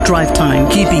Drive Time,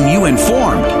 keeping you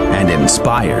informed and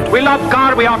inspired. We love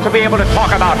God, we ought to be able to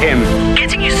talk about Him.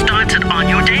 Getting you started on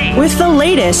your day. With the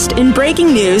latest in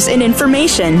breaking news and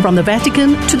information. From the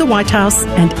Vatican to the White House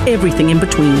and everything in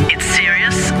between. It's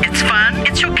serious, it's fun,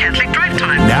 it's your Catholic Drive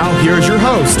Time. Now, here's your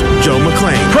host, Joe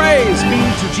McClain. Praise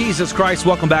be to Jesus Christ.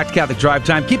 Welcome back to Catholic Drive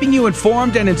Time, keeping you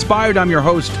informed and inspired. I'm your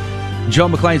host, Joe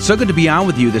McClain. So good to be on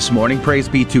with you this morning. Praise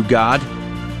be to God.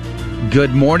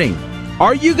 Good morning.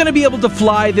 Are you going to be able to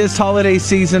fly this holiday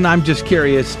season? I'm just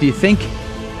curious. Do you think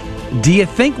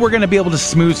we're going to be able to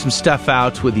smooth some stuff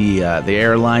out with the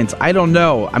airlines? I don't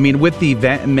know. I mean, with the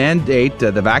mandate,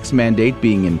 the vax mandate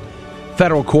being in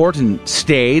federal court and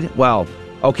stayed, well,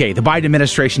 okay, the Biden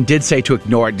administration did say to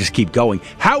ignore it, just keep going.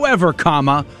 However,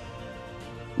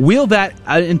 will that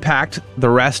impact the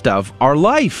rest of our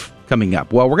life coming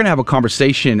up? Well, we're going to have a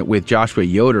conversation with Joshua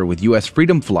Yoder with U.S.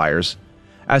 Freedom Flyers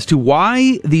as to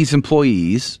why these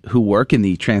employees who work in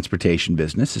the transportation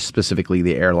business, specifically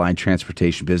the airline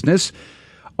transportation business,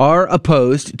 are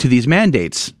opposed to these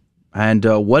mandates and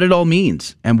what it all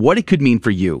means and what it could mean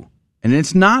for you. And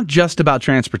it's not just about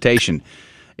transportation.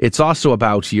 It's also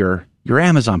about your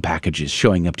Amazon packages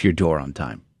showing up to your door on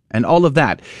time and all of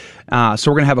that.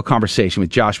 So we're going to have a conversation with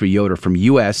Joshua Yoder from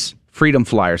U.S. Freedom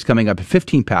Flyers coming up at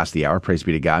 15 past the hour. Praise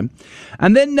be to God.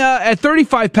 And then at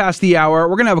 35 past the hour,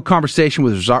 we're going to have a conversation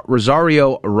with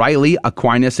Rosario Riley,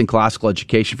 Aquinas in Classical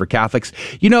Education for Catholics.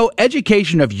 You know,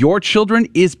 education of your children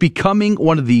is becoming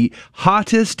one of the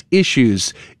hottest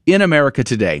issues in America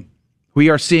today. We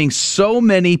are seeing so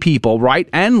many people, right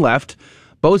and left,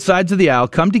 both sides of the aisle,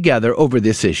 come together over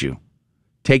this issue,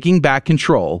 taking back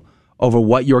control over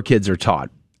what your kids are taught.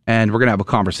 And we're going to have a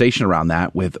conversation around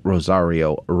that with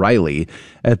Rosario Riley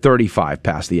at 35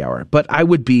 past the hour. But I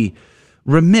would be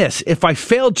remiss if I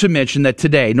failed to mention that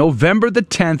today, November the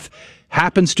 10th,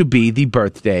 happens to be the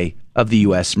birthday of the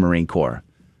U.S. Marine Corps.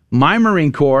 My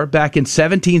Marine Corps, back in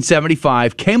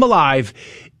 1775, came alive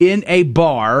in a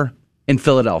bar in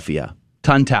Philadelphia,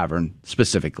 Tun Tavern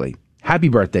specifically. Happy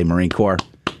birthday, Marine Corps.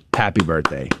 Happy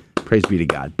birthday. Praise be to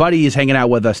God. Buddy is hanging out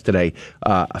with us today,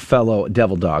 a fellow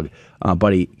devil dog.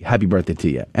 Buddy, happy birthday to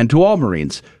you. And to all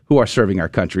Marines who are serving our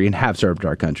country and have served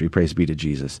our country, praise be to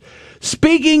Jesus.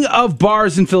 Speaking of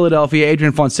bars in Philadelphia,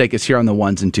 Adrian Fonseca is here on the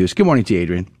ones and twos. Good morning to you,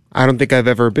 Adrian. I don't think I've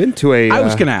ever been to a I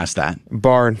was going to ask that.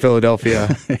 Bar in Philadelphia,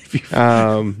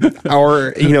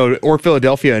 or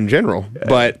Philadelphia in general.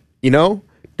 But,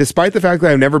 despite the fact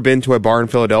that I've never been to a bar in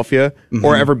Philadelphia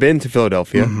or ever been to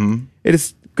Philadelphia, it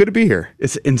is good to be here.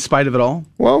 It's in spite of it all?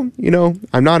 Well,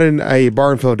 I'm not in a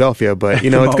bar in Philadelphia, but,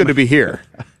 it's good to be here.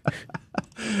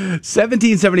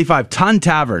 1775, Tun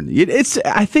Tavern.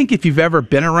 I think if you've ever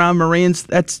been around Marines,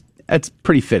 that's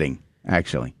pretty fitting,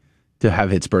 actually, to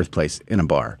have its birthplace in a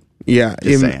bar. Yeah,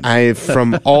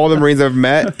 from all the Marines I've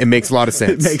met, it makes a lot of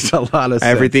sense. It makes a lot of sense.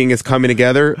 Everything is coming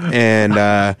together, and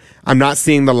I'm not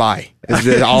seeing the lie.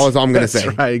 Is all I'm going to say.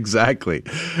 That's right, exactly.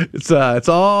 It's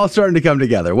all starting to come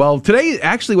together. Well, today,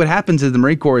 actually, what happens in the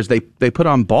Marine Corps is they put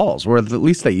on balls, or at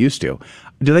least they used to.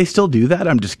 Do they still do that?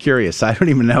 I'm just curious. I don't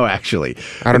even know, actually.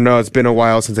 I don't know. It's been a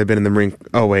while since I've been in the Marine.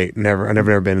 Oh wait, never. I've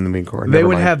never been in the Marine Corps. They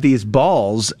would have these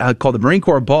balls called the Marine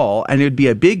Corps Ball, and it would be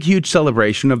a big, huge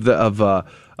celebration of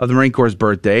the Marine Corps'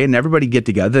 birthday, and everybody get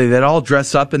together. They'd all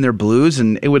dress up in their blues,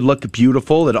 and it would look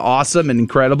beautiful and awesome and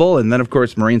incredible. And then, of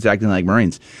course, Marines acting like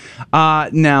Marines.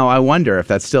 Now, I wonder if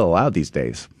that's still allowed these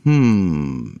days.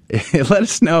 Let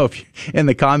us know in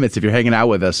the comments if you're hanging out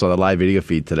with us on the live video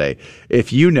feed today.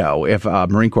 If you know if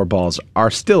Marine Corps balls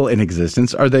are still in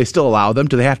existence, are they still allow them?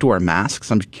 Do they have to wear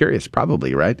masks? I'm curious.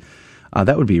 Probably, right?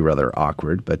 That would be rather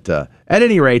awkward. But at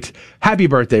any rate, happy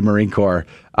birthday, Marine Corps.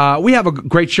 We have a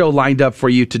great show lined up for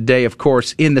you today, of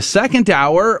course. In the second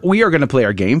hour, we are going to play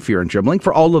our game, Fear and Trembling.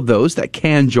 For all of those that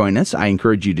can join us, I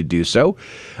encourage you to do so.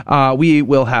 We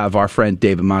will have our friend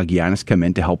David Magianis come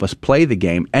in to help us play the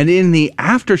game. And in the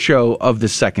after show of the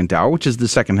second hour, which is the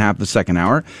second half of the second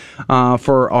hour,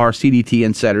 for our CDT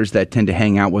insiders that tend to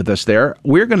hang out with us there,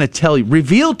 we're going to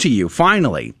reveal to you,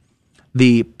 finally,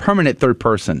 the permanent third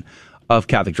person of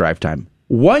Catholic Drive Time.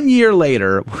 1 year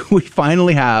later, we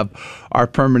finally have our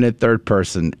permanent third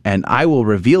person, and I will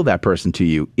reveal that person to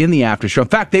you in the after show. In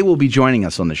fact, they will be joining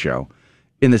us on the show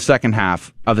in the second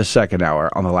half of the second hour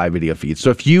on the live video feed.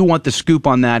 So if you want the scoop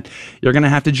on that, you're going to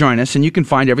have to join us, and you can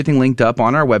find everything linked up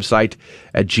on our website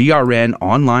at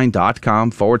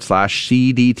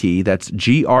grnonline.com/CDT. That's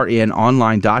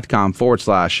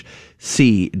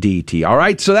grnonline.com/CDT. All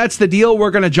right, so that's the deal.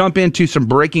 We're going to jump into some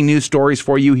breaking news stories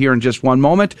for you here in just one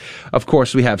moment. Of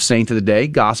course, we have Saint of the Day,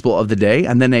 Gospel of the Day,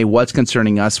 and then a What's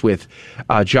Concerning Us with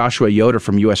Joshua Yoder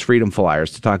from U.S. Freedom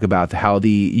Flyers to talk about how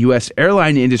the U.S.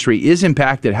 airline industry is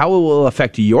impacted, how it will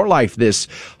affect your life this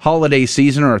holiday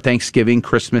season or Thanksgiving,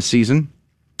 Christmas season,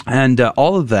 and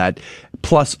all of that,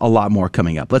 plus a lot more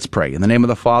coming up. Let's pray. In the name of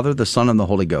the Father, the Son, and the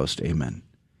Holy Ghost. Amen.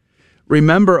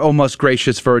 Remember, O most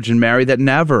gracious Virgin Mary, that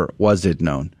never was it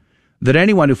known that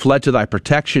anyone who fled to thy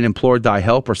protection, implored thy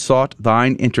help, or sought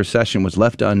thine intercession was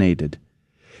left unaided.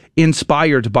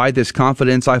 Inspired by this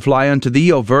confidence, I fly unto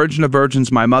thee, O Virgin of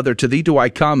Virgins, my mother. To thee do I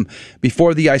come,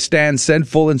 before thee I stand,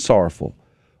 sinful and sorrowful.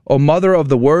 O Mother of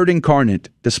the Word incarnate,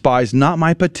 despise not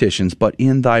my petitions, but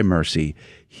in thy mercy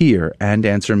hear and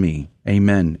answer me.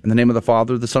 Amen. In the name of the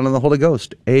Father, the Son, and the Holy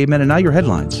Ghost. Amen. And now your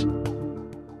headlines.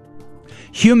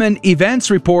 Human Events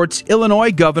reports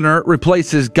Illinois governor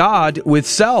replaces God with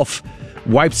self,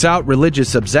 wipes out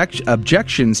religious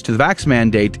objections to the vax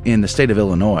mandate in the state of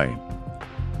Illinois.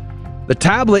 The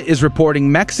Tablet is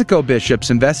reporting Mexico bishops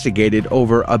investigated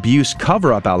over abuse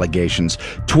cover-up allegations.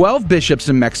 12 bishops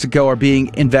in Mexico are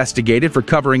being investigated for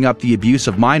covering up the abuse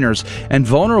of minors and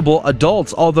vulnerable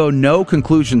adults, although no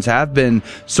conclusions have been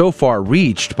so far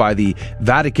reached by the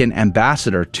Vatican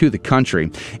ambassador to the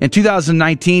country. In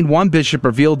 2019, one bishop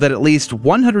revealed that at least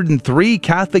 103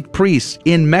 Catholic priests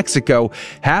in Mexico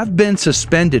have been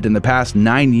suspended in the past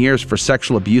 9 years for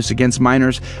sexual abuse against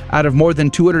minors, out of more than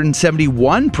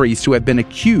 271 priests who have been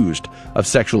accused of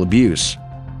sexual abuse.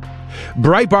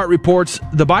 Breitbart reports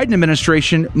the Biden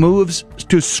administration moves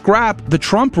to scrap the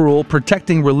Trump rule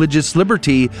protecting religious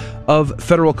liberty of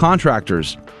federal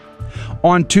contractors.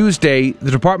 On Tuesday,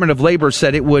 the Department of Labor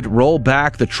said it would roll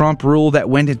back the Trump rule that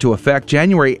went into effect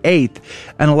January 8th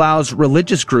and allows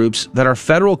religious groups that are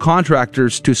federal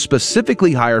contractors to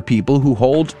specifically hire people who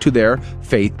hold to their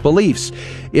faith beliefs.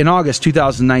 In August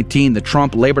 2019, the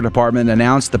Trump Labor Department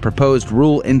announced the proposed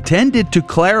rule intended to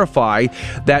clarify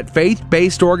that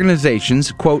faith-based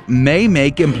organizations, quote, may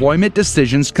make employment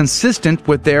decisions consistent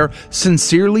with their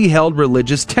sincerely held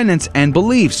religious tenets and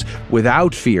beliefs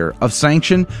without fear of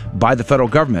sanction by the federal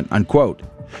government, unquote.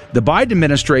 The Biden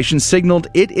administration signaled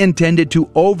it intended to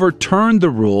overturn the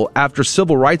rule after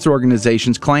civil rights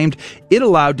organizations claimed it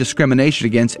allowed discrimination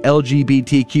against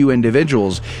LGBTQ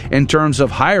individuals in terms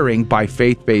of hiring by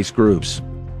faith-based groups.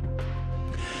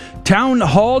 Town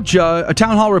Hall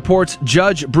reports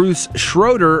Judge Bruce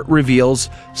Schroeder reveals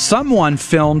someone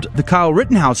filmed the Kyle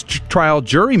Rittenhouse trial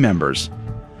jury members.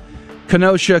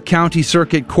 Kenosha County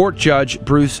Circuit Court Judge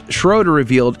Bruce Schroeder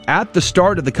revealed at the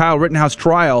start of the Kyle Rittenhouse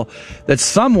trial that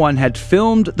someone had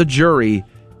filmed the jury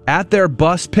at their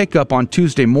bus pickup on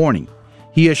Tuesday morning.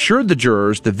 He assured the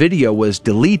jurors the video was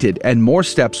deleted and more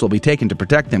steps will be taken to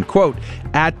protect them. Quote,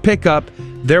 at pickup,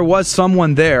 there was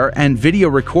someone there and video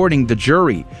recording the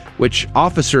jury, which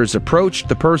officers approached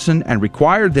the person and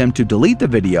required them to delete the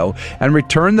video and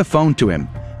return the phone to him.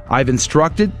 I've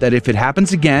instructed that if it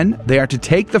happens again, they are to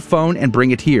take the phone and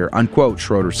bring it here, unquote,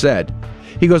 Schroeder said.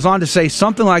 He goes on to say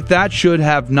something like that should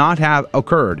not have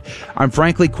occurred. I'm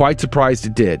frankly quite surprised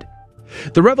it did.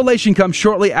 The revelation comes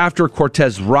shortly after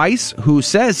Cortez Rice, who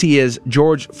says he is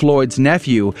George Floyd's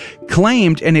nephew,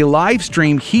 claimed in a live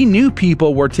stream he knew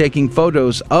people were taking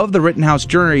photos of the Rittenhouse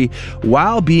jury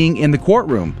while being in the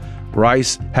courtroom.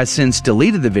 Rice has since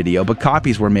deleted the video, but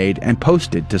copies were made and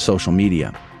posted to social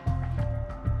media.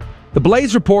 The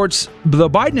Blaze reports the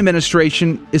Biden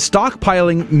administration is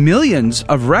stockpiling millions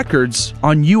of records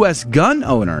on U.S. gun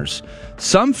owners.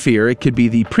 Some fear it could be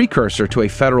the precursor to a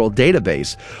federal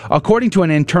database. According to an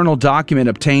internal document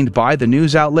obtained by the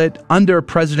news outlet, under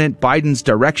President Biden's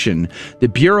direction, the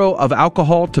Bureau of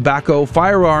Alcohol, Tobacco,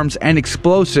 Firearms, and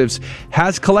Explosives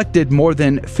has collected more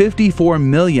than 54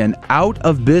 million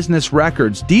out-of-business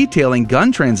records detailing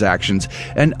gun transactions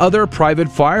and other private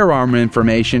firearm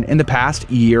information in the past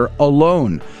year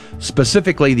alone.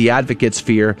 Specifically, the advocates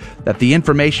fear that the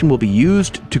information will be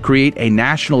used to create a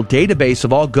national database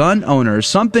of all gun owners,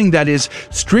 something that is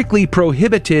strictly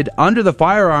prohibited under the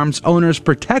Firearms Owners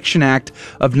Protection Act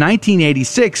of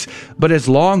 1986, but has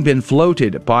long been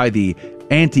floated by the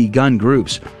anti-gun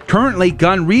groups. Currently,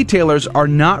 gun retailers are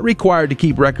not required to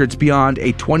keep records beyond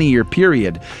a 20-year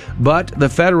period, but the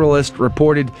Federalist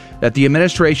reported that the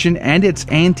administration and its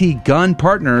anti-gun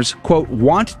partners, quote,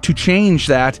 want to change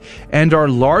that and are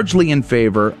largely in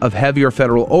favor of heavier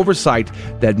federal oversight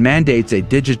that mandates a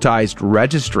digitized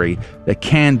registry that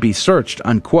can be searched,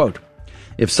 unquote.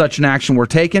 If such an action were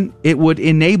taken, it would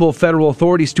enable federal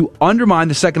authorities to undermine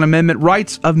the Second Amendment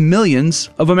rights of millions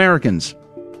of Americans.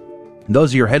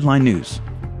 Those are your headline news.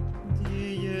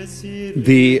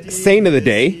 The saint of the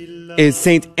day is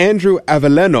Saint Andrew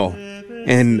Avellano,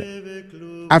 and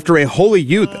after a holy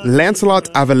youth,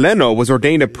 Lancelot Avellano was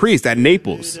ordained a priest at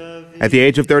Naples. At the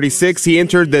age of 36, he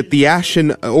entered the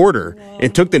Theatian order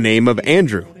and took the name of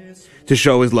Andrew to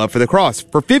show his love for the cross.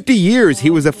 For 50 years, he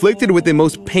was afflicted with the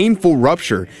most painful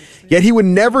rupture, yet he would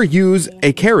never use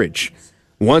a carriage.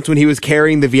 Once when he was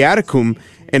carrying the viaticum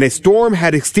and a storm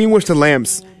had extinguished the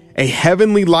lamps, a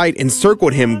heavenly light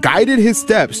encircled him, guided his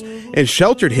steps, and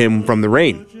sheltered him from the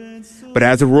rain. But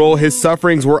as a rule, his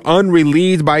sufferings were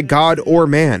unrelieved by God or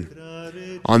man.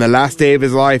 On the last day of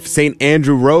his life, St.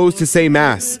 Andrew rose to say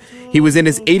Mass. He was in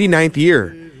his 89th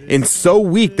year, and so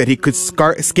weak that he could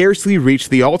scarcely reach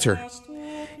the altar.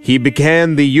 He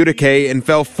began the Eutyche and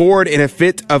fell forward in a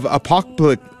fit of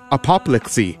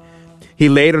apoplexy. He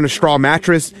laid on a straw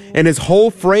mattress, and his whole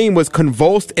frame was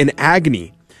convulsed in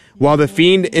agony, while the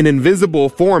fiend in invisible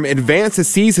form advanced to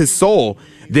seize his soul.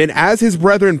 Then as his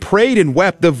brethren prayed and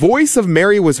wept, the voice of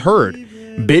Mary was heard,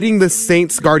 bidding the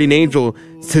saint's guardian angel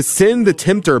to send the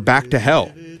tempter back to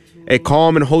hell. A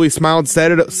calm and holy smile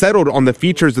settled on the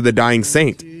features of the dying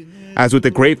saint. As with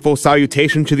a grateful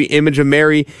salutation to the image of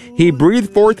Mary, he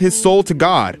breathed forth his soul to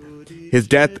God. His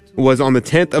death was on the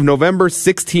 10th of November,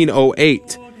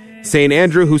 1608. St.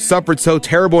 Andrew, who suffered so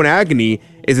terrible an agony,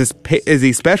 is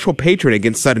a special patron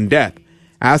against sudden death.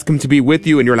 Ask him to be with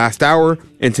you in your last hour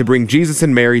and to bring Jesus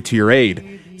and Mary to your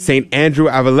aid. St. Andrew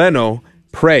Avellano,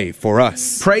 pray for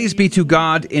us. Praise be to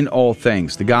God in all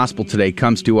things. The gospel today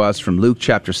comes to us from Luke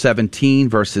chapter 17,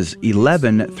 verses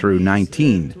 11 through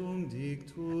 19.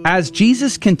 As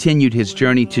Jesus continued his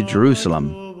journey to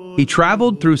Jerusalem, he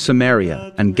traveled through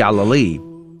Samaria and Galilee.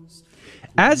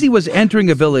 As he was entering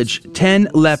a village, 10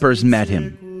 lepers met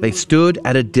him. They stood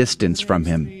at a distance from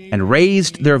him and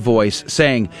raised their voice,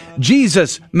 saying,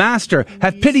 "Jesus, Master,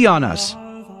 have pity on us."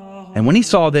 And when he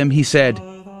saw them, he said,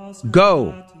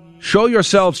 "Go, show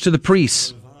yourselves to the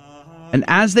priests." And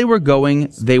as they were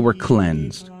going, they were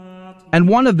cleansed. And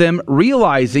one of them,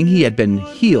 realizing he had been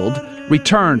healed,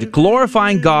 returned,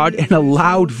 glorifying God in a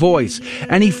loud voice.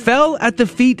 And he fell at the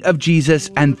feet of Jesus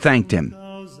and thanked him.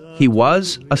 He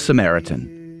was a Samaritan.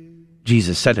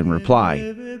 Jesus said in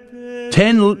reply,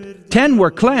 10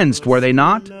 were cleansed, were they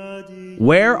not?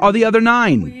 Where are the other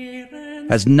 9?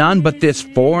 Has none but this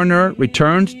foreigner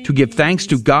returned to give thanks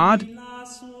to God?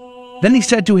 Then he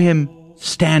said to him,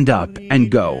 "Stand up and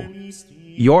go.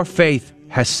 Your faith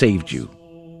has saved you."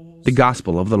 The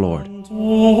Gospel of the Lord.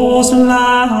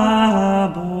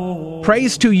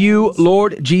 Praise to you,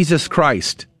 Lord Jesus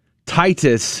Christ.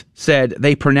 Titus said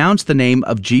they pronounced the name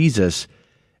of Jesus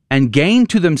and gained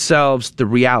to themselves the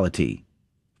reality.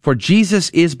 For Jesus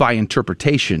is by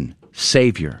interpretation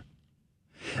Savior.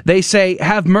 They say,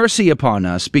 "Have mercy upon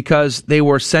us," because they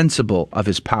were sensible of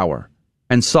his power,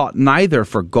 and sought neither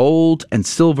for gold and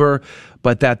silver,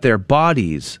 but that their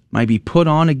bodies might be put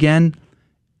on again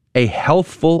a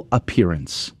healthful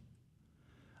appearance.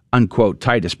 Unquote.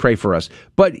 Titus, pray for us.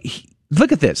 But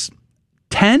look at this.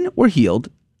 10 were healed,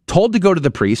 told to go to the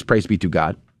priest, praise be to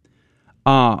God.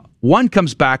 One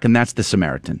comes back, and that's the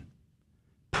Samaritan,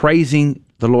 praising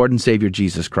the Lord and Savior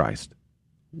Jesus Christ.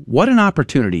 What an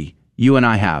opportunity you and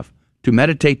I have to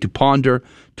meditate, to ponder,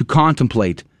 to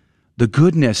contemplate the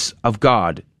goodness of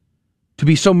God, to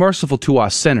be so merciful to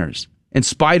us sinners, in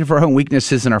spite of our own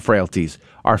weaknesses and our frailties,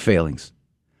 our failings.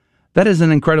 That is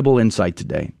an incredible insight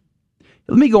today.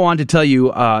 Let me go on to tell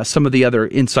you some of the other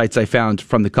insights I found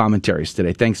from the commentaries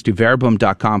today. Thanks to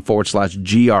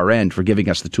verbum.com/GRN for giving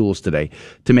us the tools today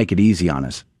to make it easy on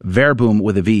us. Verbum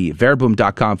with a V,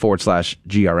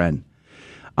 verbum.com/GRN.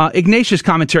 Ignatius'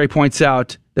 commentary points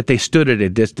out that they stood at a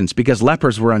distance because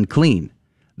lepers were unclean.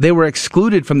 They were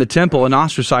excluded from the temple and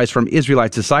ostracized from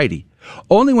Israelite society.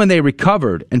 Only when they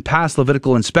recovered and passed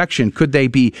Levitical inspection could they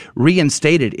be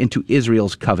reinstated into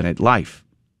Israel's covenant life.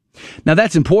 Now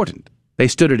that's important. They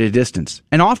stood at a distance.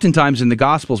 And oftentimes in the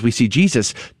Gospels, we see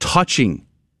Jesus touching,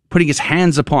 putting his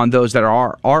hands upon those that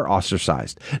are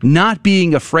ostracized, not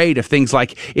being afraid of things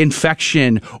like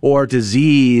infection or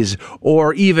disease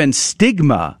or even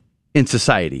stigma in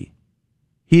society.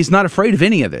 He's not afraid of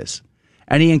any of this.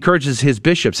 And he encourages his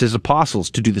bishops, his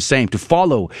apostles, to do the same, to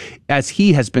follow as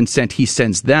he has been sent, he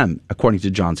sends them, according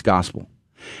to John's gospel.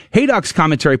 Haydock's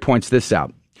commentary points this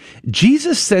out.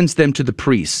 Jesus sends them to the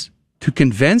priests to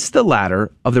convince the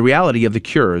latter of the reality of the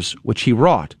cures which he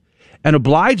wrought, and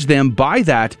oblige them by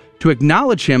that to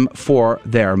acknowledge him for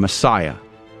their Messiah.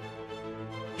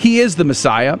 He is the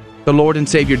Messiah, the Lord and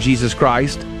Savior Jesus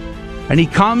Christ, and he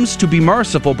comes to be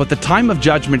merciful, but the time of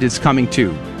judgment is coming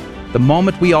too. The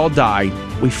moment we all die,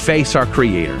 we face our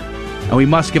Creator, and we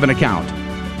must give an account.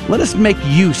 Let us make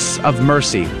use of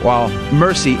mercy while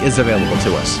mercy is available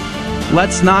to us.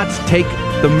 Let's not take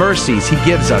the mercies he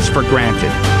gives us for granted.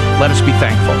 Let us be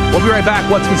thankful. We'll be right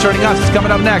back. What's Concerning Us is coming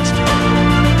up next.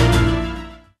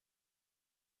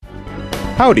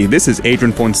 Howdy, this is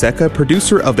Adrian Fonseca,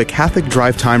 producer of the Catholic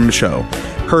Drive Time Show.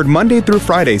 Heard Monday through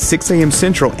Friday, 6 a.m.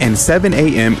 Central and 7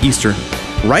 a.m. Eastern,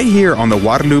 right here on the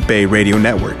Guadalupe Radio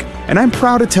Network. And I'm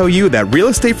proud to tell you that Real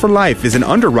Estate for Life is an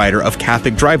underwriter of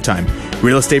Catholic Drive Time.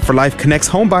 Real Estate for Life connects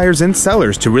home buyers and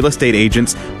sellers to real estate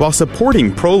agents while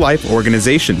supporting pro-life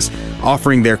organizations,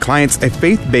 offering their clients a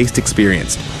faith-based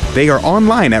experience. They are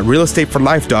online at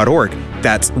realestateforlife.org.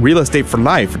 That's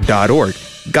realestateforlife.org.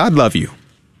 God love you.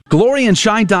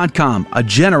 GloryandShine.com, a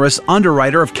generous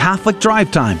underwriter of Catholic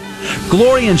Drive Time.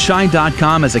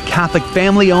 GloryandShine.com is a Catholic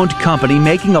family-owned company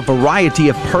making a variety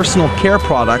of personal care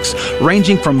products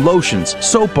ranging from lotions,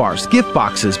 soap bars, gift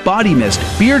boxes, body mist,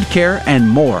 beard care, and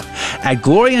more. At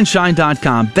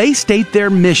GloryandShine.com, they state their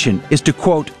mission is to,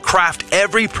 quote, craft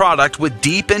every product with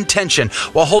deep intention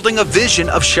while holding a vision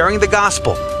of sharing the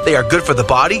gospel. They are good for the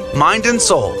body, mind, and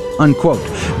soul, unquote.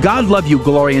 God love you,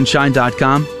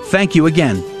 GloryandShine.com. Thank you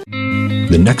again.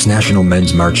 The next National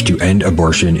Men's March to End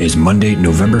Abortion is Monday,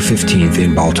 November 15th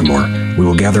in Baltimore. We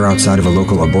will gather outside of a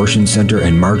local abortion center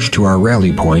and march to our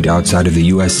rally point outside of the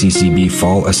USCCB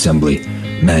Fall Assembly.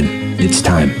 Men, it's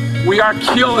time. We are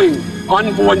killing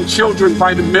unborn children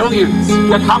by the millions.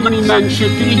 Yet how many men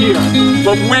should be here?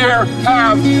 But where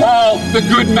have all the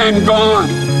good men gone?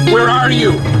 Where are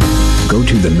you? Go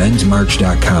to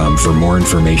themensmarch.com for more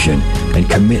information and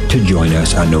commit to join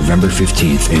us on November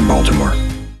 15th in Baltimore.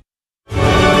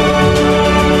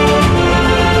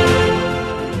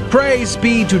 Praise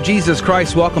be to Jesus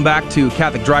Christ. Welcome back to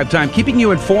Catholic Drive Time, keeping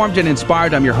you informed and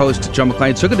inspired. I'm your host, Joe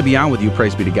McClain. So good to be on with you.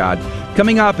 Praise be to God.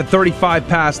 Coming up at 35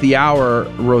 past the hour,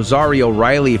 Rosario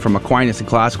Riley from Aquinas and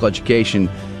Classical Education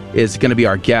is going to be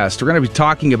our guest. We're going to be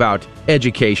talking about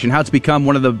education, how it's become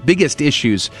one of the biggest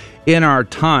issues in our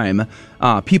time.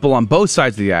 People on both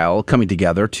sides of the aisle coming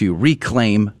together to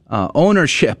reclaim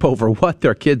ownership over what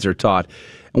their kids are taught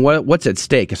and what's at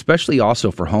stake, especially also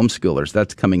for homeschoolers.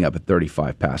 That's coming up at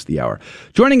 35 past the hour.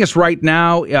 Joining us right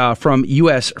now from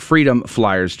U.S. Freedom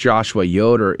Flyers, Joshua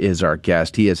Yoder is our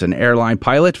guest. He is an airline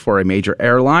pilot for a major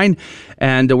airline,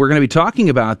 and we're going to be talking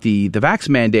about the vax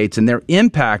mandates and their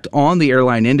impact on the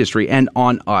airline industry and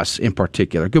on us in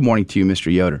particular. Good morning to you,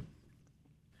 Mr. Yoder.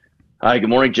 Hi,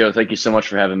 good morning, Joe. Thank you so much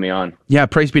for having me on. Yeah,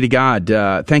 praise be to God.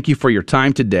 Thank you for your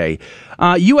time today.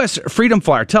 U.S. Freedom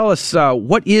Flyer, tell us,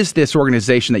 what is this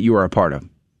organization that you are a part of?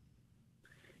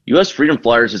 U.S. Freedom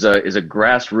Flyers is a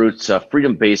grassroots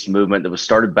freedom-based movement that was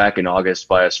started back in August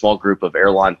by a small group of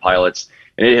airline pilots,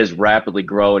 and it has rapidly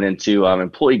grown into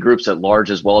employee groups at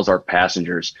large as well as our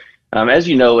passengers. As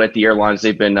you know, at the airlines,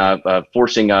 they've been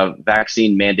forcing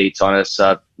vaccine mandates on us,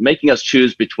 making us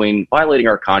choose between violating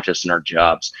our conscience and our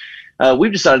jobs.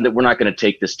 We've decided that we're not going to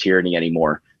take this tyranny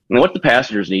anymore. And what the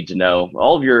passengers need to know,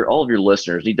 all of your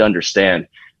listeners need to understand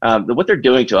that what they're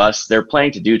doing to us, they're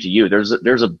planning to do to you. There's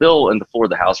a bill in the floor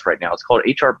of the House right now. It's called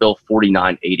H.R. Bill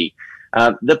 4980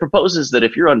 that proposes that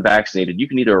if you're unvaccinated, you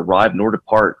can neither arrive nor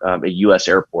depart a U.S.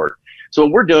 airport. So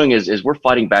what we're doing is we're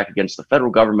fighting back against the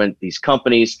federal government, these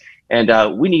companies,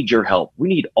 and we need your help. We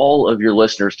need all of your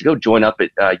listeners to go join up at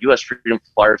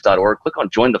usfreedomflyers.org. Click on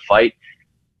Join the Fight.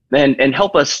 And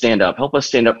help us stand up. Help us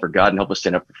stand up for God and help us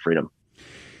stand up for freedom.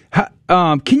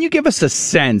 Can you give us a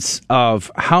sense of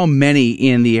how many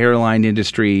in the airline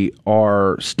industry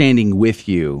are standing with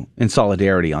you in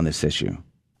solidarity on this issue?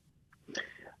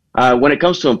 When it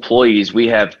comes to employees, we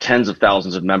have tens of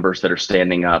thousands of members that are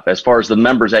standing up. As far as the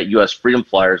members at U.S. Freedom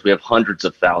Flyers, we have hundreds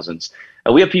of thousands.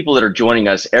 We have people that are joining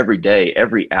us every day,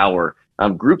 every hour.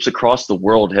 Groups across the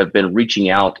world have been reaching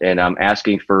out and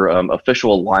asking for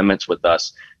official alignments with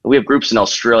us. We have groups in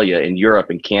Australia, in Europe,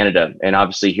 in Canada, and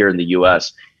obviously here in the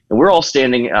U.S. And we're all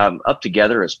standing up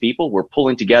together as people. We're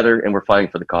pulling together, and we're fighting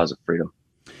for the cause of freedom.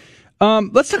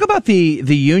 Let's talk about the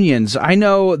unions. I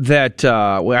know that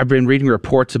I've been reading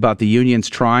reports about the unions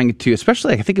trying to,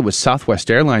 especially I think it was Southwest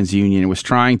Airlines union, was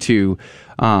trying to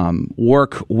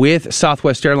work with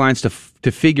Southwest Airlines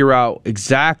to figure out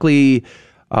exactly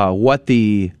what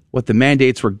the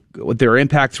mandates were, what their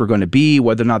impacts were going to be,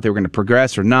 whether or not they were going to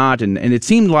progress or not. And it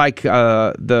seemed like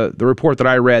the report that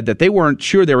I read that they weren't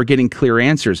sure they were getting clear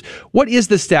answers. What is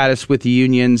the status with the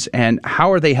unions, and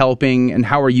how are they helping, and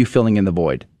how are you filling in the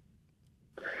void?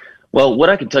 Well, what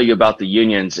I can tell you about the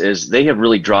unions is they have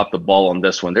really dropped the ball on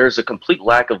this one. There's a complete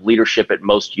lack of leadership at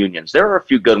most unions. There are a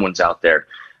few good ones out there,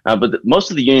 but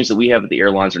most of the unions that we have at the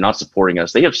airlines are not supporting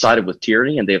us. They have sided with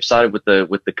tyranny, and they have sided with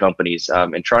the companies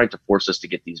and trying to force us to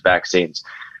get these vaccines.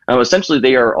 Essentially,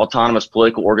 they are autonomous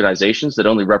political organizations that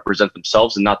only represent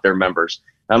themselves and not their members.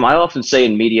 I often say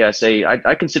in media,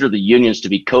 I consider the unions to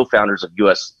be co-founders of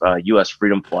U.S.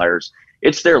 freedom flyers.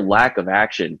 It's their lack of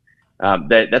action.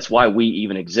 That's why we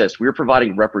even exist. We're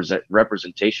providing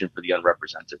representation for the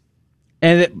unrepresented.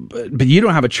 But you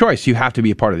don't have a choice. You have to be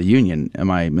a part of the union.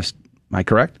 Am I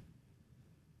correct?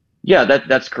 Yeah,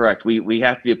 that's correct. We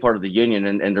have to be a part of the union,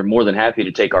 and they're more than happy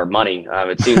to take our money.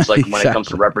 It seems like Exactly. When it comes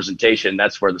to representation,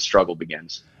 that's where the struggle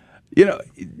begins.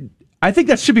 I think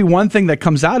that should be one thing that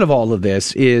comes out of all of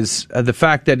this is the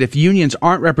fact that if unions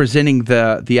aren't representing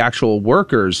the actual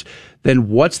workers, then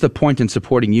what's the point in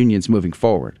supporting unions moving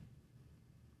forward?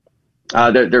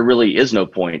 There really is no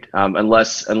point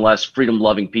unless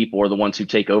freedom-loving people are the ones who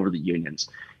take over the unions.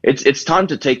 It's time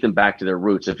to take them back to their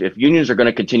roots. If unions are going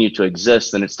to continue to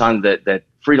exist, then it's time that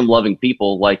freedom-loving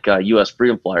people like U.S.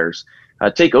 freedom flyers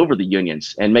take over the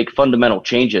unions and make fundamental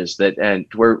changes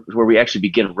where we actually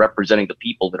begin representing the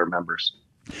people that are members.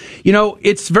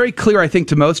 It's very clear, I think,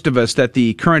 to most of us that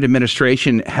the current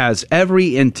administration has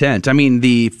every intent. I mean,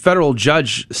 the federal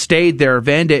judge stayed their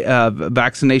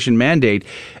vaccination mandate,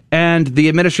 and the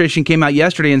administration came out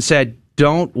yesterday and said,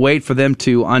 don't wait for them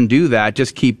to undo that.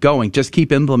 Just keep going. Just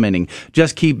keep implementing.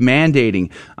 Just keep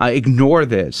mandating. Ignore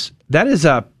this. That's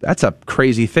a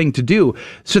crazy thing to do.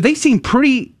 So they seem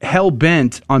pretty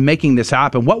hell-bent on making this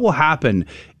happen. What will happen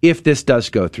if this does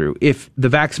go through? If the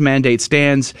vax mandate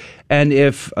stands, and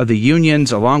if the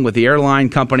unions, along with the airline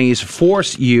companies,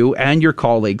 force you and your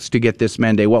colleagues to get this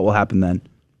mandate, what will happen then?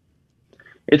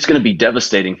 It's going to be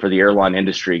devastating for the airline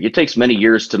industry. It takes many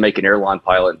years to make an airline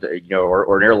pilot,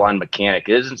 or an airline mechanic.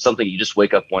 It isn't something you just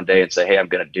wake up one day and say, "Hey, I'm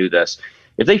going to do this."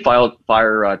 If they fire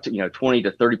 20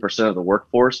 to 30% of the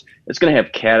workforce, it's going to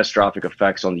have catastrophic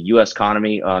effects on the U.S.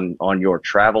 economy, on your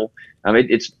travel.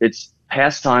 It's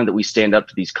past time that we stand up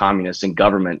to these communists in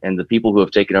government and the people who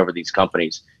have taken over these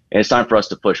companies. And it's time for us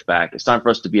to push back. It's time for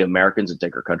us to be Americans and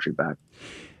take our country back.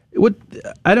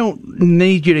 I don't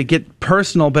need you to get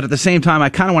personal, but at the same time, I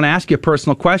kind of want to ask you a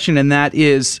personal question, and that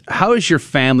is, how is your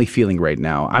family feeling right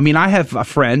now? I mean, I have a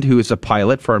friend who is a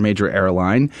pilot for a major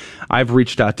airline. I've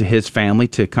reached out to his family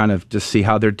to kind of just see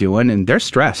how they're doing, and they're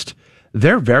stressed.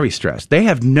 They're very stressed. They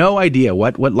have no idea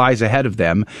what lies ahead of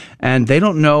them, and they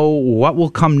don't know what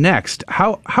will come next.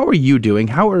 How are you doing?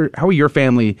 How are your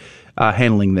family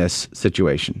handling this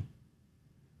situation?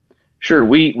 Sure,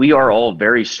 we are all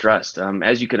very stressed.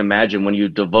 As you can imagine, when you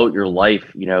devote your life,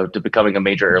 to becoming a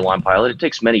major airline pilot, it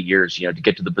takes many years, to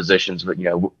get to the positions,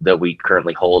 that we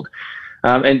currently hold.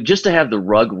 And just to have the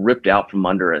rug ripped out from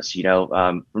under us,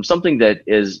 from something that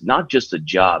is not just a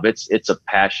job, it's a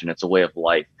passion, it's a way of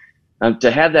life.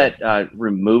 To have that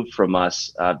removed from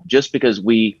us just because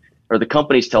the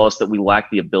companies tell us that we lack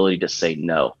the ability to say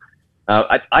no.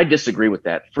 I disagree with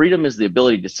that. Freedom is the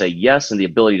ability to say yes and the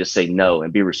ability to say no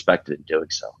and be respected in doing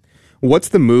so. What's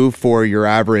the move for your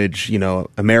average,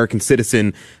 American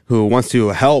citizen who wants to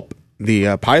help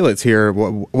the pilots here?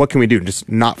 What can we do? Just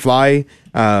not fly,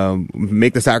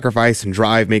 make the sacrifice and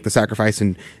drive, make the sacrifice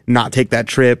and not take that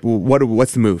trip?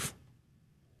 What's the move?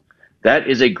 That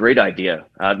is a great idea.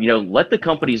 Let the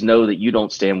companies know that you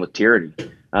don't stand with tyranny.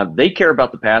 They care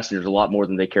about the passengers a lot more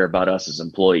than they care about us as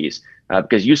employees,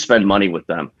 because you spend money with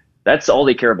them. That's all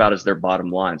they care about is their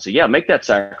bottom line. So yeah, make that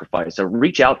sacrifice. So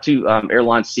reach out to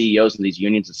airline CEOs and these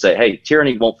unions and say, hey,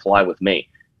 tyranny won't fly with me.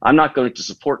 I'm not going to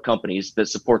support companies that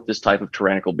support this type of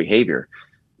tyrannical behavior.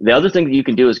 The other thing that you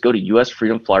can do is go to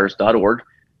usfreedomflyers.org,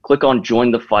 click on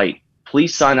Join the Fight.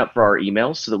 Please sign up for our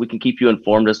emails so that we can keep you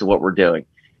informed as to what we're doing.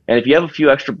 And if you have a few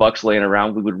extra bucks laying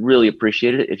around, we would really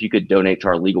appreciate it if you could donate to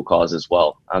our legal cause as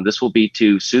well. This will be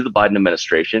to sue the Biden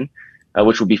administration,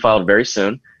 which will be filed very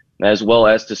soon, as well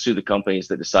as to sue the companies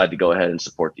that decide to go ahead and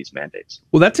support these mandates.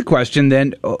 Well, that's a question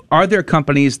then. Are there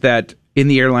companies that in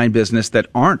the airline business that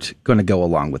aren't going to go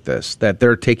along with this, that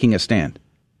they're taking a stand?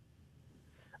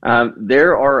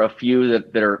 There are a few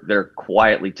that are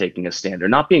quietly taking a stand. They're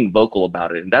not being vocal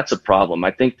about it, and that's a problem.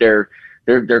 I think they're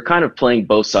kind of playing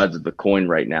both sides of the coin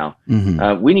right now.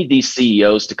 Mm-hmm. We need these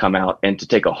CEOs to come out and to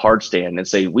take a hard stand and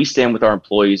say, we stand with our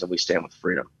employees and we stand with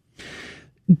freedom.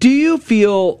 Do you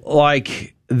feel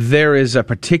like there is a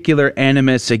particular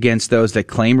animus against those that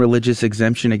claim religious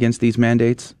exemption against these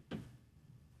mandates?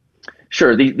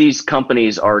 Sure. These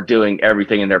companies are doing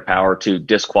everything in their power to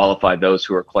disqualify those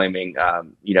who are claiming,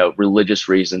 religious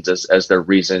reasons as their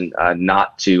reason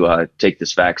not to take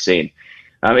this vaccine.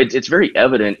 It's very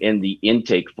evident in the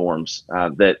intake forms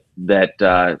that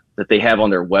they have on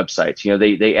their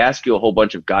websites. They ask you a whole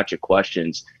bunch of gotcha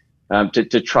questions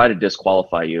to try to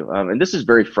disqualify you. And this is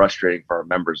very frustrating for our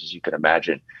members, as you can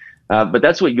imagine. But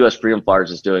that's what U.S. Freedom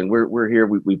Flyers is doing. We're here.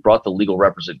 We brought the legal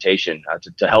representation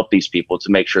to help these people, to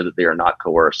make sure that they are not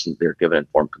coerced and they're given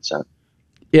informed consent.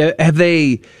 Yeah, have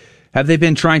they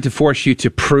been trying to force you to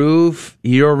prove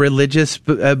your religious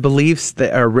beliefs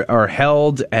that are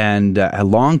held and a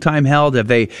long time held?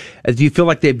 Do you feel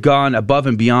like they've gone above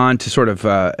and beyond to sort of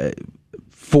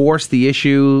force the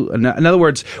issue? In other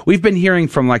words, we've been hearing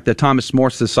from like the Thomas More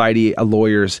Society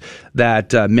lawyers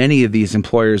that many of these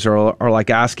employers are like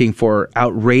asking for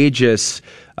outrageous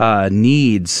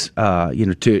needs,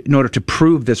 in order to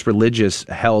prove this religious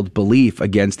held belief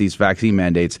against these vaccine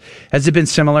mandates. Has it been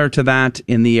similar to that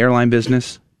in the airline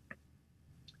business?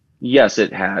 Yes,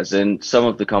 it has. And some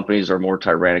of the companies are more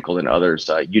tyrannical than others.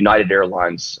 United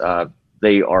Airlines,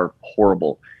 they are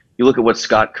horrible. You look at what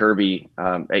Scott Kirby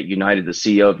at United, the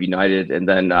CEO of United, and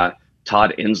then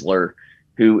Todd Insler,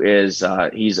 who is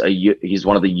he's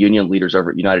one of the union leaders over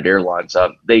at United Airlines.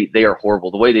 They are horrible.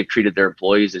 The way they've treated their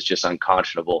employees is just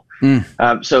unconscionable.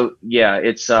 So yeah,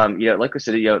 it's like I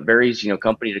said, it varies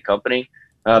company to company.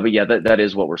 But yeah, that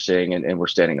is what we're seeing, and we're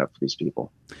standing up for these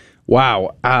people.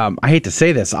 Wow. I hate to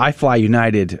say this. I fly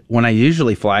United when I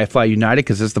usually fly. I fly United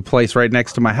because it's the place right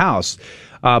next to my house.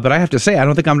 But I have to say, I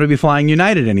don't think I'm going to be flying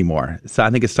United anymore. So I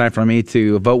think it's time for me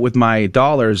to vote with my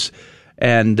dollars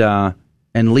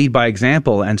and lead by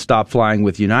example and stop flying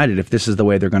with United if this is the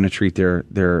way they're going to treat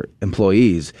their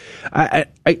employees.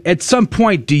 At some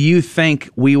point, do you think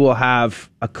we will have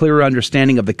a clearer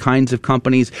understanding of the kinds of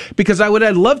companies? Because what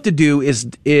I'd love to do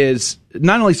is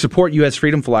not only support U.S.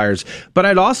 Freedom Flyers, but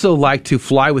I'd also like to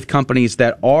fly with companies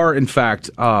that are, in fact,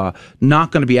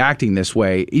 not going to be acting this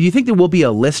way. Do you think there will be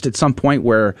a list at some point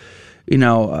where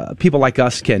people like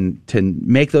us can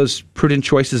make those prudent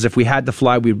choices? If we had to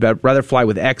fly, we'd rather fly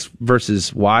with X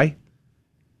versus Y?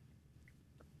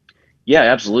 Yeah,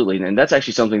 absolutely. And that's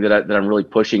actually something that I'm really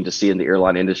pushing to see in the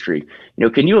airline industry.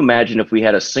 Can you imagine if we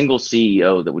had a single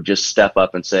CEO that would just step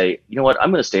up and say, you know what,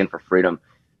 I'm going to stand for freedom.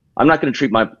 I'm not going to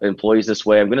treat my employees this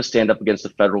way. I'm going to stand up against the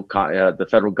federal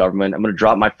government. I'm going to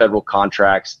drop my federal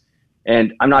contracts.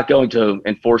 And I'm not going to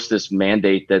enforce this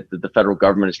mandate that the federal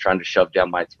government is trying to shove down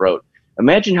my throat.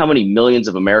 Imagine how many millions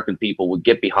of American people would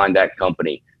get behind that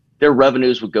company. Their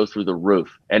revenues would go through the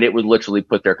roof, and it would literally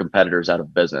put their competitors out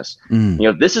of business.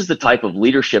 This is the type of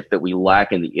leadership that we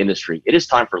lack in the industry. It is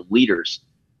time for leaders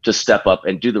to step up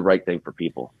and do the right thing for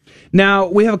people. Now,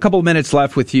 we have a couple of minutes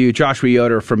left with you. Joshua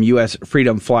Yoder from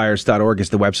usfreedomflyers.org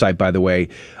is the website, by the way.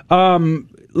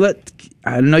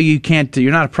 I know you can't,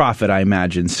 you're not a prophet, I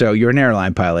imagine, so you're an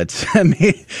airline pilot.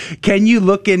 Can you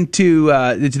look into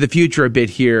the future a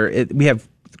bit here? We have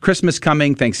Christmas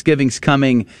coming, Thanksgiving's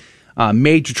coming,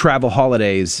 major travel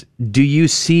holidays. Do you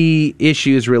see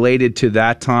issues related to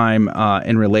that time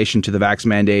in relation to the vax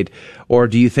mandate, or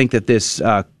do you think that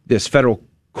this federal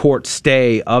court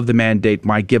stay of the mandate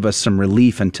might give us some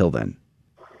relief until then?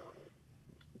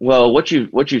 Well, what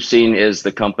you've seen is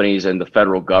the companies and the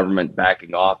federal government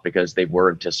backing off because they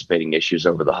were anticipating issues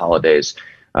over the holidays.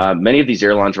 Many of these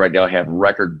airlines right now have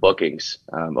record bookings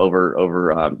over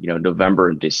November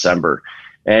and December,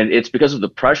 and it's because of the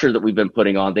pressure that we've been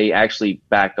putting on. They actually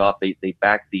backed off. They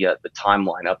backed the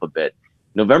timeline up a bit.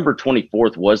 November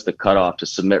 24th was the cutoff to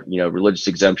submit religious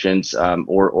exemptions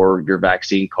or your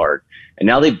vaccine card, and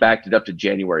now they've backed it up to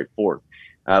January 4th.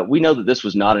 We know that this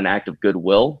was not an act of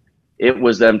goodwill. It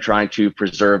was them trying to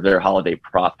preserve their holiday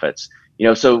profits.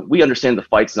 So we understand the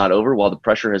fight's not over while the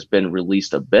pressure has been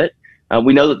released a bit.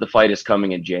 We know that the fight is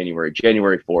coming in January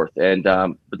 4th. And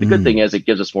but the good thing is it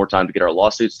gives us more time to get our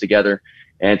lawsuits together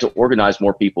and to organize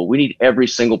more people. We need every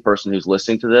single person who's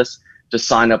listening to this to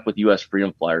sign up with U.S.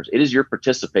 Freedom Flyers. It is your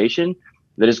participation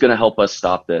that is going to help us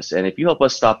stop this. And if you help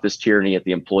us stop this tyranny at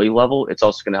the employee level, it's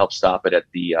also going to help stop it at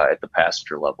the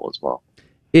passenger level as well.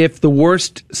 If the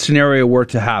worst scenario were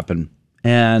to happen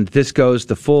and this goes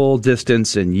the full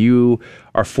distance and you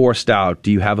are forced out,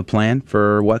 do you have a plan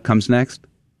for what comes next?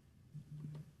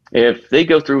 If they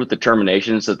go through with the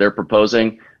terminations that they're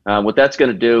proposing, what that's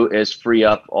going to do is free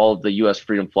up all of the U.S.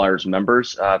 Freedom Flyers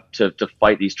members to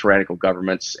fight these tyrannical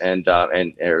governments and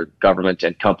government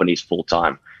and companies full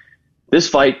time. This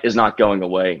fight is not going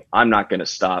away. I'm not going to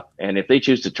stop. And if they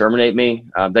choose to terminate me,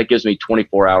 that gives me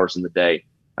 24 hours in the day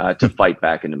to fight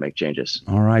back and to make changes.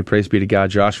 All right. Praise be to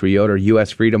God. Joshua Yoder,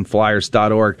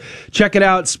 usfreedomflyers.org. Check it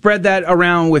out. Spread that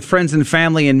around with friends and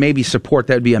family and maybe support.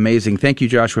 That'd be amazing. Thank you,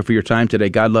 Joshua, for your time today.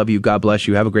 God love you. God bless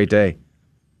you. Have a great day.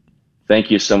 Thank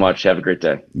you so much. Have a great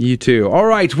day. You too. All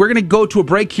right. We're going to go to a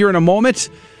break here in a moment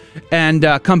and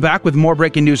come back with more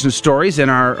breaking news and stories.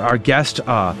 And our guest,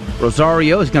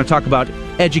 Rosario, is going to talk about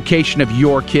education of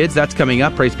your kids. That's coming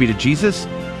up. Praise be to Jesus.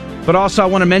 But also, I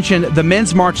want to mention the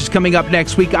Men's March is coming up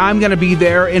next week. I'm going to be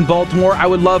there in Baltimore. I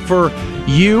would love for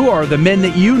you or the men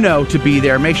that you know to be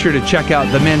there. Make sure to check out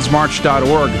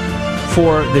themensmarch.org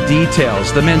for the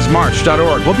details.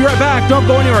 Themensmarch.org. We'll be right back. Don't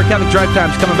go anywhere. Catholic Drive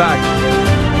Time's coming back.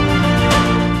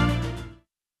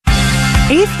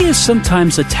 Atheists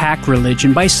sometimes attack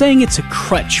religion by saying it's a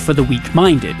crutch for the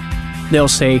weak-minded. They'll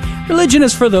say, religion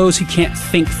is for those who can't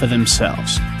think for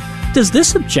themselves. Does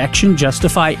this objection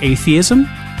justify atheism?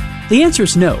 The answer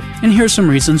is no, and here's some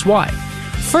reasons why.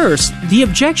 First, the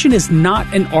objection is not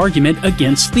an argument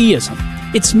against theism.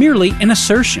 It's merely an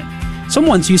assertion.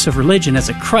 Someone's use of religion as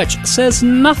a crutch says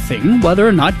nothing whether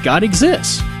or not God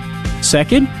exists.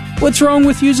 Second, what's wrong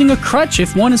with using a crutch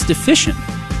if one is deficient?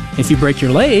 If you break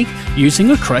your leg,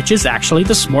 using a crutch is actually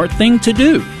the smart thing to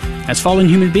do. As fallen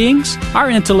human beings, our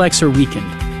intellects are weakened.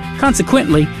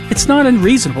 Consequently, it's not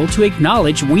unreasonable to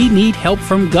acknowledge we need help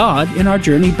from God in our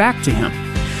journey back to Him.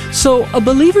 So, a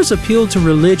believer's appeal to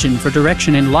religion for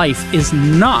direction in life is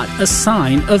not a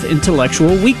sign of intellectual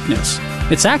weakness.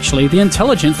 It's actually the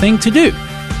intelligent thing to do.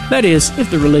 That is,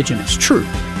 if the religion is true.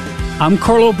 I'm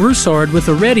Carlo Broussard with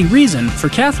a ready reason for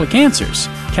Catholic Answers,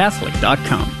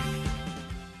 Catholic.com.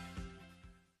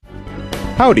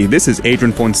 Howdy, this is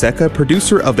Adrian Fonseca,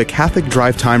 producer of the Catholic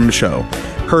Drive Time Show.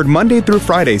 Heard Monday through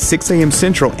Friday, 6 a.m.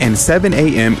 Central and 7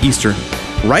 a.m. Eastern,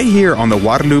 right here on the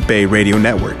Guadalupe Radio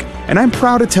Network. And I'm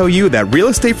proud to tell you that Real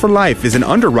Estate for Life is an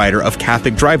underwriter of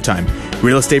Catholic Drive Time.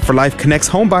 Real Estate for Life connects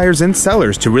home buyers and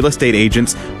sellers to real estate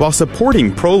agents while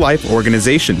supporting pro-life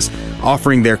organizations,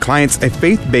 offering their clients a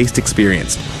faith-based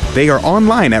experience. They are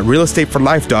online at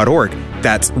realestateforlife.org.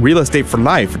 That's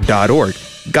realestateforlife.org.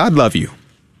 God love you.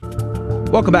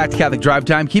 Welcome back to Catholic Drive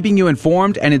Time, keeping you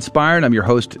informed and inspired. I'm your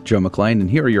host, Joe McClain, and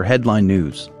here are your headline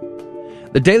news.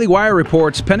 The Daily Wire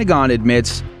reports Pentagon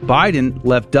admits Biden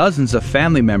left dozens of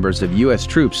family members of U.S.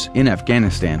 troops in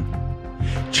Afghanistan.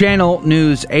 Channel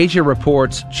News Asia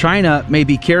reports China may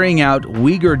be carrying out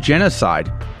Uyghur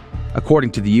genocide,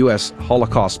 according to the U.S.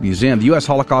 Holocaust Museum. The U.S.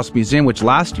 Holocaust Museum, which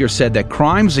last year said that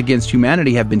crimes against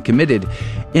humanity have been committed,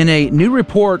 in a new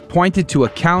report pointed to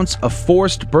accounts of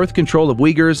forced birth control of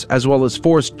Uyghurs as well as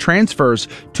forced transfers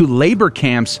to labor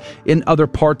camps in other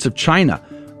parts of China.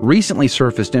 Recently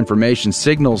surfaced information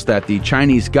signals that the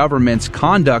Chinese government's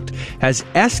conduct has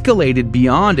escalated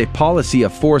beyond a policy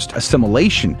of forced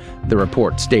assimilation, the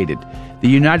report stated. The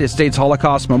United States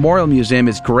Holocaust Memorial Museum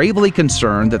is gravely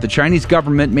concerned that the Chinese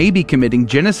government may be committing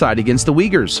genocide against the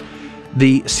Uyghurs.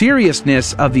 The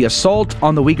seriousness of the assault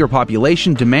on the Uyghur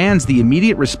population demands the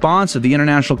immediate response of the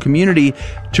international community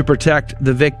to protect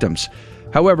the victims.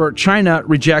 However, China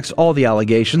rejects all the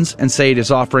allegations and say it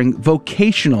is offering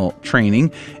vocational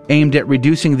training aimed at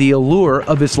reducing the allure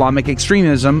of Islamic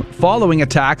extremism following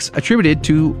attacks attributed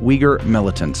to Uyghur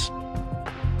militants.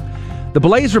 The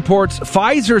Blaze reports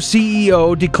Pfizer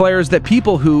CEO declares that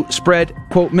people who spread,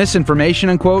 quote, misinformation,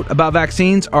 unquote, about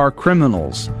vaccines are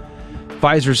criminals.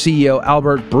 Pfizer CEO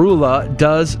Albert Bourla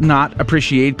does not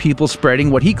appreciate people spreading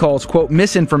what he calls, quote,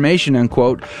 misinformation,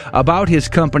 unquote, about his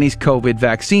company's COVID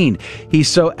vaccine. He's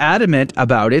so adamant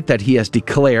about it that he has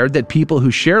declared that people who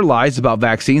share lies about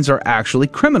vaccines are actually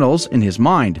criminals in his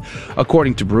mind.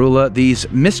 According to Bourla, these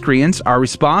miscreants are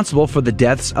responsible for the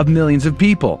deaths of millions of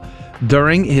people.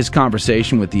 During his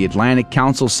conversation with the Atlantic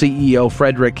Council CEO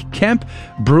Frederick Kemp,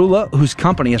 Bourla, whose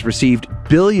company has received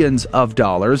billions of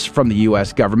dollars from the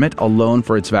U.S. government alone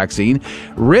for its vaccine,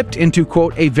 ripped into,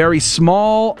 quote, a very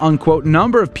small, unquote,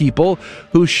 number of people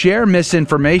who share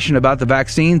misinformation about the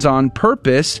vaccines on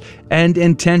purpose and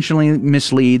intentionally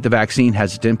mislead the vaccine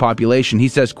hesitant population. He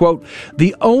says, quote,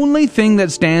 the only thing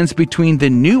that stands between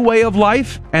the new way of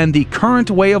life and the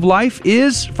current way of life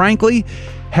is, frankly,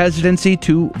 hesitancy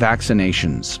to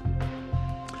vaccinations.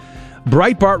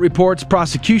 Breitbart reports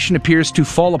prosecution appears to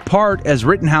fall apart as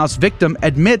Rittenhouse victim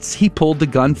admits he pulled the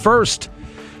gun first.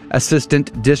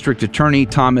 Assistant District Attorney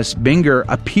Thomas Binger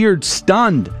appeared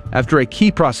stunned after a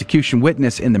key prosecution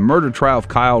witness in the murder trial of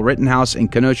Kyle Rittenhouse in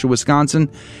Kenosha, Wisconsin,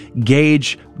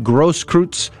 Gage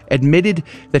Grosskreutz, admitted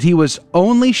that he was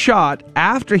only shot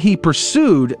after he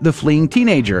pursued the fleeing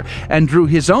teenager and drew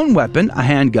his own weapon, a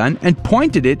handgun, and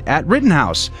pointed it at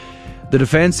Rittenhouse. The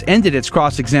defense ended its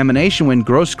cross-examination when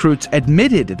Grosskreutz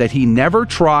admitted that he never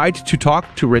tried to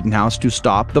talk to Rittenhouse to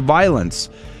stop the violence.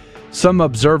 Some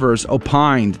observers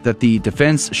opined that the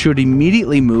defense should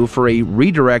immediately move for a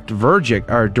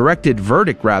directed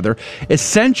verdict,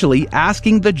 essentially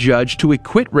asking the judge to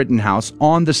acquit Rittenhouse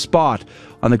on the spot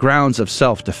on the grounds of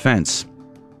self-defense.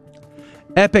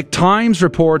 Epoch Times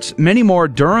reports many more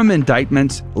Durham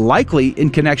indictments likely in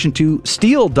connection to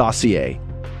Steele dossier.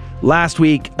 Last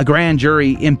week, a grand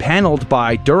jury impaneled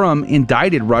by Durham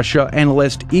indicted Russia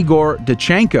analyst Igor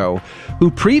Danchenko, who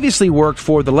previously worked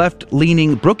for the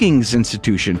left-leaning Brookings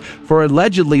Institution, for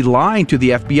allegedly lying to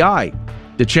the FBI.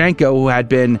 Danchenko, who had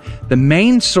been the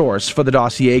main source for the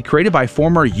dossier created by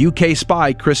former UK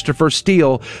spy Christopher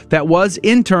Steele, that was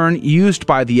in turn used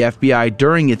by the FBI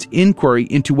during its inquiry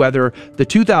into whether the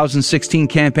 2016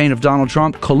 campaign of Donald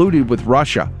Trump colluded with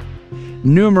Russia.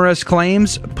 Numerous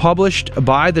claims published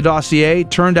by the dossier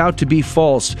turned out to be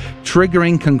false,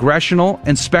 triggering congressional,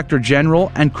 inspector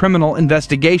general, and criminal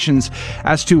investigations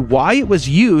as to why it was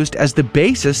used as the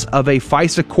basis of a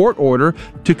FISA court order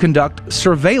to conduct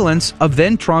surveillance of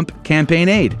then-Trump campaign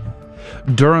aide.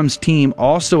 Durham's team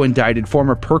also indicted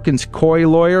former Perkins Coie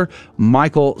lawyer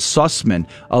Michael Sussman,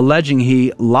 alleging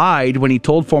he lied when he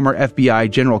told former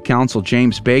FBI General Counsel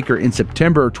James Baker in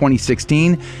September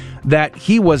 2016 that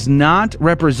he was not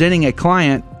representing a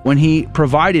client when he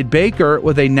provided Baker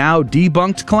with a now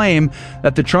debunked claim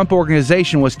that the Trump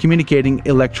organization was communicating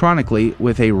electronically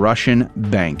with a Russian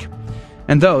bank.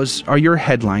 And those are your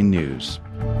headline news.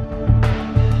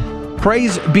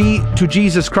 Praise be to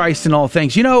Jesus Christ in all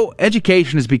things. You know,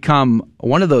 education has become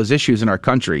one of those issues in our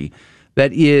country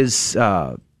that is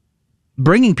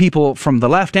bringing people from the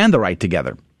left and the right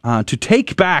together to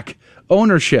take back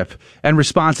ownership and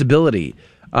responsibility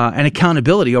and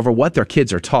accountability over what their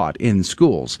kids are taught in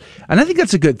schools. And I think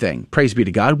that's a good thing. Praise be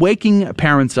to God. Waking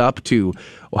parents up to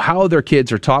how their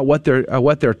kids are taught, what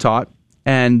they're taught,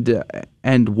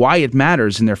 and why it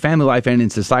matters in their family life and in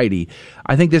society.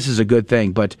 I think this is a good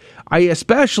thing. But I,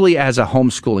 especially as a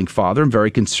homeschooling father, am very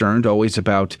concerned always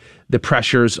about the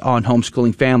pressures on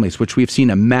homeschooling families, which we've seen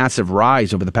a massive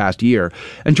rise over the past year.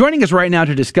 And joining us right now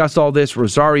to discuss all this,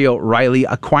 Rosario Riley,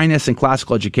 Aquinas and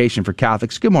Classical Education for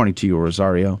Catholics. Good morning to you,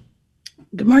 Rosario.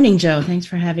 Good morning, Joe. Thanks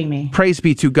for having me. Praise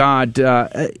be to God.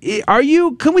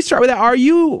 Can we start with that?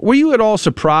 Were you at all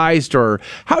surprised, or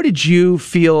how did you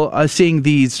feel seeing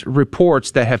these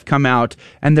reports that have come out?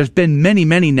 And there's been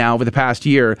many now over the past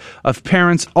year of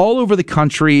parents all over the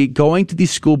country going to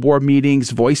these school board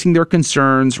meetings, voicing their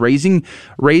concerns, raising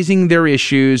their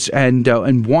issues,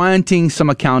 and wanting some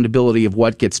accountability of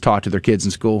what gets taught to their kids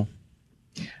in school.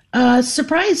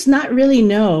 Surprised? Not really.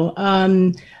 No.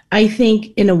 I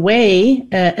think, in a way,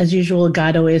 as usual,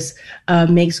 God always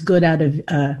makes good out of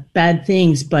bad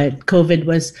things. But COVID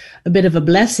was a bit of a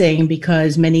blessing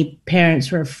because many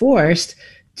parents were forced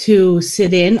to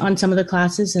sit in on some of the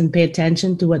classes and pay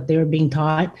attention to what they were being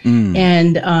taught.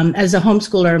 And as a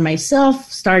homeschooler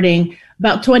myself, starting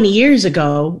about 20 years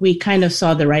ago, we kind of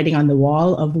saw the writing on the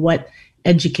wall of what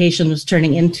education was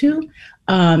turning into.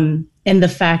 And the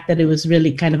fact that it was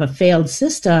really kind of a failed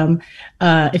system.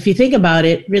 If you think about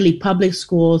it, really public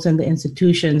schools and the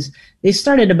institutions, they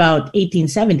started about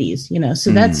 1870s,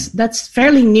 so that's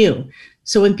fairly new.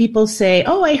 So when people say,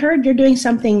 "Oh, I heard you're doing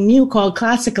something new called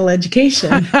classical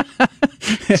education,"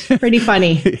 it's pretty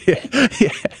funny.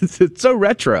 It's so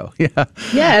retro. Yeah.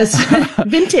 Yes.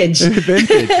 Vintage.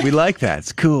 Vintage. We like that.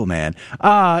 It's cool, man.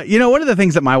 One of the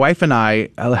things that my wife and I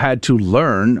had to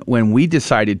learn when we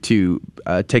decided to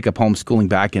take up homeschooling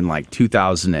back in like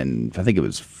 2000 and I think it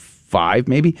was 5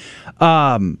 maybe,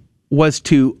 was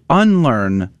to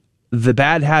unlearn the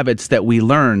bad habits that we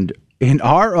learned in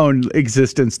our own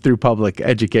existence through public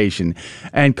education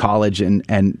and college and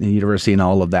university and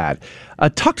all of that.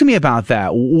 Talk to me about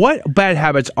that. What bad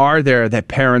habits are there that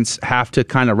parents have to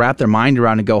kind of wrap their mind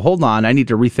around and go, hold on, I need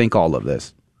to rethink all of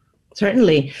this?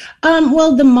 Certainly.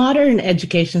 Well, the modern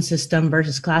education system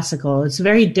versus classical, it's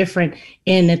very different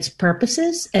in its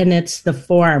purposes and it's the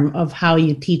form of how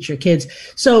you teach your kids.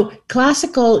 So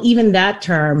classical, even that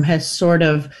term has sort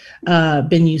of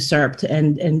been usurped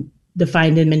and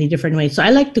defined in many different ways. So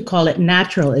I like to call it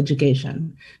natural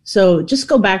education. So just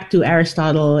go back to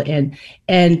Aristotle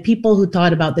and people who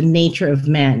thought about the nature of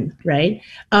man, right?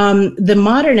 The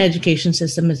modern education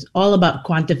system is all about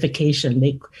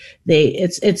quantification.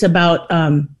 It's about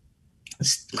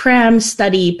cram,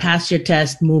 study, pass your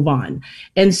test, move on.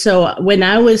 And so when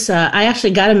I was, I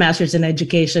actually got a master's in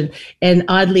education, and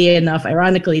oddly enough,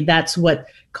 ironically, that's what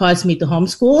caused me to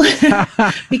homeschool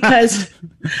because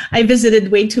I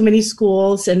visited way too many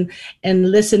schools and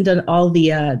listened to all the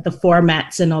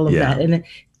formats and all of that. And it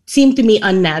seemed to me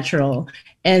unnatural.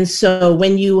 And so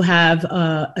when you have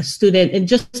a student, and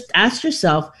just ask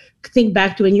yourself, think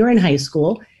back to when you were in high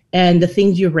school and the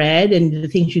things you read and the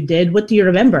things you did, what do you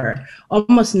remember?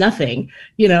 Almost nothing,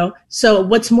 So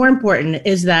what's more important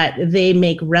is that they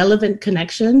make relevant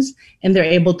connections and they're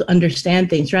able to understand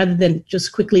things rather than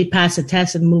just quickly pass a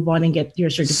test and move on and get your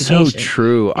certification. So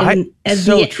true.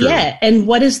 True. Yeah. And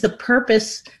what is the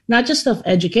purpose, not just of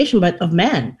education, but of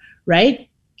man, right?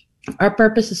 Our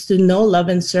purpose is to know, love,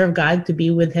 and serve God, to be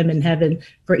with him in heaven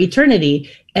for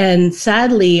eternity. And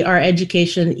sadly, our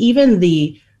education, even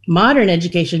the modern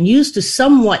education, used to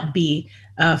somewhat be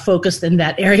focused in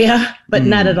that area, but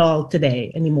not at all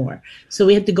today anymore. So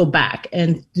we have to go back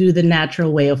and do the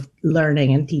natural way of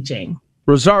learning and teaching.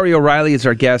 Rosario Riley is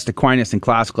our guest, Aquinas in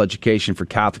Classical Education for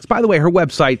Catholics. By the way, her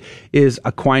website is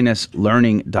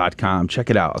AquinasLearning.com. Check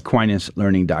it out,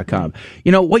 AquinasLearning.com.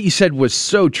 What you said was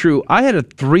so true. I had a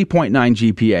 3.9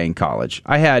 GPA in college.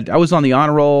 I was on the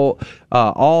honor roll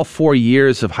all 4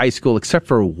 years of high school, except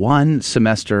for one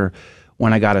semester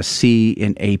when I got a C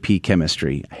in AP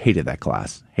chemistry. I hated that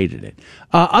class. Hated it.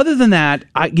 Other than that,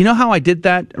 you know how I did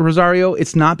that, Rosario?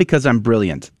 It's not because I'm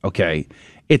brilliant, okay?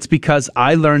 It's because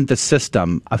I learned the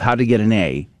system of how to get an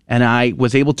A, and I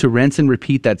was able to rinse and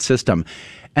repeat that system.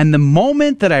 And the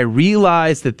moment that I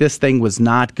realized that this thing was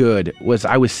not good was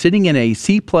I was sitting in a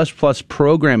C++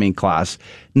 programming class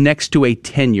next to a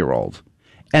 10-year-old.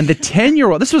 And the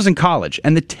 10-year-old, this was in college,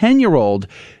 and the 10-year-old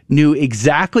knew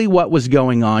exactly what was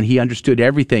going on. He understood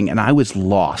everything, and I was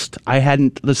lost. I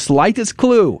hadn't the slightest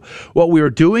clue what we were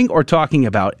doing or talking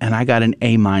about, and I got an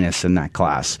A- in that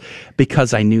class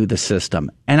because I knew the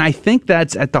system. And I think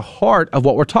that's at the heart of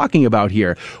what we're talking about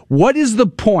here. What is the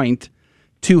point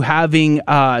to having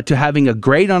a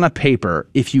grade on a paper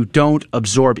if you don't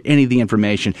absorb any of the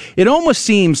information? It almost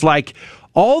seems like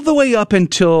all the way up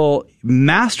until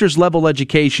master's level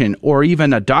education or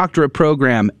even a doctorate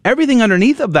program, everything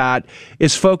underneath of that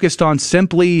is focused on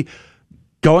simply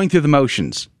going through the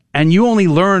motions. And you only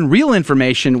learn real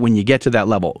information when you get to that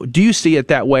level. Do you see it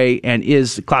that way? And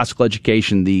is classical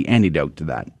education the antidote to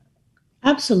that?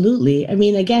 Absolutely. I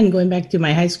mean, again, going back to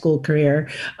my high school career,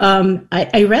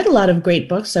 I read a lot of great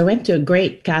books. I went to a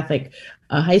great Catholic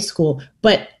high school,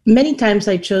 but many times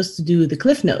I chose to do the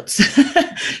Cliff Notes,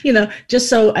 just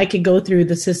so I could go through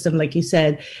the system, like you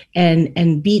said,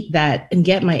 and beat that and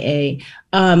get my A.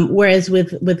 Whereas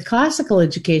with classical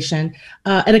education,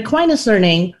 at Aquinas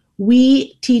Learning,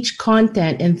 we teach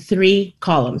content in 3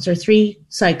 columns or 3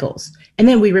 cycles, and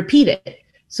then we repeat it.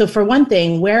 So for one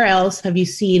thing, where else have you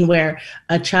seen where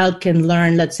a child can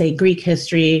learn, let's say, Greek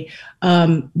history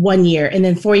 1 year, and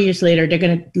then 4 years later, they're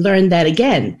going to learn that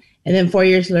again. And then 4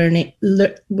 years later,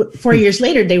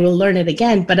 they will learn it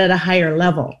again, but at a higher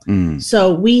level.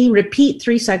 So we repeat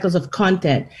 3 cycles of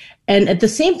content. And at the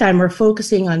same time, we're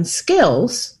focusing on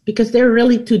skills because they're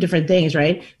really 2 different things,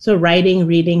 right? So writing,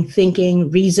 reading, thinking,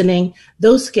 reasoning,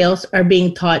 those skills are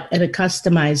being taught at a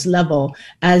customized level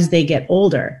as they get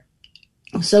older.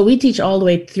 So we teach all the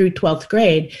way through 12th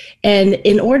grade. And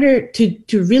in order to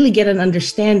really get an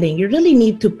understanding, you really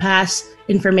need to pass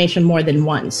information more than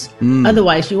once.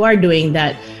 Otherwise, you are doing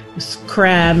that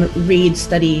cram, read,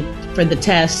 study for the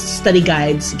test, study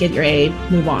guides, get your A,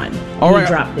 move on. All right.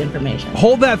 Drop the information.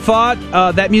 Hold that thought.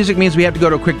 That music means we have to go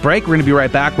to a quick break. We're going to be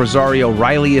right back. Rosario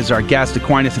Riley is our guest,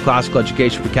 Aquinas in Classical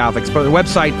Education for Catholics. But their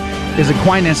website is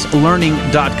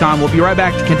AquinasLearning.com. We'll be right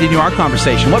back to continue our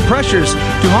conversation. What pressures do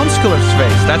homeschoolers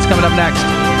face? That's coming up next.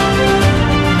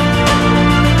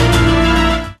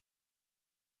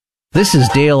 This is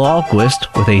Dale Ahlquist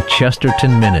with a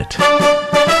Chesterton Minute.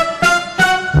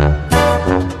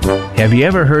 Have you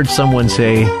ever heard someone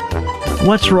say,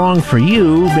 "What's wrong for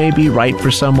you may be right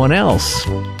for someone else"?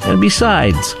 And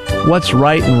besides, what's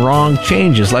right and wrong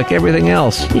changes like everything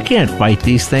else. You can't fight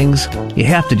these things. You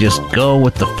have to just go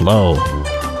with the flow.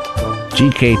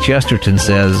 G.K. Chesterton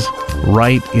says,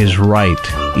 "Right is right,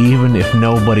 even if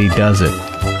nobody does it.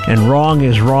 And wrong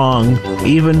is wrong,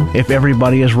 even if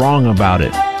everybody is wrong about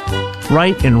it."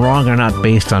 Right and wrong are not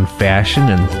based on fashion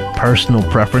and personal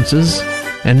preferences,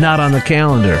 and not on the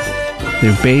calendar.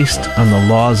 They're based on the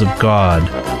laws of God,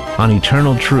 on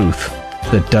eternal truth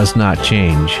that does not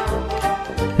change.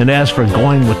 And as for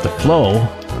going with the flow,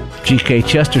 G.K.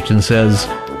 Chesterton says,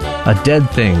 a dead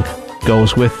thing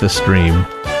goes with the stream.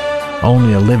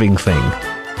 Only a living thing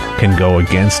can go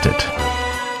against it.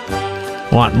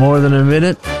 Want more than a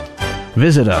minute?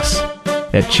 Visit us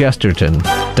at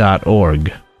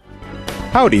chesterton.org.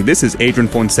 Howdy, this is Adrian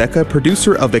Fonseca,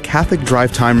 producer of the Catholic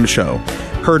Drive Time Show.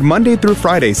 Heard Monday through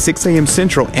Friday, 6 a.m.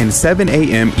 Central and 7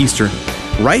 a.m. Eastern,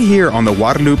 right here on the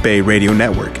Guadalupe Radio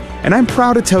Network. And I'm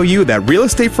proud to tell you that Real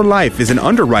Estate for Life is an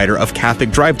underwriter of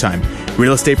Catholic Drive Time.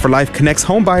 Real Estate for Life connects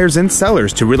home buyers and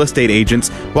sellers to real estate agents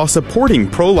while supporting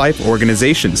pro-life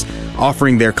organizations,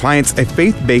 offering their clients a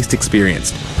faith-based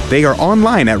experience. They are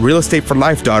online at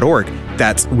realestateforlife.org.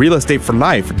 That's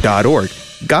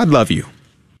realestateforlife.org. God love you.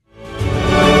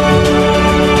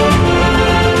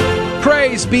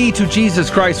 Praise be to Jesus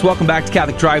Christ. Welcome back to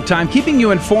Catholic Drive Time, keeping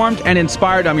you informed and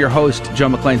inspired. I'm your host, Joe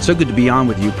McClain. So good to be on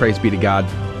with you. Praise be to God.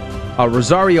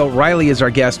 Rosario Riley is our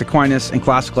guest, Aquinas and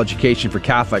Classical Education for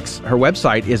Catholics. Her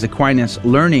website is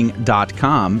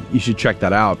aquinaslearning.com. You should check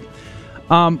that out.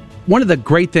 One of the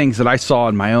great things that I saw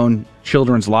in my own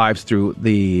children's lives through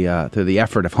the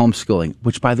effort of homeschooling,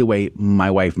 which, by the way, my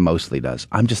wife mostly does.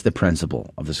 I'm just the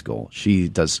principal of the school. She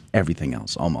does everything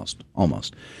else, almost.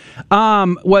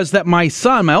 Was that my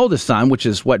son, my oldest son, which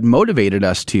is what motivated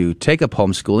us to take up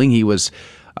homeschooling. He was,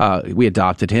 we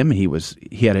adopted him. He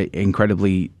had an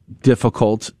incredibly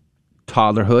difficult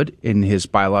toddlerhood in his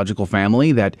biological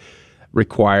family that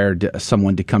required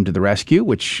someone to come to the rescue,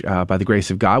 which, by the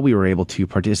grace of God, we were able to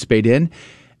participate in.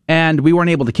 And we weren't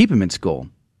able to keep him in school.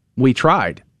 We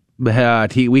tried.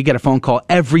 But we get a phone call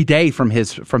every day from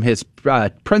his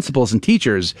principals and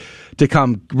teachers to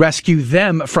come rescue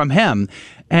them from him.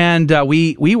 And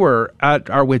we were at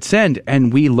our wits' end,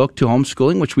 and we looked to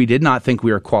homeschooling, which we did not think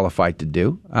we were qualified to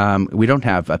do. We don't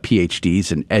have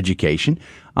PhDs in education,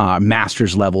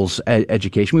 master's levels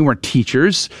education. We weren't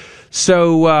teachers.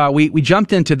 So we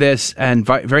jumped into this and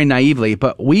very naively,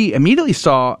 but we immediately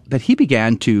saw that he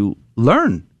began to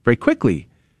learn very quickly.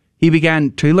 He began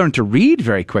to learn to read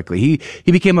very quickly.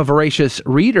 He became a voracious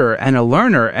reader and a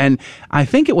learner. And I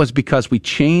think it was because we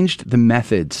changed the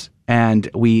methods and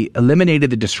we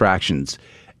eliminated the distractions.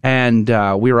 And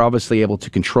we were obviously able to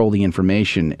control the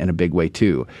information in a big way,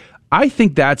 too. I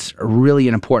think that's really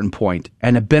an important point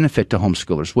and a benefit to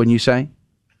homeschoolers, wouldn't you say?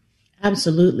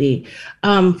 Absolutely.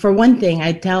 For one thing,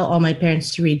 I tell all my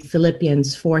parents to read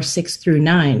Philippians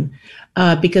 4:6-9,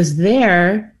 because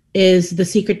there is the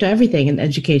secret to everything in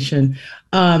education.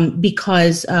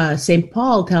 Because St.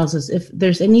 Paul tells us if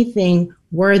there's anything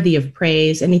worthy of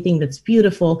praise, anything that's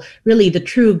beautiful, really the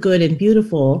true, good, and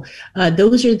beautiful,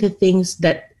 those are the things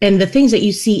and the things that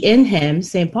you see in him,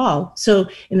 St. Paul. So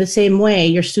in the same way,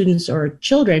 your students or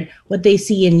children, what they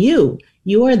see in you,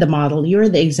 you are the model, you're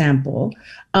the example,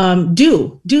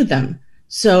 do them.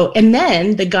 So, and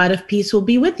then the God of peace will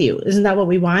be with you. Isn't that what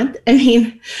we want? I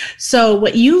mean, so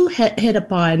what you hit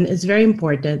upon is very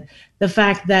important. The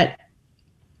fact that,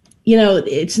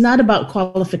 it's not about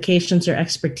qualifications or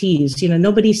expertise.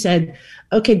 Nobody said,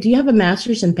 okay, do you have a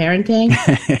master's in parenting?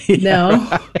 No,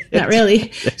 right. Not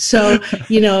really. So,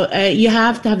 you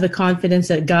have to have the confidence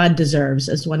that God deserves,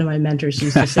 as one of my mentors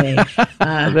used to say.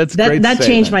 That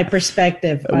changed my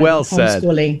perspective on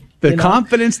homeschooling. The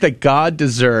confidence that God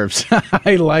deserves.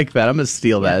 I like that. I'm going to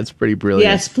steal that. It's pretty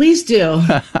brilliant. Yes, please do.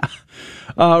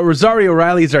 Rosario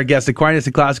Riley is our guest, Aquinas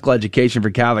and Classical Education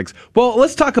for Catholics. Well,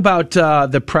 let's talk about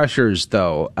the pressures,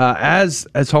 though. As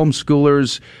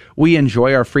homeschoolers, we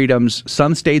enjoy our freedoms.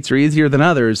 Some states are easier than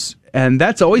others, and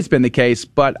that's always been the case.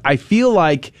 But I feel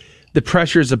like the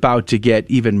pressure is about to get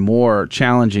even more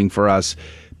challenging for us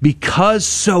because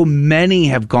so many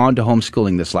have gone to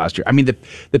homeschooling this last year. I mean,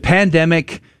 the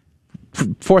pandemic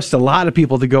forced a lot of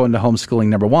people to go into homeschooling,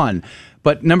 number one.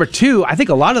 But number two, I think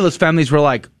a lot of those families were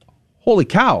like, holy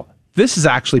cow, this is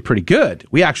actually pretty good.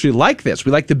 We actually like this.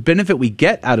 We like the benefit we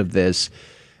get out of this,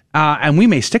 and we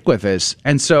may stick with this.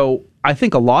 And so I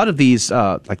think a lot of these,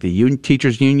 like the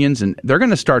teachers' unions, and they're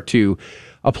going to start to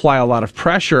apply a lot of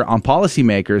pressure on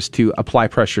policymakers to apply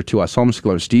pressure to us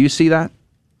homeschoolers. Do you see that?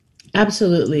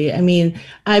 Absolutely. I mean,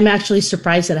 I'm actually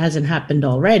surprised that hasn't happened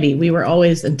already. We were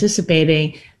always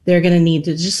anticipating they're going to need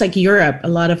to, just like Europe, a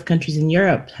lot of countries in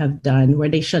Europe have done, where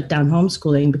they shut down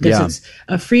homeschooling because it's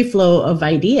a free flow of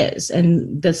ideas.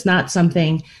 And that's not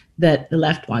something that the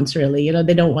left wants, really.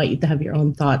 They don't want you to have your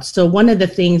own thoughts. So one of the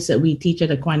things that we teach at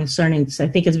Aquinas Learning, I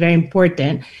think is very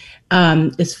important,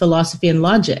 is philosophy and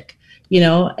logic.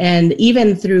 And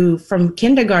even from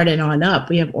kindergarten on up,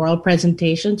 we have oral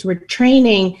presentations. We're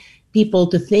training people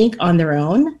to think on their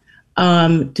own,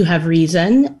 to have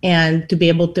reason, and to be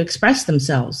able to express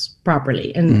themselves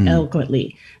properly and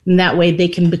eloquently. And that way they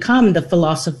can become the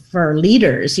philosopher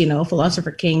leaders,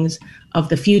 philosopher kings of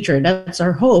the future. That's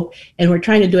our hope. And we're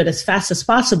trying to do it as fast as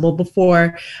possible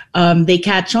before they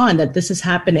catch on that this is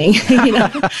happening.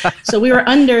 So we were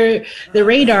under the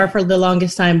radar for the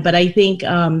longest time. But I think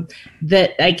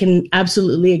that I can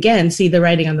absolutely, again, see the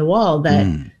writing on the wall that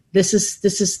this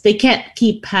is they can't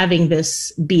keep having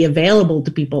this be available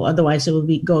to people. Otherwise, it will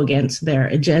go against their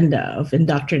agenda of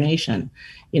indoctrination,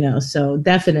 so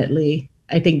definitely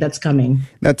I think that's coming.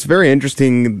 That's very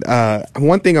interesting.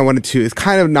 One thing I wanted to is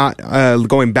kind of not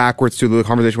going backwards to the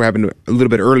conversation we had a little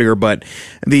bit earlier, but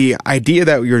the idea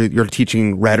that you're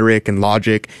teaching rhetoric and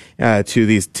logic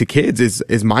to kids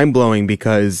is mind blowing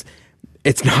because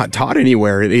it's not taught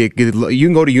anywhere. You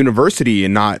can go to university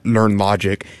and not learn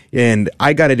logic. And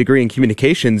I got a degree in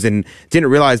communications and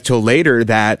didn't realize till later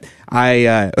that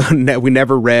we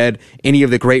never read any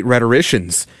of the great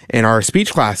rhetoricians in our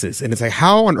speech classes. And it's like,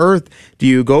 how on earth do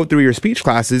you go through your speech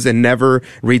classes and never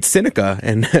read Seneca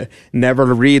and never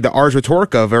read the Ars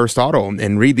Rhetorica of Aristotle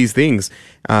and read these things?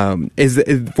 Is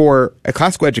for a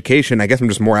classical education, I guess I'm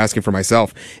just more asking for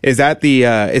myself, is that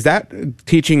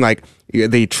teaching like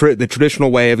the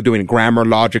traditional way of doing grammar,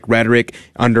 logic, rhetoric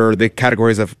under the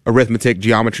categories of arithmetic,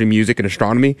 geometry, music, and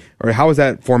astronomy? Or how is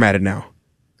that formatted now?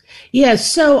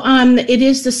 Yes, so it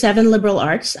is the 7 liberal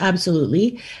arts,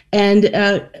 absolutely. And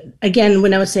again,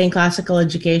 when I was saying classical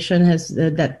education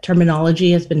that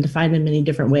terminology has been defined in many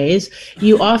different ways,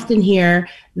 you often hear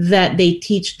that they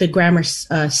teach the grammar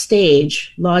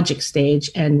stage, logic stage,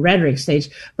 and rhetoric stage.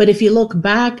 But if you look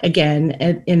back again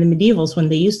in the medievals, when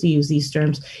they used to use these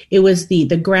terms, it was the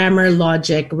grammar,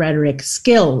 logic, rhetoric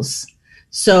skills.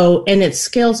 So, and it's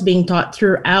skills being taught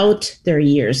throughout their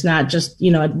years, not just,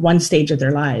 at one stage of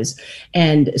their lives.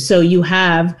 And so you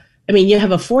have a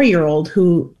 4-year-old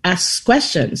who asks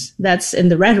questions. That's in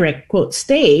the rhetoric quote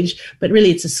stage, but really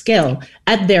it's a skill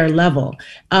at their level.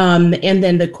 And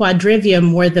then the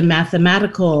quadrivium were the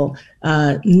mathematical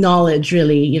knowledge,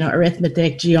 really,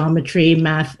 arithmetic, geometry,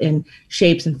 math in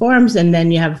shapes and forms. And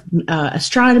then you have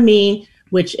astronomy,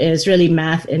 which is really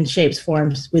math in shapes,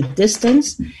 forms with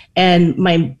distance. And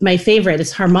my favorite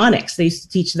is harmonics. They used to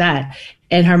teach that.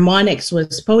 And harmonics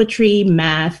was poetry,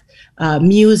 math,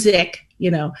 music,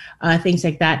 things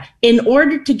like that, in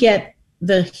order to get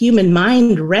the human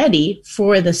mind ready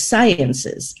for the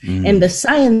sciences. And the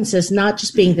sciences, not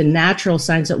just being the natural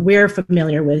science that we're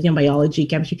familiar with, biology,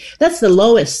 chemistry, that's the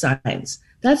lowest science.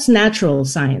 That's natural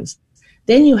science.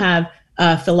 Then you have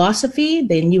philosophy,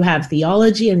 then you have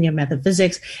theology, and you have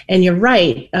metaphysics. And you're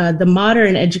right, the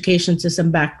modern education system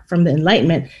back from the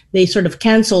Enlightenment, they sort of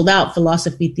canceled out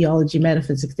philosophy, theology,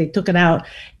 metaphysics. They took it out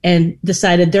and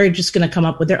decided they're just going to come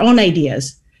up with their own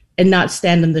ideas and not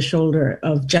stand on the shoulder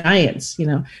of giants,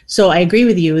 So I agree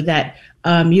with you that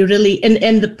you really,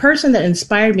 and the person that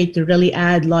inspired me to really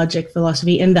add logic,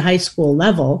 philosophy in the high school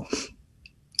level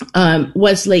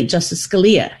was late Justice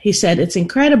Scalia. He said, it's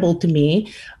incredible to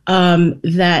me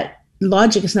that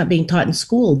logic is not being taught in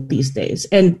school these days.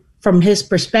 And from his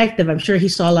perspective, I'm sure he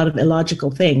saw a lot of illogical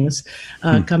things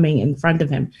coming in front of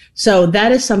him. So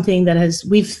that is something that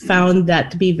we've found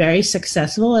that to be very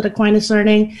successful at Aquinas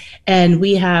Learning. And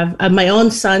we have my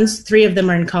own sons, 3 of them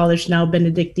are in college now,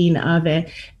 Benedictine,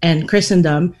 Ave, and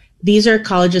Christendom. These are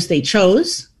colleges they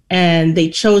chose. And they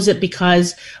chose it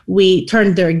because we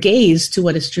turned their gaze to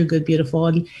what is true, good, beautiful.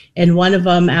 And one of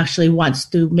them actually wants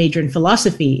to major in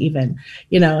philosophy even,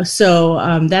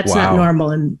 so that's not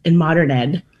normal in modern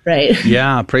ed. Right.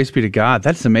 Yeah. Praise be to God.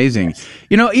 That's amazing.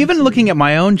 Even looking at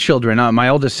my own children, my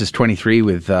oldest is 23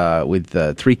 with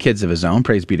 3 kids of his own.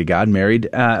 Praise be to God. Married.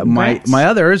 My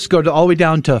others go all the way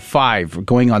down to 5,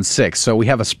 going on 6. So we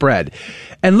have a spread.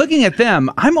 And looking at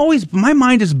them, my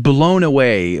mind is blown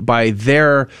away by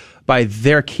their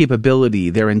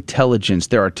capability, their intelligence,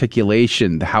 their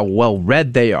articulation, how well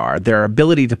read they are, their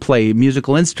ability to play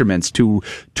musical instruments, to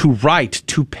write,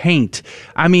 to paint.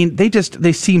 I mean,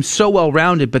 they seem so well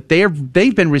rounded, but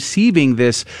they've been receiving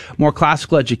this more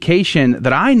classical education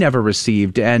that I never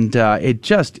received, and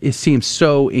it seems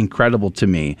so incredible to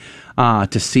me.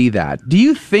 To see that. Do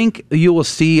you think you will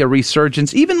see a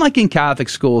resurgence, even like in Catholic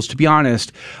schools? To be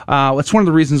honest, that's one of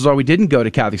the reasons why we didn't go to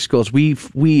Catholic schools. We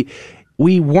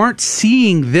weren't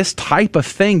seeing this type of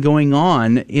thing going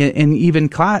on in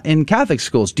Catholic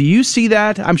schools. Do you see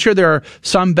that? I'm sure there are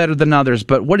some better than others,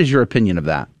 but what is your opinion of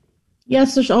that?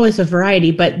 Yes, there's always a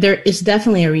variety, but there is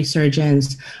definitely a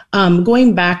resurgence.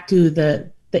 Going back to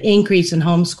the the increase in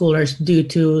homeschoolers due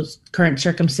to current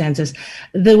circumstances.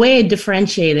 The way I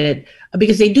differentiate it,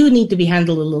 because they do need to be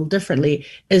handled a little differently,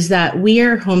 is that we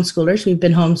are homeschoolers. We've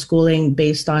been homeschooling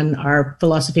based on our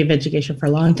philosophy of education for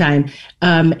a long time.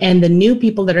 And the new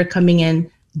people that are coming in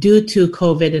due to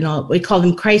COVID and all, we call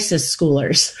them crisis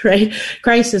schoolers, right?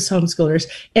 Crisis homeschoolers.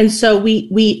 And so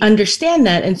we understand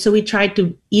that. And so we try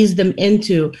to ease them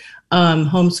into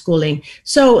homeschooling.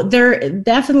 So there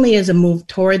definitely is a move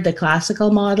toward the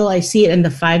classical model. I see it in the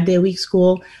 5-day-a-week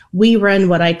school. We run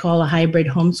what I call a hybrid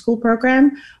homeschool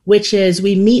program, which is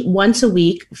we meet once a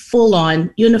week, full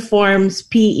on uniforms,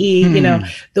 PE,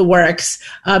 the works,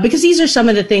 because these are some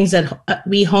of the things that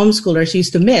we homeschoolers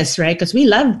used to miss, right? Because we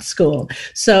loved school.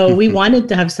 So we wanted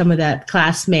to have some of that,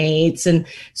 classmates. And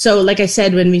so, like I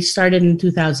said, when we started in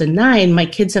 2009, my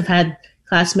kids have had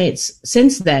classmates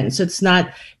since then. So it's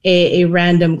not a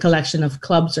random collection of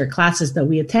clubs or classes that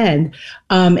we attend.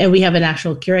 And we have an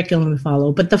actual curriculum we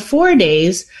follow. But the 4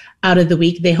 days out of the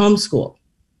week, they homeschool.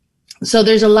 So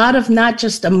there's a lot of not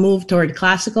just a move toward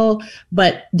classical,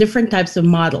 but different types of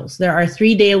models. There are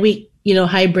 3-day-a-week,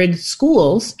 hybrid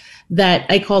schools that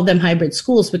I call them hybrid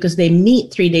schools because they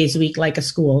meet 3 days a week like a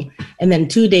school. And then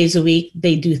 2 days a week,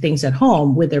 they do things at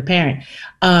home with their parent.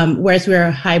 Whereas we're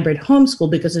a hybrid homeschool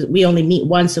because we only meet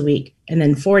once a week. And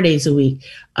then 4 days a week,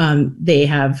 they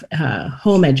have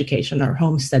home education or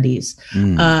home studies.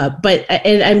 But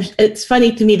it's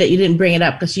funny to me that you didn't bring it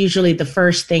up because usually the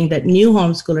first thing that new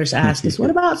homeschoolers ask is, what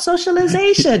about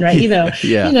socialization, right? You know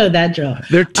that drill.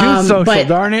 They're too social,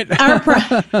 darn it.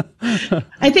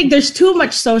 I think there's too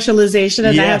much socialization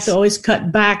and I have to always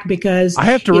cut back because I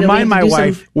have to remind my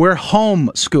wife, we're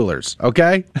homeschoolers,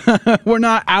 okay? We're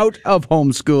not out of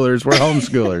homeschoolers, we're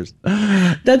homeschoolers.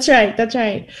 That's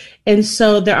right. And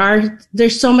so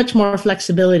there's so much more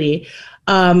flexibility.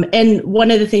 And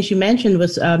one of the things you mentioned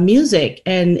was music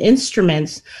and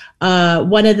instruments.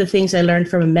 One of the things I learned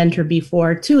from a mentor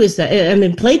before too is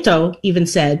that, Plato even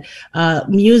said,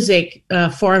 music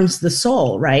forms the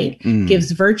soul, right?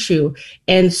 Gives virtue.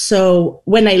 And so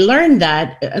when I learned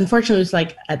that, unfortunately, it was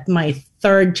like at my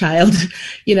third child,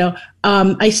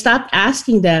 I stopped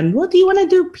asking them, well, do you want to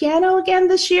do piano again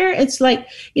this year? It's like,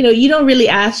 you don't really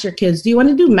ask your kids, do you want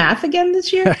to do math again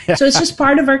this year? So it's just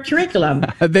part of our curriculum.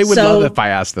 They would love if I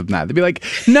asked them that. They'd be like,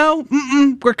 no,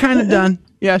 we're kind of done.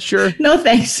 Yeah, sure. No,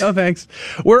 thanks. No, thanks.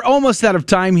 We're almost out of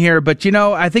time here, but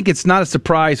I think it's not a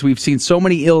surprise. We've seen so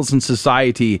many ills in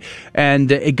society,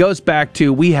 and it goes back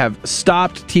to we have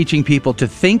stopped teaching people to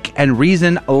think and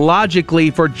reason logically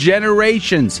for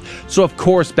generations. So, of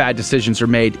course, bad decisions are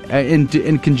made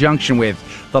in conjunction with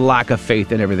the lack of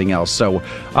faith and everything else. So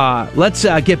let's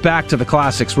get back to the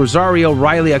classics. Rosario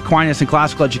Riley Aquinas in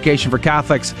Classical Education for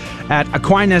Catholics at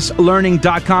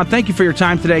AquinasLearning.com. Thank you for your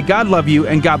time today. God love you,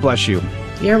 and God bless you.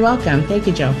 You're welcome. Thank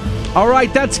you, Joe. All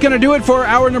right, that's going to do it for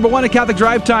hour number 1 of Catholic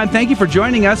Drive Time. Thank you for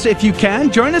joining us. If you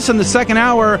can, join us in the second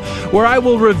hour where I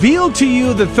will reveal to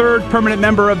you the third permanent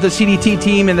member of the CDT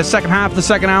team in the second half of the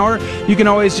second hour. You can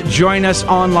always join us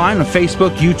online on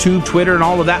Facebook, YouTube, Twitter, and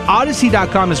all of that.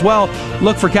 Odyssey.com as well.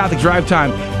 Look for Catholic Drive Time.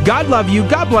 God love you.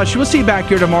 God bless you. We'll see you back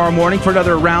here tomorrow morning for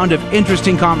another round of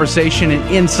interesting conversation and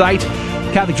insight.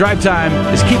 Catholic Drive Time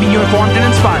is keeping you informed and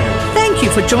inspired. Thank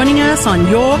you for joining us on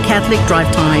your Catholic Drive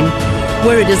Time,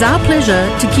 where it is our pleasure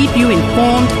to keep you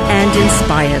informed and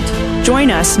inspired.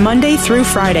 Join us Monday through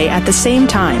Friday at the same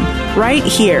time, right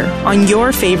here on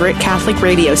your favorite Catholic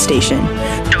radio station.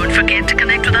 Don't forget to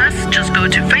connect with us. Just go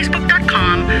to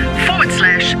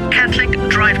facebook.com/Catholic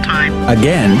Drive Time.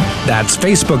 Again, that's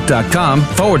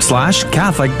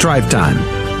facebook.com/Catholic Drive Time.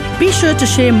 Be sure to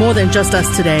share more than just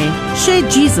us today. Share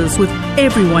Jesus with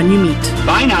everyone you meet.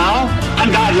 Bye now,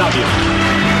 and God love you.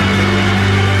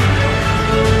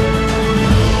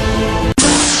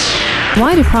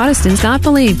 Why do Protestants not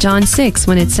believe John 6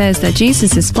 when it says that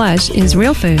Jesus' flesh is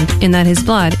real food and that his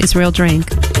blood is real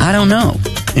drink? I don't know.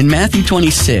 In Matthew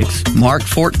 26, Mark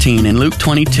 14, and Luke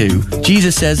 22,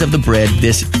 Jesus says of the bread,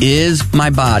 "This is my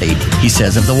body." He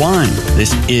says of the wine,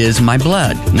 "This is my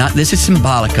blood." Not "this is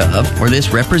symbolic of" or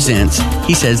 "this represents."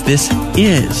 He says "this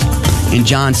is." In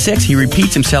John 6, he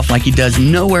repeats himself like he does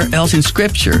nowhere else in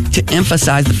Scripture to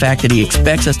emphasize the fact that he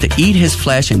expects us to eat his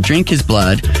flesh and drink his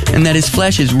blood, and that his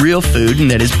flesh is real food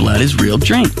and that his blood is real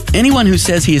drink. Anyone who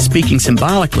says he is speaking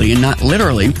symbolically and not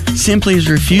literally simply is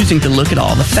refusing to look at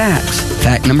all the facts.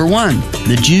 Fact number 1,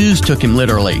 the Jews took him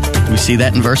literally. We see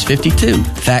that in verse 52.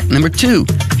 Fact number 2,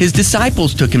 his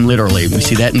disciples took him literally. We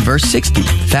see that in verse 60.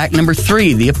 Fact number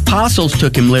 3, the apostles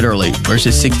took him literally,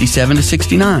 verses 67 to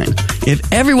 69.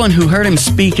 If everyone who heard him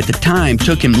speak at the time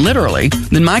took him literally,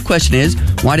 then my question is,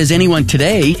 why does anyone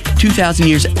today, 2,000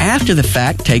 years after the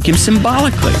fact, take him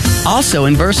symbolically? Also,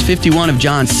 in verse 51 of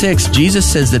John 6, Jesus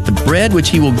says that the bread which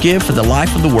he will give for the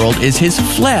life of the world is his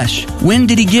flesh. When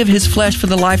did he give his flesh for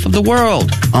the life of the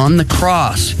world? On the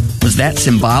cross. Was that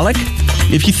symbolic?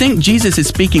 If you think Jesus is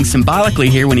speaking symbolically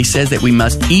here when he says that we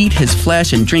must eat his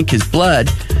flesh and drink his blood,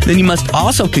 then you must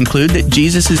also conclude that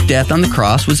Jesus' death on the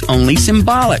cross was only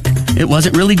symbolic. It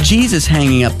wasn't really Jesus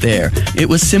hanging up there. It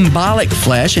was symbolic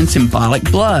flesh and symbolic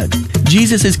blood.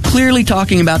 Jesus is clearly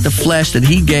talking about the flesh that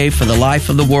he gave for the life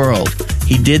of the world.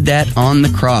 He did that on the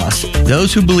cross.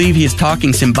 Those who believe he is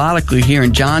talking symbolically here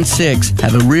in John 6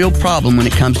 have a real problem when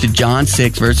it comes to John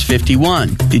 6 verse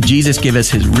 51. Did Jesus give us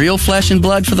his real flesh and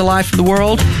blood for the life of the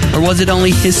world? Or was it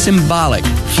only his symbolic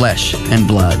flesh and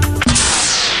blood?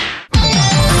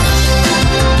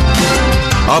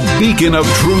 A beacon of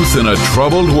truth in a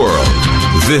troubled world.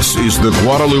 This is the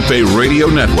Guadalupe Radio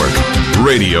Network.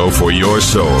 Radio for your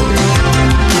soul.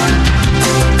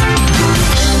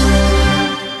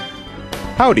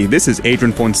 Howdy, this is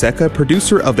Adrian Fonseca,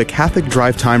 producer of the Catholic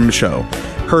Drive Time Show.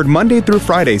 Heard Monday through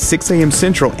Friday, 6 a.m.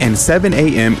 Central and 7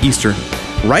 a.m. Eastern,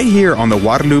 right here on the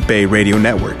Guadalupe Radio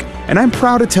Network. And I'm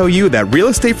proud to tell you that Real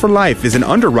Estate for Life is an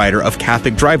underwriter of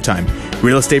Catholic Drive Time.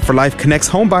 Real Estate for Life connects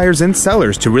home buyers and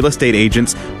sellers to real estate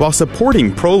agents while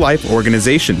supporting pro-life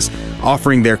organizations,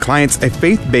 offering their clients a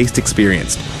faith-based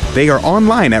experience. They are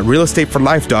online at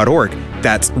realestateforlife.org.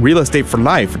 That's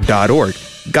realestateforlife.org.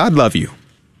 God love you.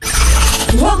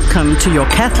 Welcome to your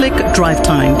Catholic Drive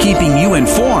Time, keeping you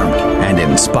informed and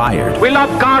inspired. We love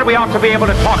God. We ought to be able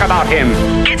to talk about him.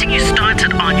 Getting you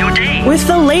started on your day. With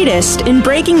the latest in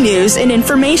breaking news and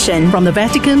information. From the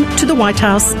Vatican to the White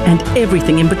House and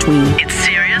everything in between. It's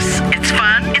serious, it's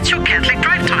fun, it's your Catholic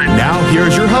Drive Time. Now,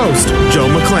 here's your host, Joe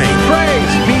McClain.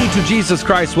 Praise be to Jesus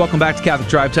Christ. Welcome back to Catholic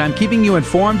Drive Time, keeping you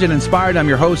informed and inspired. I'm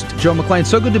your host, Joe McClain.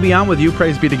 So good to be on with you.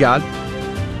 Praise be to God.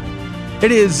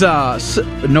 It is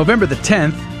November the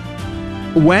 10th,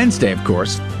 Wednesday, of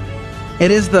course.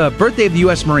 It is the birthday of the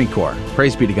U.S. Marine Corps.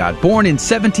 Praise be to God. Born in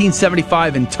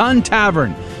 1775 in Tun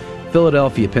Tavern,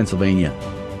 Philadelphia, Pennsylvania.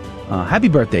 Happy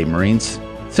birthday, Marines.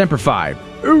 Semper Fi.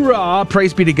 Hoorah!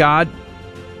 Praise be to God.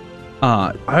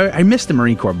 I missed the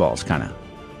Marine Corps balls, kind of.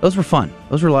 Those were fun.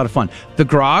 Those were a lot of fun. The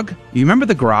grog. You remember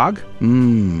the grog?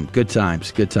 Good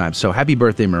times. Good times. So happy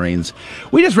birthday, Marines.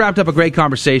 We just wrapped up a great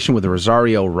conversation with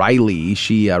Rosario Riley.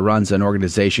 She runs an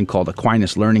organization called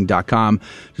AquinasLearning.com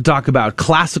to talk about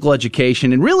classical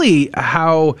education and really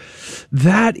how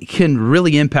that can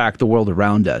really impact the world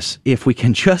around us if we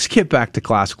can just get back to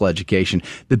classical education,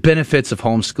 the benefits of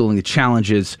homeschooling, the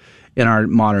challenges in our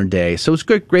modern day. So it's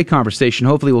a great conversation.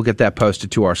 Hopefully we'll get that posted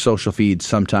to our social feeds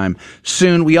sometime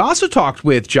soon. We also talked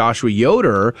with Joshua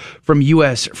Yoder from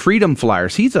U.S. Freedom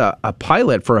Flyers. He's a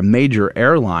pilot for a major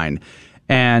airline,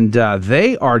 and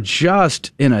they are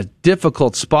just in a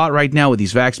difficult spot right now with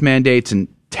these vax mandates, and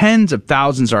tens of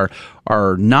thousands are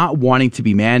not wanting to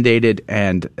be mandated,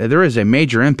 and there is a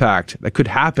major impact that could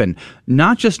happen,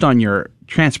 not just on your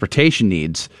transportation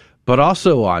needs, but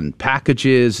also on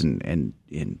packages and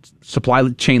supply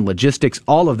chain logistics,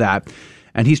 all of that.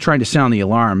 And he's trying to sound the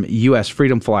alarm.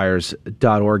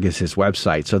 usfreedomflyers.org is his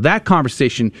website. So that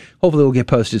conversation hopefully will get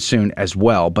posted soon as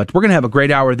well. But we're going to have a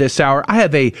great hour this hour. I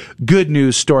have a good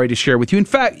news story to share with you. In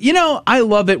fact, I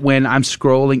love it when I'm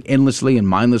scrolling endlessly and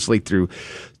mindlessly through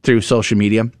social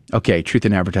media. Okay, truth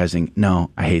in advertising. No,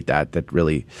 I hate that. That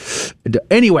really...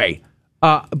 Anyway,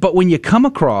 but when you come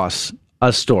across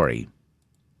a story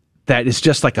that is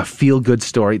just like a feel-good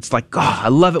story. It's like, I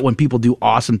love it when people do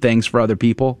awesome things for other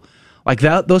people. Like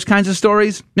those kinds of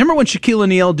stories. Remember when Shaquille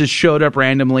O'Neal just showed up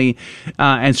randomly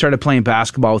and started playing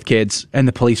basketball with kids and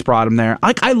the police brought him there?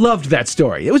 I loved that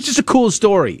story. It was just a cool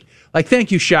story. Like,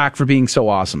 thank you, Shaq, for being so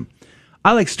awesome.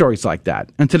 I like stories like that.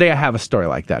 And today I have a story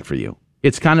like that for you.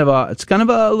 It's kind of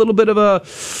a little bit of a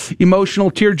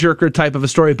emotional tearjerker type of a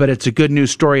story, but it's a good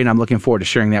news story, and I'm looking forward to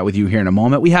sharing that with you here in a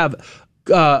moment. We have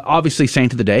obviously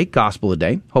Saint of the Day, Gospel of the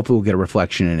Day. Hopefully we'll get a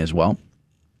reflection in as well.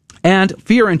 And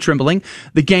Fear and Trembling,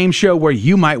 the game show where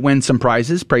you might win some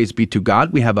prizes. Praise be to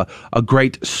God. We have a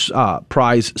great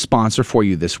prize sponsor for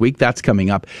you this week. That's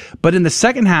coming up. But in the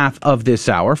second half of this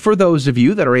hour, for those of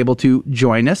you that are able to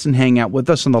join us and hang out with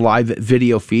us on the live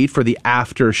video feed for the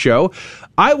after show,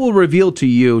 I will reveal to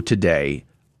you today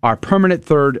our permanent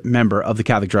third member of the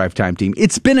Catholic Drive Time team.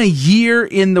 It's been a year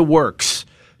in the works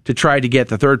to try to get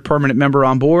the third permanent member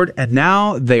on board, and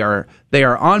now they are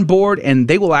on board, and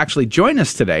they will actually join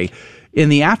us today in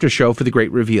the after show for the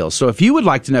great reveal. So if you would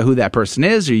like to know who that person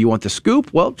is or you want the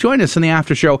scoop, well, join us in the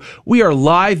after show. We are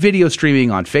live video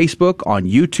streaming on Facebook, on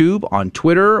YouTube, on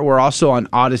Twitter. We're also on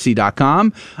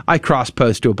Odyssey.com. I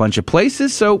cross-post to a bunch of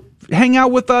places, so hang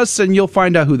out with us and you'll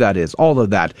find out who that is. All of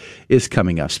that is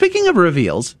coming up. Speaking of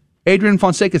reveals, Adrian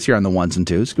Fonseca's here on the ones and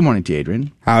twos. Good morning to you,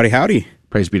 Adrian. Howdy, howdy.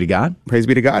 Praise be to God. Praise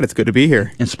be to God. It's good to be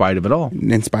here. In spite of it all.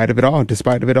 In spite of it all.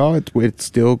 Despite of it all, it's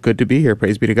still good to be here.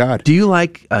 Praise be to God. Do you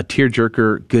like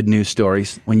tearjerker good news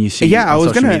stories when you see on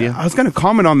social media? I was gonna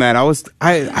comment on that.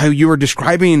 You were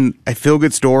describing a feel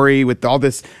good story with all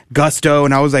this gusto,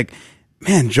 and I was like,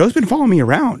 man, Joe's been following me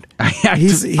around.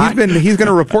 He's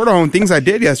gonna report on things I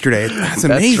did yesterday. That's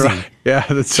amazing. That's right. Yeah,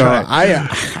 that's right.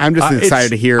 I'm just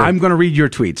excited to hear. I'm going to read your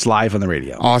tweets live on the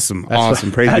radio. Awesome.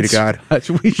 Praise be to God.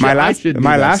 My last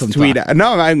tweet.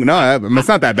 No, it's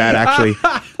not that bad actually.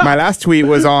 My last tweet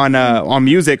was on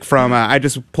music from. I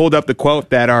just pulled up the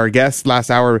quote that our guest last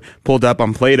hour pulled up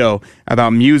on Plato about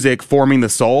music forming the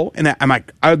soul, and I'm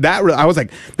like, I was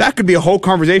like, that could be a whole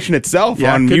conversation itself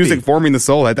on music forming the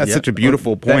soul. That's such a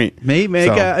beautiful point. That may make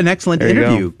an excellent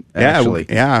interview. Actually,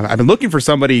 yeah. I've been looking for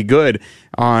somebody good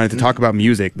to talk about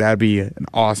music. That'd be an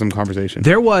awesome conversation.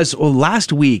 There was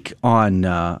last week on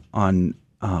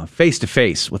Face to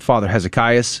Face with Father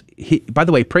Hezekiah. By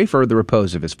the way, pray for the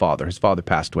repose of his father. His father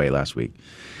passed away last week.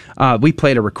 We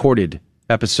played a recorded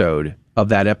episode of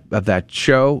that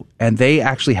show, and they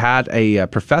actually had a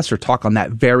professor talk on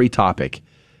that very topic,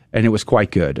 and it was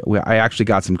quite good. I actually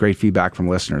got some great feedback from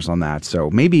listeners on that, so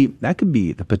maybe that could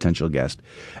be the potential guest.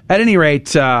 At any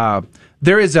rate, I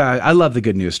love the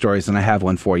good news stories, and I have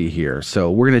one for you here. So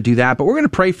we're going to do that, but we're going to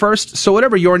pray first. So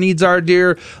whatever your needs are,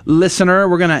 dear listener,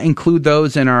 we're going to include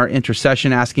those in our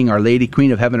intercession, asking Our Lady,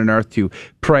 Queen of Heaven and Earth, to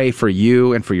pray for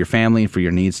you and for your family and for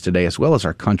your needs today, as well as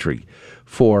our country,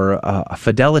 for a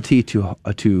fidelity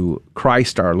to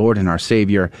Christ, our Lord and our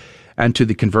Savior, and to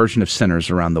the conversion of sinners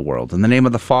around the world. In the name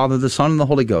of the Father, the Son, and the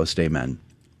Holy Ghost, amen.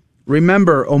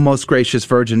 Remember, O most gracious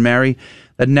Virgin Mary,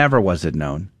 that never was it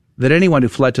known that anyone who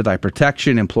fled to thy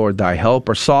protection, implored thy help,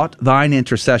 or sought thine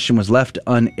intercession was left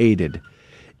unaided.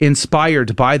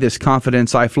 Inspired by this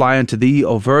confidence, I fly unto thee,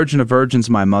 O Virgin of Virgins,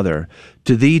 my mother.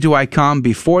 To thee do I come,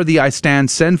 before thee I stand,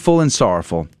 sinful and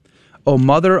sorrowful. O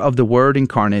Mother of the Word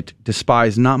incarnate,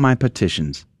 despise not my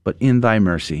petitions, but in thy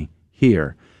mercy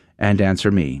hear and answer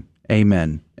me.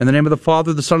 Amen. In the name of the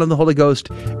Father, the Son, and the Holy Ghost.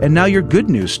 And now your good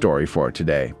news story for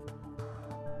today.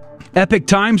 Epic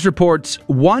Times reports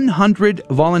 100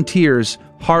 volunteers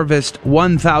harvest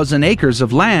 1,000 acres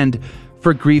of land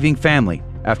for grieving family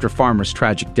after farmer's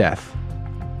tragic death.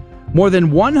 More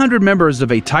than 100 members of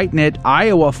a tight-knit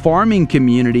Iowa farming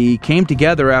community came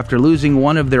together after losing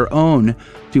one of their own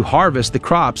to harvest the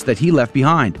crops that he left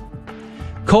behind.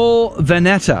 Cole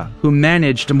Veneta, who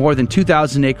managed more than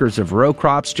 2,000 acres of row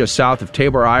crops just south of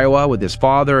Tabor, Iowa, with his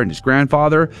father and his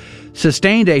grandfather,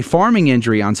 sustained a farming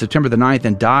injury on September the 9th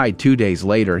and died 2 days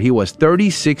later. He was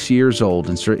 36 years old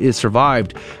and is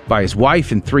survived by his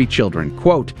wife and 3 children.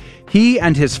 Quote, he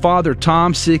and his father,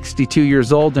 Tom, 62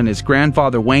 years old, and his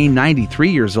grandfather, Wayne, 93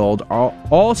 years old,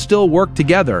 all still work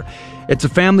together. It's a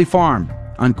family farm,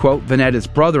 unquote. Veneta's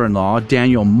brother-in-law,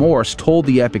 Daniel Morse, told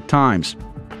the Epic Times.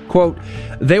 Quote,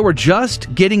 they were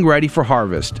just getting ready for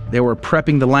harvest. They were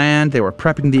prepping the land, they were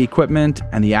prepping the equipment,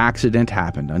 and the accident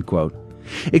happened, unquote.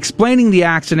 Explaining the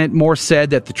accident, Morse said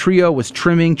that the trio was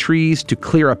trimming trees to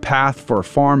clear a path for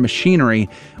farm machinery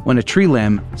when a tree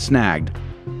limb snagged.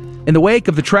 In the wake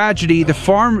of the tragedy, the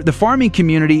farming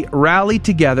community rallied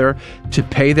together to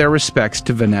pay their respects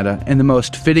to Veneta in the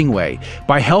most fitting way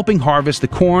by helping harvest the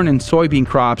corn and soybean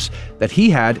crops that he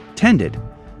had tended.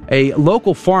 A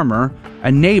local farmer,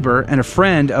 a neighbor, and a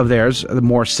friend of theirs,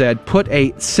 Morse said, put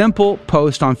a simple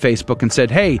post on Facebook and said,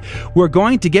 hey, we're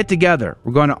going to get together.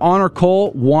 We're going to honor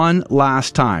Cole one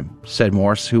last time, said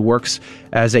Morse, who works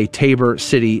as a Tabor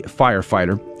City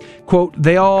firefighter. Quote,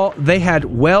 they had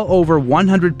well over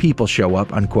 100 people show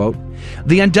up, unquote.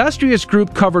 The industrious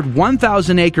group covered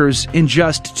 1,000 acres in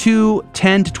just 2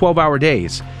 10 to 12-hour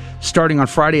days, starting on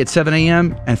Friday at 7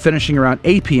 a.m. and finishing around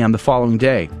 8 p.m. the following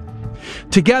day.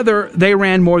 Together, they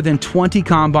ran more than 20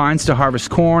 combines to harvest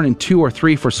corn and 2 or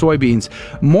 3 for soybeans.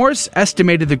 Morse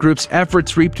estimated the group's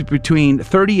efforts reaped between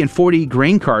 30 and 40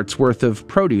 grain carts worth of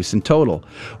produce in total.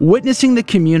 Witnessing the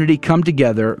community come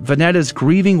together, Veneta's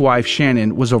grieving wife,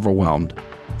 Shannon, was overwhelmed,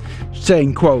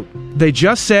 saying, quote, they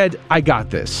just said, I got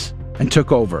this, and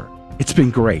took over. It's been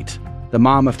great. The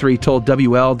mom of 3 told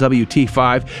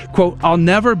WLWT5, quote, I'll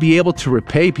never be able to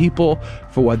repay people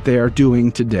for what they are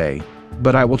doing today,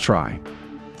 but I will try.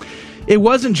 It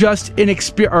wasn't just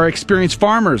experienced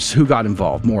farmers who got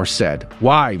involved, Morse said.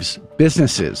 Wives,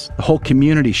 businesses, the whole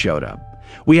community showed up.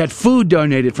 We had food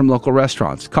donated from local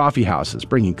restaurants, coffee houses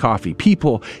bringing coffee,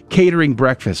 people catering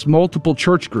breakfast, multiple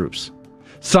church groups.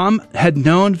 Some had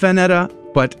known Vanetta,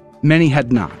 but many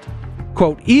had not.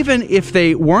 Quote, even if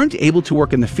they weren't able to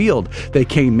work in the field, they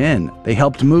came in, they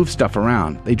helped move stuff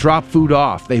around, they dropped food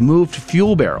off, they moved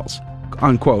fuel barrels,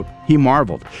 unquote. He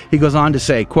marveled. He goes on to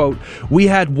say, quote, we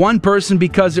had one person,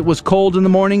 because it was cold in the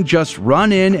morning, just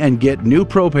run in and get new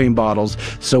propane bottles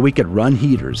so we could run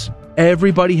heaters.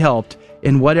 Everybody helped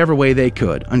in whatever way they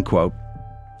could, unquote.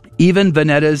 Even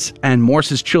Vanetta's and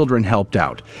Morse's children helped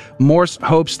out. Morse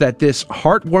hopes that this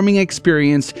heartwarming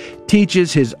experience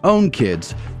teaches his own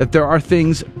kids that there are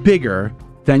things bigger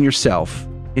than yourself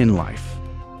in life.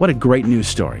 What a great news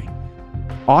story.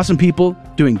 Awesome people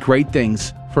doing great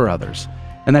things for others.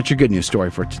 And that's your good news story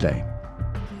for today.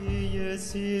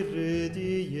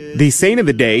 The saint of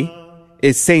the day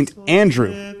is Saint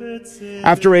Andrew.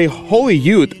 After a holy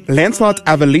youth, Lancelot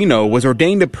Avellino was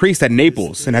ordained a priest at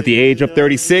Naples, and at the age of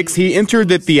 36, he entered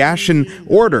the Theatian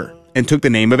order and took the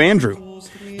name of Andrew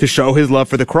to show his love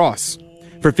for the cross.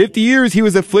 For 50 years, he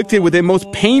was afflicted with a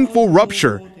most painful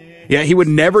rupture, yet he would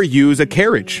never use a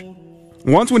carriage.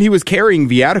 Once when he was carrying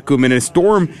viaticum and a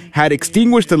storm had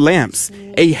extinguished the lamps,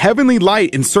 a heavenly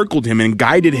light encircled him and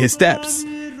guided his steps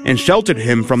and sheltered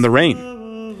him from the rain.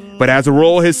 But as a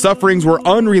rule, his sufferings were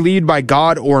unrelieved by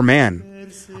God or man.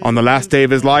 On the last day of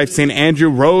his life, St. Andrew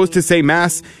rose to say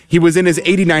Mass. He was in his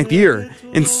 89th year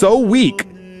and so weak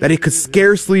that he could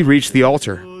scarcely reach the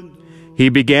altar. He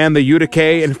began the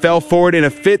Eutyche and fell forward in a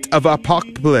fit of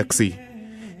apoplexy.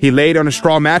 He laid on a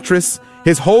straw mattress.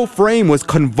 His whole frame was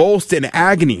convulsed in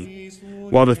agony,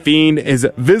 while the fiend, his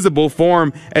visible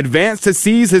form, advanced to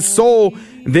seize his soul.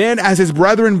 Then, as his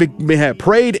brethren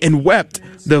prayed and wept,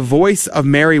 the voice of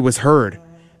Mary was heard,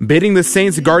 bidding the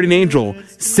saint's guardian angel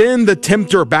send the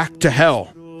tempter back to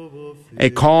hell.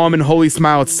 A calm and holy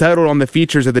smile settled on the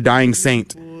features of the dying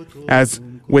saint, as,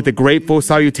 with a grateful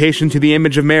salutation to the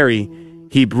image of Mary,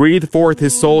 he breathed forth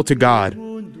his soul to God.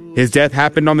 His death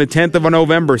happened on the 10th of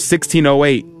November,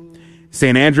 1608.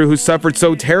 St. Andrew, who suffered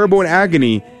so terrible an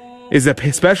agony, is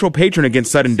a special patron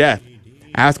against sudden death.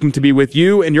 Ask him to be with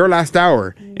you in your last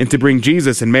hour and to bring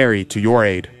Jesus and Mary to your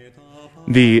aid.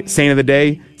 The saint of the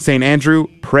day, St. Andrew,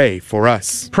 pray for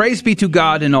us. Praise be to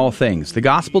God in all things. The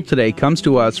gospel today comes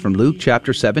to us from Luke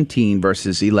chapter 17,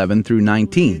 verses 11 through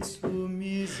 19.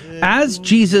 As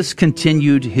Jesus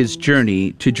continued his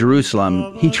journey to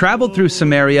Jerusalem, he traveled through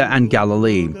Samaria and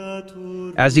Galilee.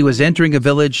 As he was entering a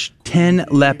village, 10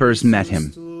 lepers met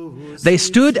him. They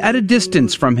stood at a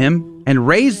distance from him and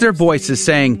raised their voices,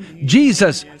 saying,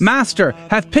 Jesus, Master,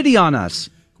 have pity on us.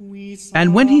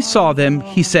 And when he saw them,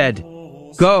 he said,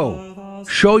 Go,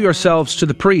 show yourselves to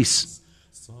the priests.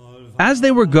 As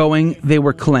they were going, they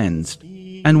were cleansed.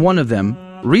 And one of them,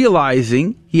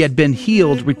 realizing he had been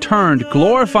healed, returned,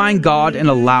 glorifying God in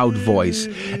a loud voice.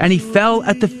 And he fell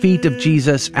at the feet of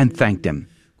Jesus and thanked him.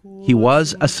 He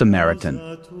was a Samaritan.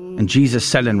 And Jesus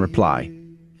said in reply,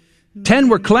 10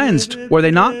 were cleansed, were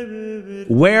they not?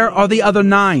 Where are the other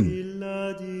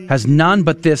 9? Has none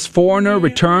but this foreigner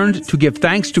returned to give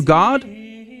thanks to God?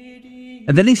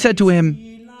 And then he said to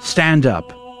him, Stand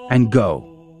up and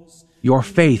go. Your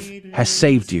faith has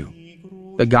saved you.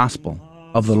 The gospel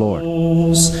of the Lord.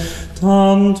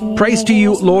 Praise to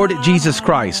you, Lord Jesus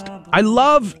Christ. I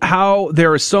love how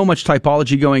there is so much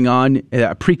typology going on,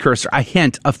 a precursor, a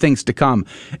hint of things to come,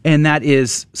 and that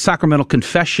is sacramental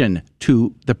confession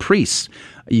to the priests.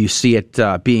 You see it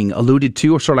being alluded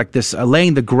to, or sort of like this,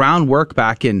 laying the groundwork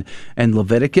back in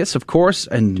Leviticus, of course,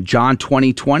 and John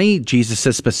 20:20. Jesus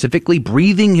says specifically,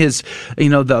 breathing his,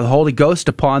 the Holy Ghost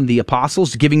upon the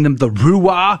apostles, giving them the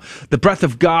ruah, the breath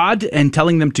of God, and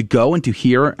telling them to go and to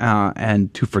hear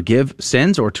and to forgive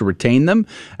sins or to retain them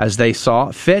as they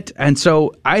saw fit. And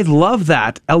so I love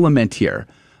that element here.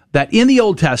 That in the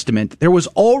Old Testament, there was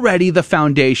already the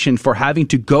foundation for having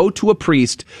to go to a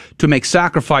priest to make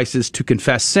sacrifices to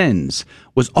confess sins,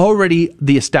 was already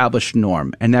the established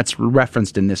norm, and that's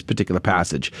referenced in this particular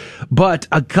passage. But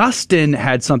Augustine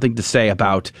had something to say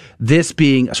about this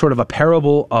being sort of a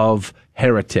parable of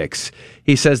heretics.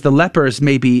 He says the lepers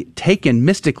may be taken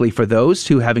mystically for those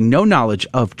who, having no knowledge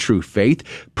of true faith,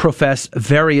 profess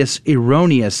various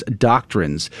erroneous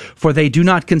doctrines. For they do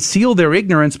not conceal their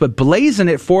ignorance, but blazon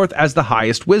it forth as the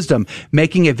highest wisdom,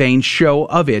 making a vain show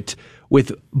of it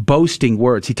with boasting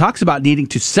words. He talks about needing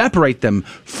to separate them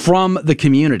from the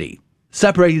community,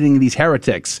 separating these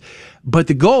heretics. But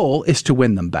the goal is to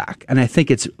win them back. And I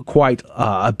think it's quite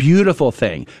a beautiful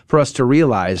thing for us to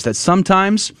realize that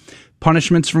sometimes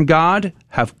punishments from God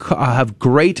have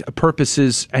great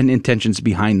purposes and intentions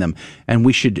behind them, and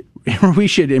we should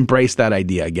embrace that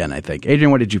idea again, I think.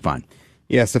 Adrian, what did you find?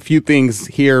 Yes, a few things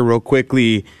here real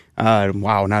quickly.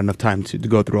 Wow, not enough time to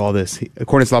go through all this.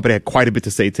 Cornelius Lapide had quite a bit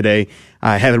to say today.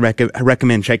 I highly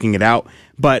recommend checking it out.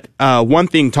 But one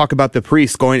thing, talk about the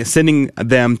priests sending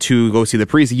them to go see the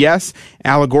priest. Yes,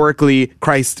 allegorically,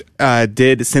 Christ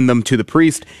did send them to the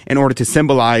priest in order to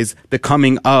symbolize the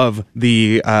coming of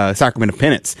the sacrament of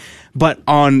penance. But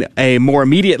on a more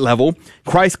immediate level,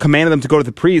 Christ commanded them to go to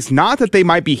the priest, not that they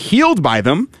might be healed by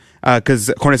them,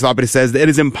 because Cornelius Lapide says that it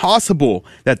is impossible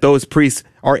that those priests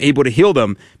are able to heal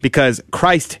them because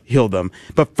Christ healed them.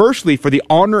 But firstly, for the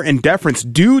honor and deference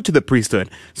due to the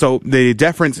priesthood. So the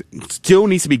deference still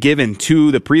needs to be given to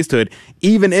the priesthood,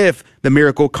 even if the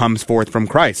miracle comes forth from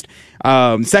Christ.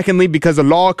 Secondly, because the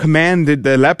law commanded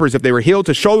the lepers, if they were healed,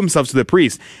 to show themselves to the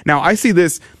priest. Now, I see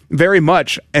this very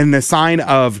much in the sign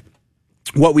of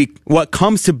what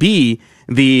comes to be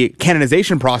the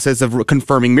canonization process of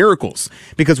confirming miracles.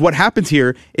 Because what happens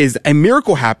here is a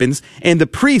miracle happens, and the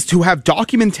priests who have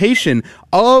documentation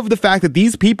of the fact that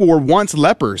these people were once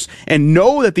lepers and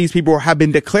know that these people have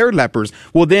been declared lepers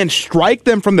will then strike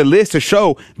them from the list to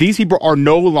show these people are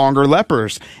no longer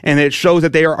lepers. And it shows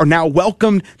that they are now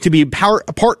welcomed to be a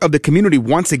part of the community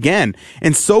once again.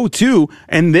 And so too,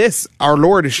 and this, our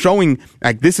Lord is showing,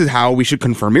 like, this is how we should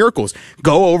confirm miracles.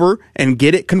 Go over and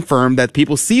get it confirmed that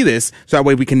people see this, so that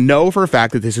way we can know for a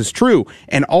fact that this is true.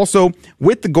 And also,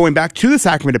 with the going back to the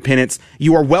sacrament of penance,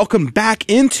 you are welcomed back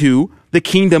into the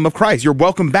kingdom of Christ. You're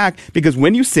welcome back because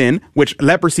when you sin, which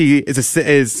leprosy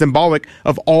is symbolic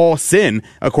of all sin,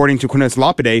 according to Cornelius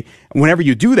Lapide, whenever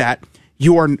you do that,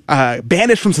 you are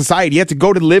banished from society. You have to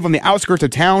go to live on the outskirts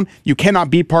of town. You cannot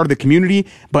be part of the community.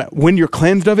 But when you're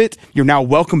cleansed of it, you're now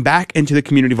welcomed back into the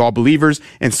community of all believers.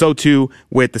 And so too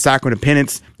with the sacrament of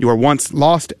penance. You were once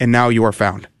lost and now you are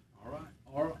found.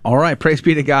 All right. Praise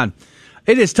be to God.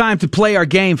 It is time to play our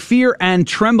game, Fear and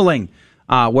Trembling,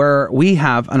 where we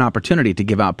have an opportunity to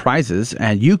give out prizes,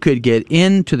 and you could get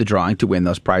into the drawing to win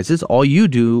those prizes. All you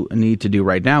need to do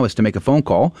right now is to make a phone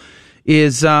call.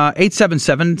 Is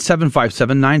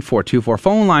 877-757-9424.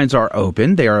 Phone lines are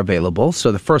open. They are available.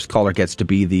 So the first caller gets to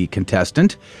be the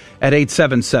contestant at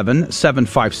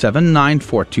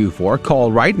 877-757-9424.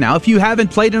 Call right now. If you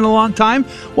haven't played in a long time,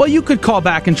 well, you could call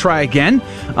back and try again.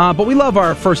 But we love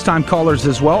our first-time callers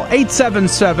as well.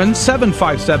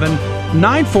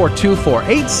 877-757-9424.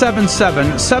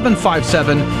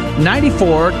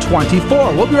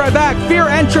 877-757-9424. We'll be right back. Fear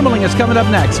and Trembling is coming up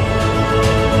next.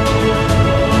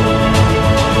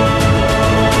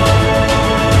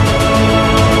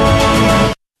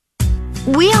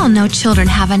 We all know children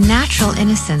have a natural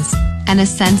innocence and a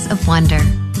sense of wonder.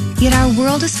 Yet our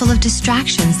world is full of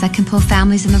distractions that can pull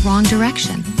families in the wrong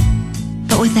direction.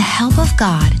 But with the help of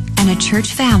God and a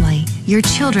church family, your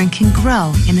children can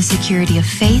grow in the security of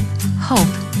faith, hope,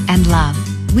 and love.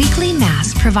 Weekly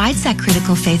Mass provides that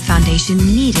critical faith foundation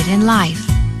needed in life.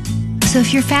 So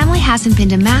if your family hasn't been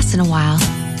to Mass in a while,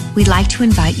 we'd like to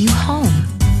invite you home.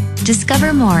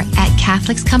 Discover more at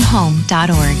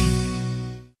CatholicsComeHome.org.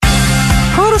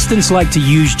 Protestants like to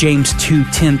use James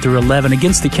 2:10-11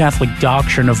 against the Catholic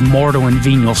doctrine of mortal and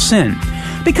venial sin,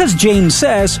 because James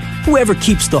says, whoever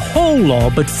keeps the whole law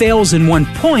but fails in one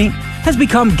point has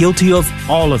become guilty of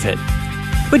all of it.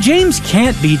 But James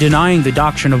can't be denying the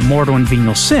doctrine of mortal and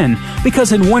venial sin,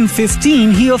 because in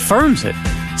 1:15 he affirms it,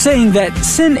 saying that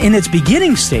sin in its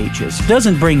beginning stages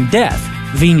doesn't bring death,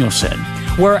 venial sin,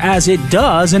 whereas it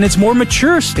does in its more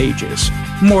mature stages,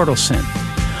 mortal sin.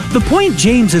 The point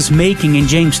James is making in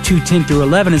James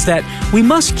 2:10-11 is that we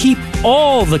must keep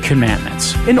all the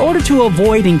commandments in order to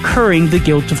avoid incurring the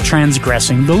guilt of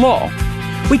transgressing the law.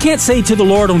 We can't say to the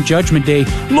Lord on Judgment Day,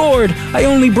 "Lord, I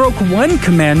only broke one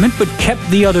commandment but kept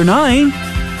the other 9."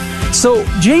 So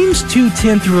James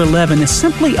 2:10-11 is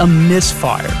simply a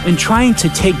misfire in trying to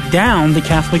take down the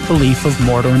Catholic belief of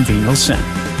mortal and venial sin.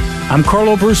 I'm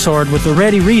Carlo Broussard with a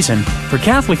ready reason for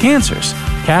Catholic Answers,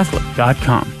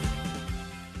 Catholic.com.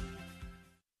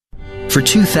 For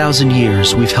 2,000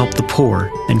 years, we've helped the poor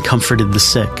and comforted the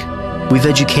sick. We've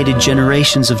educated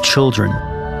generations of children,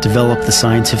 developed the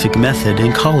scientific method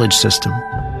and college system.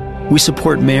 We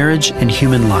support marriage and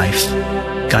human life.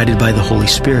 Guided by the Holy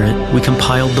Spirit, we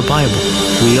compiled the Bible.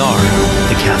 We are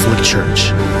the Catholic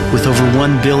Church, with over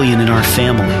 1 billion in our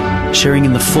family, sharing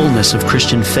in the fullness of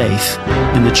Christian faith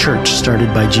in the church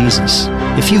started by Jesus.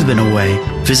 If you've been away,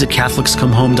 visit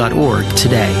CatholicsComeHome.org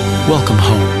today. Welcome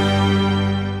home.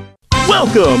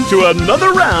 Welcome to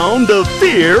another round of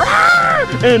Fear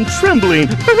and Trembling.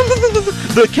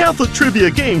 the Catholic Trivia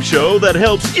Game Show that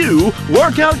helps you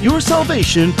work out your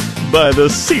salvation by the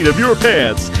seat of your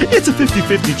pants. It's a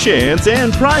 50-50 chance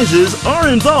and prizes are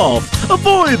involved.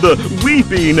 Avoid the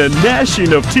weeping and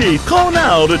gnashing of teeth. Call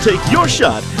now to take your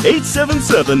shot.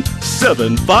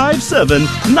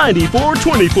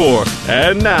 877-757-9424.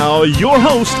 And now, your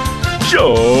host,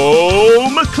 Joe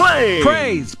McClain.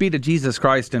 Praise be to Jesus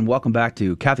Christ, and welcome back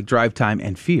to Catholic Drive Time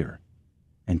and Fear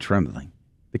and Trembling,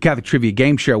 the Catholic Trivia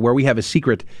Game Show where we have a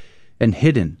secret and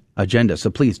hidden agenda. So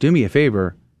please do me a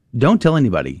favor. Don't tell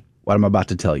anybody what I'm about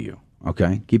to tell you,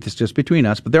 okay? Keep this just between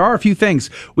us. But there are a few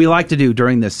things we like to do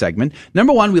during this segment.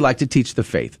 Number one, we like to teach the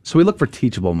faith. So we look for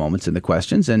teachable moments in the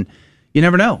questions, and you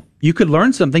never know. You could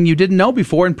learn something you didn't know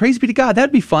before, and praise be to God.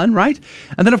 That'd be fun, right?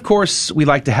 And then, of course, we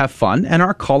like to have fun, and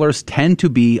our callers tend to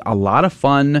be a lot of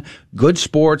fun, good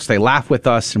sports. They laugh with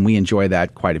us, and we enjoy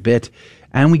that quite a bit.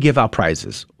 And we give out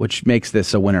prizes, which makes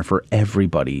this a winner for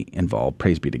everybody involved.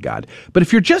 Praise be to God. But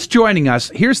if you're just joining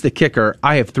us, here's the kicker.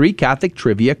 I have 3 Catholic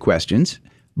trivia questions,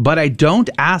 but I don't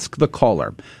ask the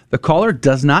caller. The caller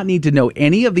does not need to know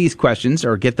any of these questions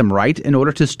or get them right in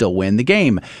order to still win the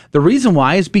game. The reason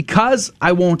why is because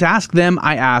I won't ask them.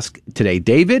 I ask today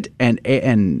David and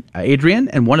Adrian,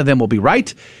 and one of them will be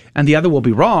right and the other will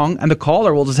be wrong, and the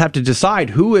caller will just have to decide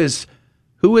who is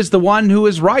the one who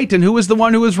is right and who is the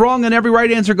one who is wrong, and every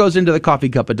right answer goes into the coffee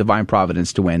cup of divine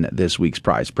providence to win this week's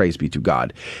prize. Praise be to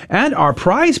God. And our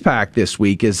prize pack this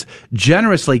week is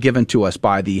generously given to us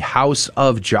by the House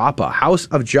of Joppa,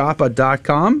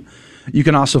 houseofjoppa.com. You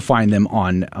can also find them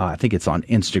on, I think it's on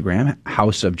Instagram,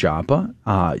 House of Joppa.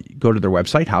 Go to their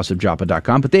website,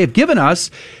 houseofjoppa.com. But they have given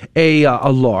us a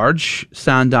large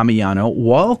San Damiano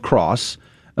wall cross,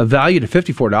 valued at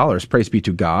 $54. Praise be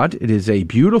to God. It is a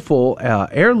beautiful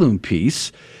heirloom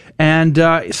piece, and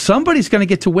somebody's going to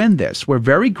get to win this. We're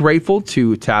very grateful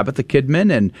to Tabitha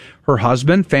Kidman and her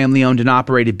husband, family-owned and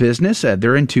operated business.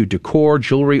 They're into decor,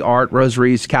 jewelry, art,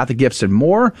 rosaries, Catholic gifts, and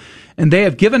more. And they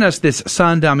have given us this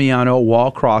San Damiano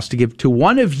wall cross to give to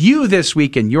one of you this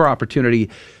week, and your opportunity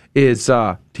is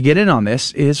to get in on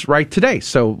this is right today.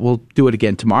 So we'll do it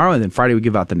again tomorrow, and then Friday we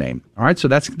give out the name. All right, so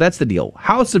that's the deal.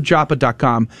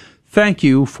 houseofjoppa.com. Thank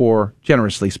you for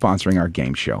generously sponsoring our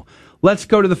game show. Let's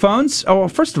go to the phones. Oh, well,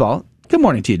 first of all, good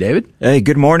morning to you, David. Hey,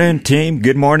 good morning, team.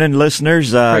 Good morning,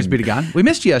 listeners. Praise be to God. We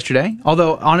missed you yesterday,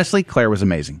 although, honestly, Claire was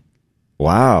amazing.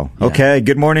 Wow. Yeah. Okay.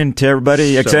 Good morning to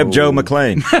everybody except Joe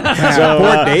McClain.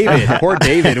 Poor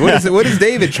David. What is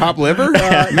David? Chopped liver?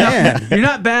 Man, you're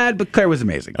not bad, but Claire was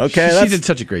amazing. Okay, she did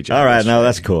such a great job. All right, no,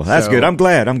 that's cool. That's good. I'm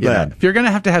glad. Yeah. If you're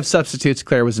gonna have to have substitutes,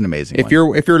 Claire was an amazing. If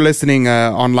you're listening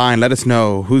online, let us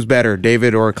know who's better,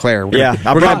 David or Claire. We're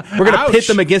gonna pit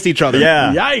them against each other.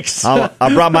 Yeah. Yikes!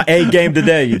 I brought my A game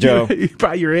today, Joe. You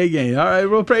brought your A game. All right.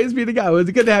 Well, praise be to God. It was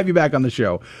good to have you back on the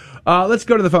show. Let's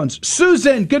go to the phones.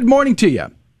 Susan, good morning to you.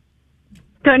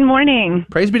 Good morning.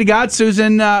 Praise be to God.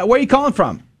 Susan, where are you calling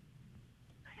from?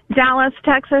 Dallas,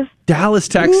 Texas. Dallas,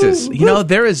 Texas. You know,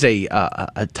 there is a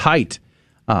tight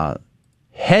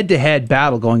head-to-head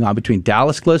battle going on between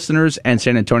Dallas listeners and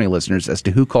San Antonio listeners as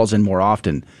to who calls in more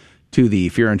often to the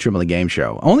Fear and Trembling game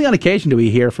show. Only on occasion do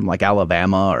we hear from like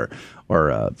Alabama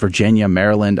or Virginia,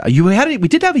 Maryland. We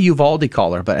did have a Uvalde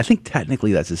caller, but I think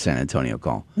technically that's a San Antonio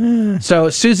call. So,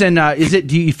 Susan,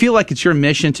 do you feel like it's your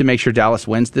mission to make sure Dallas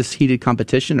wins this heated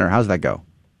competition, or how's that go?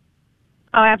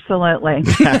 Oh, absolutely.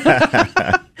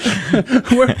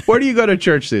 Where do you go to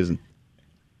church, Susan?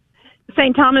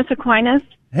 St. Thomas Aquinas.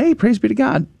 Hey, praise be to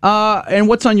God. And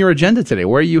what's on your agenda today?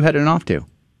 Where are you heading off to?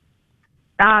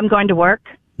 I'm going to work.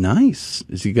 Nice.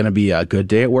 Is it going to be a good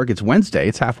day at work? It's Wednesday.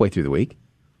 It's halfway through the week.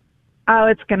 Oh,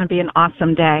 it's going to be an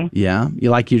awesome day. Yeah?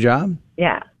 You like your job?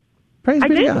 Yeah. Praise be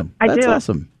to God. That's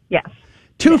awesome. Yes.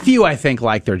 Too few, I think,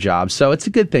 like their job, so it's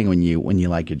a good thing when you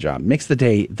like your job. Makes the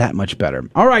day that much better.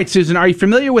 All right, Susan, are you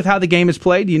familiar with how the game is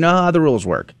played? Do you know how the rules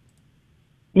work?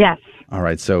 Yes. All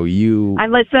right, so you... I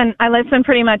listen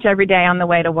pretty much every day on the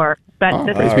way to work, but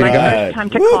this is my first time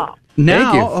to call.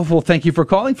 Now, thank you for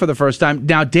calling for the first time.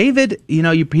 Now, David, he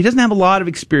doesn't have a lot of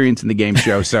experience in the game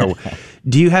show, so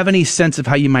do you have any sense of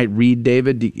how you might read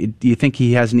David? Do you think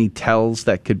he has any tells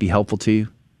that could be helpful to you?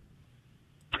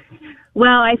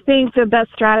 Well, I think the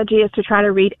best strategy is to try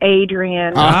to read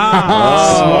Adrian.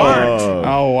 Smart.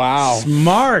 Oh, wow.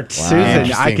 Smart, wow.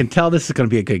 Susan. I can tell this is going to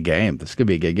be a good game. This is going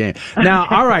to be a good game. Now,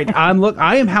 all right,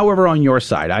 I am, however, on your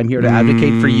side. I'm here to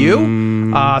advocate for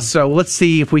you. So let's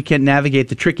see if we can navigate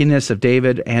the trickiness of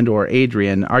David and or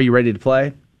Adrian. Are you ready to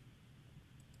play?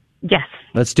 Yes.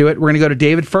 Let's do it. We're going to go to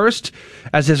David first.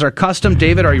 As is our custom,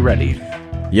 David, are you ready?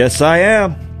 Yes, I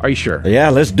am. Are you sure? Yeah,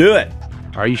 let's do it.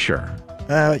 Are you sure?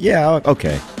 Yeah,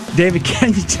 okay. David,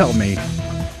 can you tell me,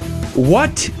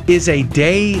 what is a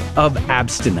day of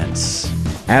abstinence?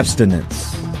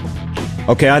 Abstinence.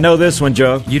 Okay, I know this one,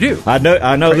 Joe. You do? I know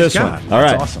Praise this God. one. All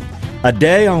right. That's awesome. A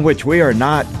day on which we are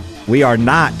not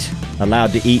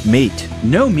allowed to eat meat.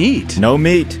 No meat. No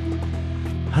meat.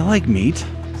 I like meat.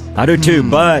 I do too,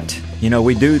 but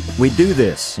we do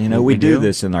this. We do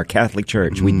this in our Catholic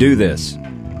Church. We do this.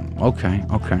 Okay.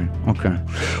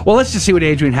 Well, let's just see what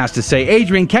Adrian has to say.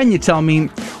 Adrian, can you tell me,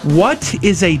 what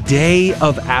is a day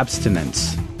of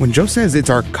abstinence? When Joe says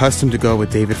it's our custom to go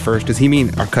with David first, does he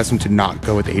mean our custom to not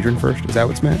go with Adrian first? Is that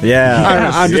what's meant? Yeah. I don't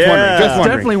know. I'm just wondering. Just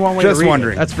wondering. Definitely one way just to read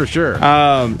wondering. it. That's for sure.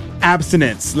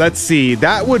 Abstinence. Let's see.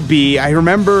 That would be, I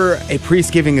remember a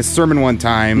priest giving a sermon one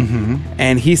time,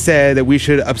 and he said that we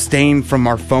should abstain from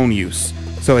our phone use.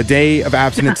 So a day of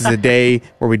abstinence is a day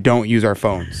where we don't use our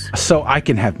phones. So I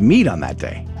can have meat on that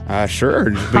day. Sure,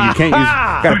 but you can't use.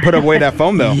 Got to put away that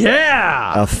phone though.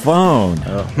 Yeah, a phone.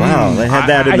 Wow, they had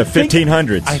that in the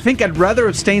 1500s. I think I'd rather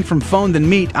abstain from phone than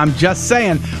meat. I'm just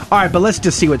saying. All right, but let's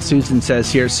just see what Susan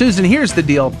says here. Susan, here's the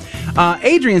deal.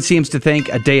 Adrian seems to think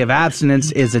a day of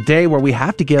abstinence is a day where we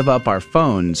have to give up our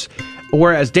phones,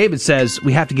 whereas David says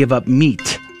we have to give up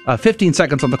meat. 15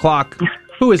 seconds on the clock.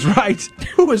 Who is right?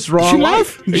 Who is wrong?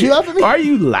 Did she laugh at me? Are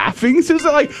you laughing,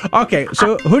 Susan? Okay,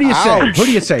 so who do you say? Ouch. Who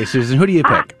do you say, Susan? Who do you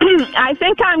pick? I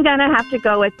think I'm going to have to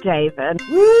go with David.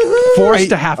 Forced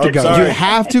to have to go. You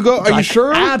have to go? Are you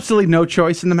sure? Absolutely no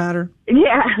choice in the matter.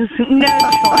 Yes, no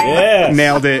choice. Yes.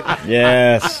 Nailed it.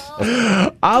 Yes.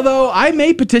 Although I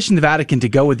may petition the Vatican to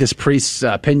go with this priest's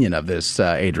opinion of this,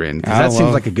 Adrian, because that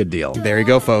seems like a good deal. There you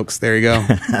go, folks. There you go.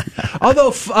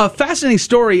 Although, fascinating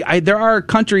story, there are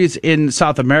countries in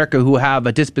South America who have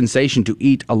a dispensation to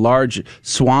eat a large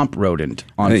swamp rodent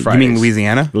on Fridays. You mean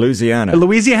Louisiana? Louisiana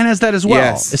has that as well.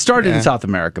 Yes. It started in South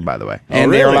America, by the way.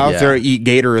 And they're allowed to eat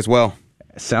gator as well.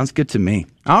 Sounds good to me.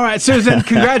 All right, Susan,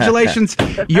 congratulations.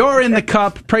 You're in the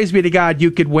cup. Praise be to God. You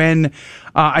could win.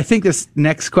 I think this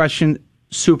next question,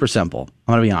 super simple.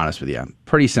 I'm going to be honest with you.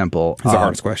 Pretty simple. It's the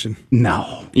hardest question.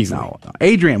 No. Easily. No.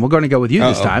 Adrian, we're going to go with you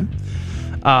this time.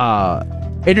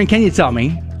 Adrian, can you tell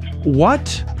me,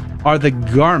 what are the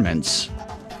garments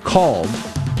called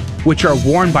which are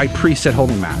worn by priests at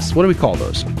Holy Mass? What do we call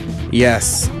those?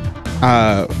 Yes.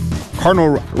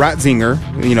 Cardinal Ratzinger,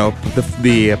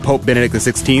 the Pope Benedict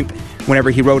XVI,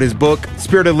 whenever he wrote his book,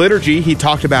 Spirit of Liturgy, he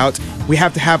talked about we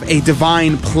have to have a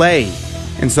divine play.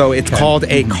 And so it's called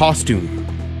a costume.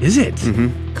 Is it?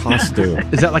 Mm-hmm. Costume.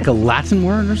 Is that like a Latin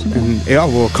word or something? Yeah,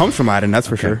 well, it comes from Latin, that's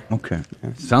for sure. Okay.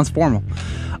 Sounds formal.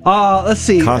 Let's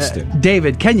see. Costume.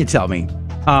 David, can you tell me,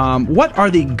 what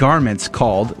are the garments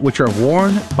called which are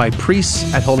worn by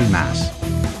priests at Holy Mass?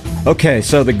 Okay,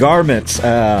 so the garments.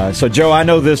 So, Joe, I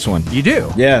know this one. You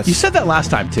do? Yes. You said that last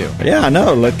time, too. Yeah, I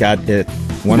know. Look, I did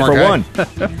one Smart for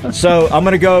guy. one. So I'm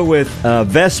going to go with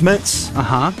vestments.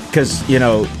 Because,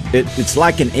 it's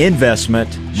like an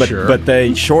investment, but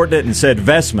they shortened it and said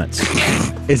vestments.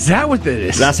 Is that what it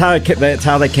is? That's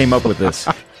how they came up with this.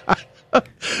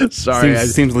 Sorry.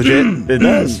 Seems legit. It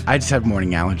does. I just have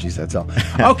morning allergies, that's all.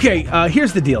 Okay,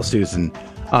 here's the deal, Susan.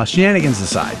 Shenanigans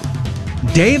aside.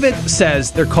 David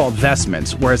says they're called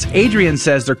vestments, whereas Adrian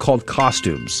says they're called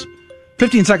costumes.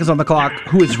 15 seconds on the clock.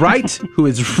 Who is right? Who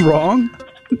is wrong?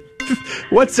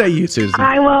 What say you, Susan?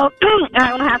 I will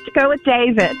have to go with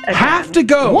David. Okay. Have to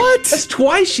go. What? That's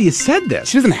twice she has said this.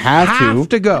 She doesn't have to. Have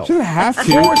to go. She doesn't have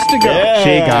to. Forced to go. Yeah.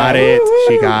 She got it.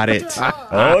 She got it.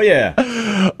 Oh, yeah.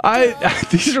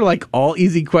 These are like all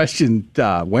easy question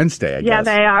Wednesday, I guess. Yeah,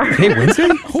 they are. Hey, Wednesday?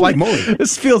 Holy moly.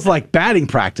 This feels like batting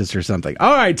practice or something.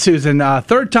 All right, Susan,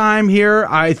 third time here.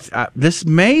 This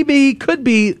could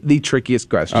be the trickiest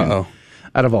question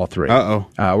out of all three. We're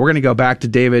going to go back to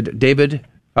David. David,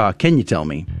 can you tell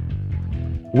me,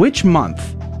 which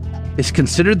month is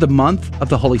considered the month of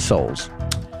the Holy Souls?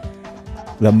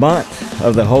 The month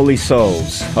of the Holy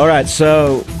Souls. All right,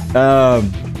 so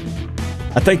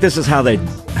I think this is how they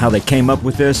came up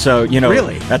with this. So,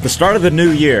 really? At the start of the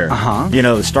new year,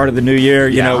 the start of the new year,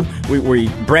 we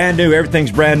brand new,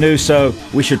 everything's brand new, so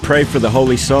we should pray for the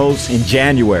Holy Souls in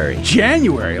January.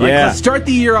 January? Let's start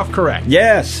the year off correct.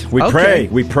 Yes, we pray.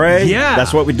 We pray. Yeah.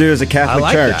 That's what we do as a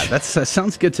Catholic church. That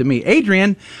sounds good to me.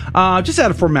 Adrian, just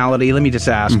out of formality, let me just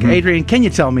ask. Mm-hmm. Adrian, can you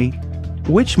tell me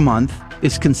which month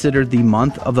is considered the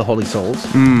month of the Holy Souls?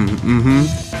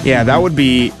 Yeah, that would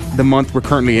be the month we're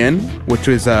currently in, which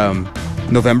is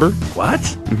November. What?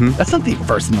 Mm-hmm. That's not the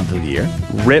first month of the year.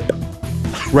 RIP.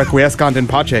 Requiescant in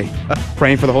Pace,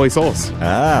 praying for the holy souls.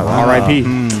 Wow. R.I.P.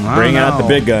 Bring out the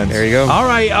big guns. There you go. All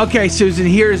right. Okay, Susan,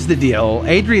 here's the deal.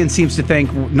 Adrian seems to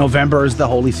think November is the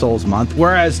Holy Souls month,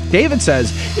 whereas David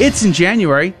says it's in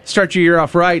January. Start your year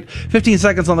off right. 15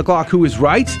 seconds on the clock. Who is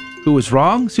right? Who is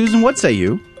wrong? Susan, what say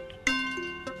you?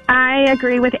 I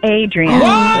agree with Adrian.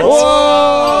 What?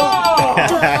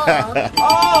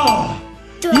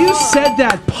 You said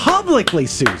that publicly,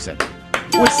 Susan,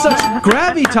 with such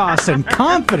gravitas and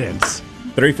confidence.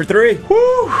 3 for 3.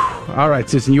 Woo. All right,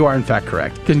 Susan, you are in fact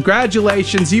correct.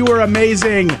 Congratulations. You were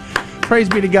amazing. Praise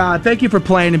be to God. Thank you for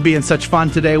playing and being such fun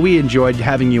today. We enjoyed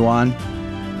having you on.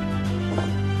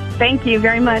 Thank you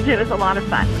very much. It was a lot of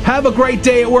fun. Have a great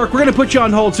day at work. We're going to put you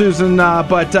on hold, Susan,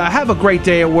 but have a great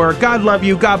day at work. God love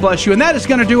you. God bless you. And that is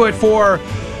going to do it for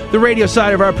the radio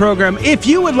side of our program. If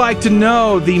you would like to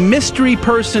know the mystery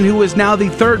person who is now the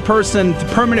third person, the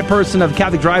permanent person of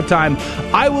Catholic Drive Time,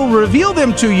 I will reveal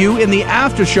them to you in the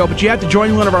after show, but you have to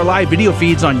join one of our live video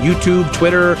feeds on YouTube,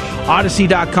 Twitter,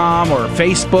 Odyssey.com, or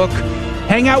Facebook.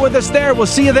 Hang out with us there. We'll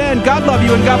see you then. God love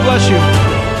you and God bless you.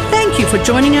 Thank you for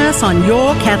joining us on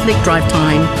Your Catholic Drive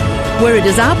Time, where it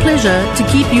is our pleasure to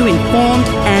keep you informed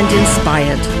and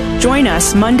inspired. Join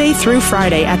us Monday through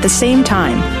Friday at the same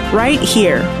time, right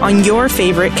here on your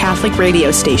favorite Catholic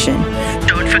radio station.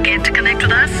 Don't forget to connect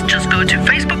with us. Just go to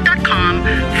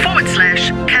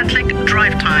facebook.com/Catholic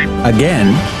Drive Time.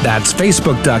 Again, that's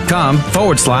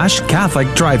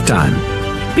facebook.com/Catholic Drive Time.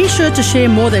 Be sure to share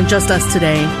more than just us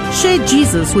today. Share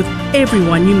Jesus with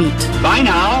everyone you meet. Bye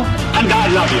now, and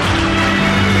God love you.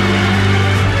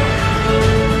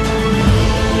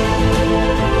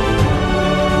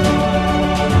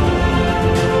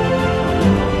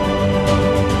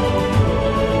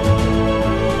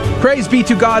 Praise be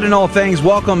to God in all things.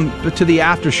 Welcome to the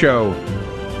after show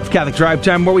of Catholic Drive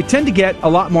Time, where we tend to get a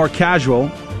lot more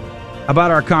casual about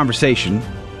our conversation.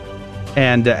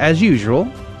 And as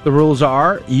usual, the rules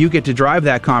are you get to drive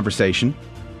that conversation,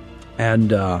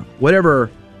 and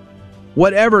whatever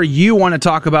you want to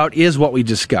talk about is what we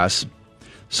discuss.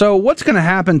 So what's going to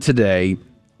happen today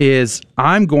is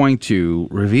I'm going to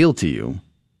reveal to you.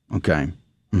 Okay,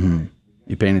 you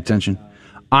paying attention?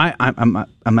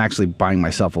 I'm actually buying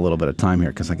myself a little bit of time here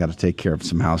because I got to take care of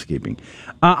some housekeeping.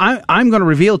 I'm going to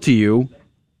reveal to you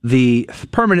the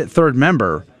permanent third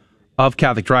member of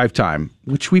Catholic Drive Time,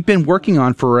 which we've been working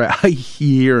on for a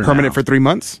year. Permanent for 3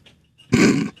 months?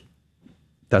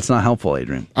 That's not helpful,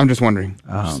 Adrian. I'm just wondering.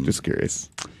 Just curious.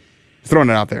 Throwing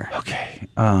it out there. Okay.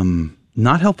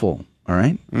 Not helpful. All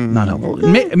right? Not helpful.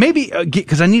 Maybe,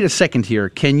 because I need a second here,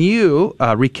 can you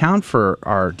recount for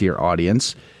our dear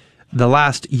audience the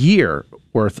last year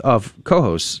worth of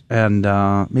co-hosts and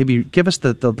maybe give us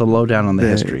the lowdown on the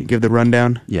history. Give the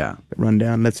rundown? Yeah. The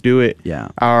rundown. Let's do it. Yeah.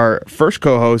 Our first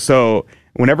co-host, so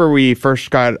whenever we first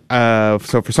got,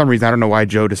 so for some reason, I don't know why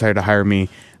Joe decided to hire me,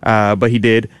 but he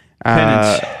did.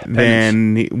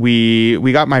 Then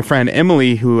we got my friend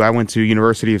Emily, who I went to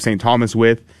University of St. Thomas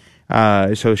with.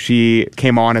 So she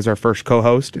came on as our first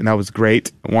co-host, and that was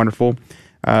great, wonderful.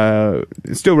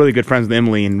 Still really good friends with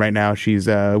Emily, and right now she's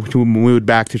moved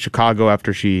back to Chicago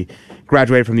after she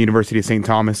graduated from the University of St.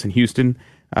 Thomas in Houston.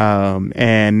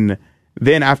 And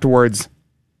then afterwards,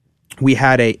 we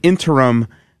had a interim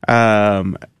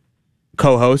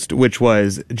co-host, which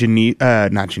was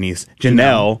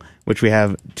Janelle, which we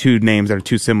have two names that are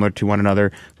too similar to one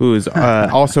another, who is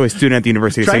also a student at the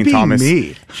University of St. Thomas.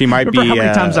 Me. She might Remember how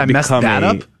many times I messed that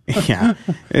up? Yeah,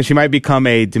 and she might become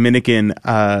a Dominican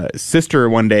sister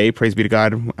one day. Praise be to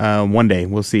God. One day,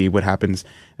 we'll see what happens.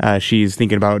 She's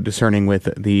thinking about discerning with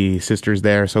the sisters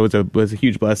there, so it was a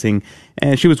huge blessing,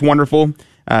 and she was wonderful.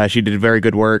 She did very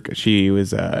good work. She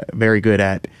was very good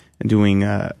at doing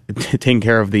taking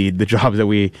care of the jobs that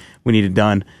we needed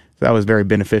done. So that was very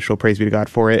beneficial. Praise be to God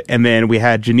for it. And then we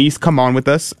had Janice come on with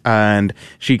us, and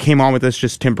she came on with us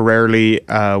just temporarily.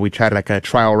 We tried like a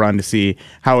trial run to see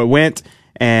how it went.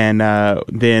 And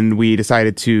then we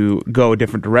decided to go a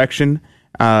different direction,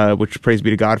 which praise be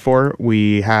to God for.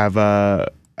 We have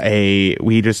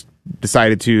we just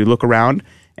decided to look around,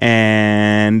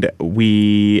 and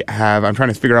I'm trying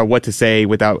to figure out what to say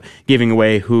without giving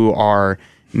away who our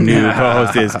new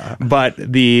co-host is. But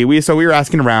we were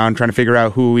asking around, trying to figure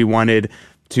out who we wanted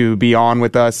to be on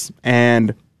with us.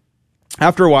 And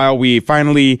after a while, we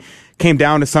finally came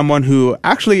down to someone who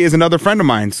actually is another friend of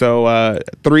mine. So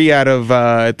 3 out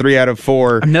of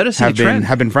 4 I'm noticing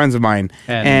have been friends of mine.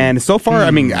 And so far,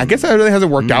 I mean, I guess that really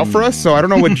hasn't worked out for us. So I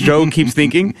don't know what Joe keeps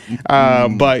thinking.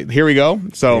 But here we go.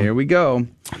 So here we go.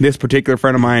 This particular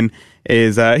friend of mine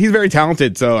is he's very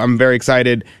talented. So I'm very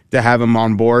excited to have him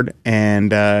on board,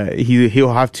 and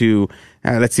he'll have to.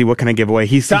 Let's see, what can I give away?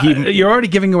 You're already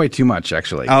giving away too much,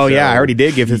 actually. Oh, so. Yeah, I already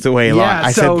did give this away a lot.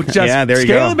 I so said, just there you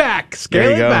go. Scale it back.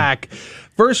 Scale it back.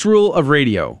 First rule of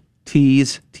radio,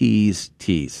 tease, tease,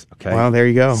 tease. Okay. Well, there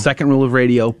you go. Second rule of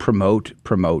radio, promote,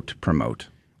 promote, promote.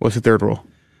 What's the third rule?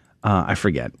 I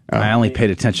forget. I only paid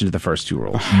attention to the first two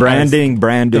rules. Branding.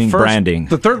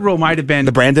 The third rule might have been...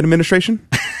 The Brandon administration?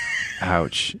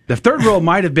 Ouch. The third rule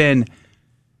might have been...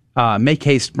 make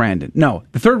haste, Brandon. No,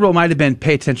 the third rule might have been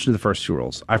pay attention to the first two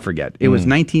rules. I forget. It was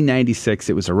 1996.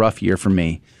 It was a rough year for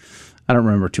me. I don't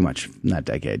remember too much from that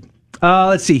decade.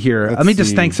 Let's see here. Let me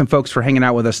just thank some folks for hanging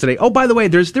out with us today. Oh, by the way,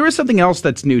 there is something else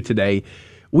that's new today.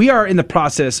 We are in the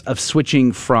process of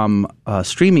switching from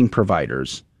streaming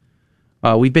providers.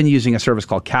 We've been using a service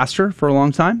called Caster for a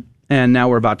long time, and now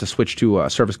we're about to switch to a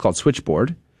service called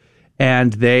Switchboard.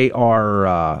 And they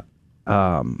are...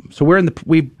 so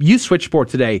we use Switchboard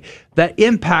today. That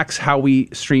impacts how we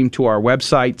stream to our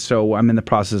website. So I'm in the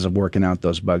process of working out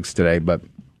those bugs today. But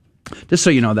just so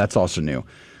you know, that's also new.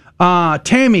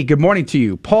 Tammy, good morning to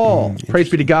you. Paul, praise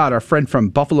be to God, our friend from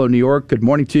Buffalo, New York. Good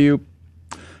morning to you.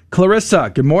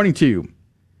 Clarissa, good morning to you.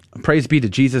 Praise be to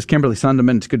Jesus. Kimberly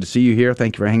Sunderman, it's good to see you here.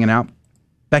 Thank you for hanging out.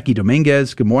 Becky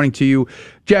Dominguez, good morning to you.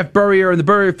 Jeff Burrier and the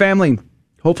Burrier family.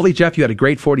 Hopefully, Jeff, you had a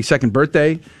great 42nd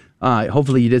birthday.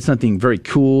 Hopefully you did something very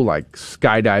cool like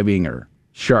skydiving or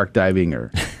shark diving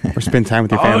or spend time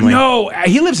with your family. Oh, no.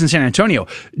 He lives in San Antonio.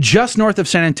 Just north of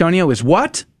San Antonio is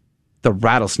what? The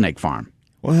Rattlesnake Farm.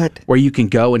 What? Where you can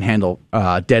go and handle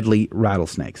deadly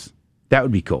rattlesnakes. That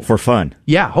would be cool. For fun.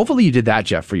 Yeah. Hopefully you did that,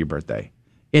 Jeff, for your birthday.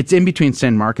 It's in between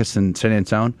San Marcos and San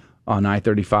Antonio on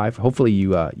I-35. Hopefully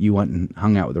you went and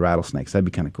hung out with the rattlesnakes. That'd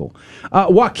be kind of cool.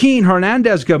 Joaquin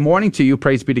Hernandez, good morning to you.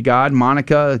 Praise be to God.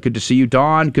 Monica, good to see you.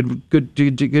 Dawn, good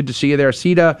to see you there.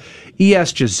 Sita,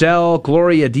 E.S. Giselle,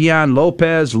 Gloria Dion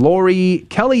Lopez, Lori,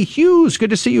 Kelly Hughes,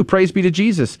 good to see you. Praise be to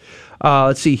Jesus.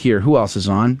 Let's see here. Who else is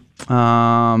on?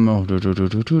 I'm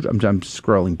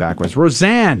scrolling backwards.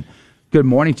 Roseanne, good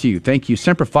morning to you. Thank you.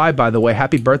 Semper Fi, by the way.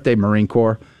 Happy birthday, Marine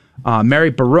Corps. Mary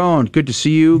Barone, good to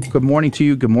see you. Good morning to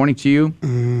you. Good morning to you.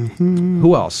 Mm-hmm.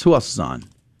 Who else? Who else is on?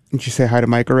 Didn't you say hi to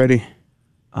Mike already?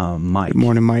 Mike. Good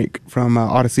morning, Mike from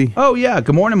Odyssey. Oh, yeah.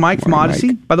 Good morning, Mike from Odyssey.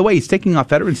 Mike. By the way, he's taking off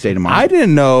Veterans Day tomorrow. I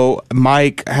didn't know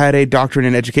Mike had a doctorate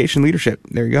in education leadership.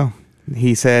 There you go.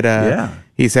 He said,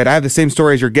 He said, I have the same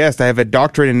story as your guest. I have a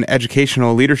doctorate in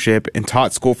educational leadership and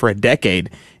taught school for a decade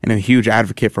and a huge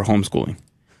advocate for homeschooling.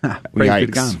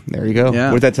 Yikes. There you go. Yeah.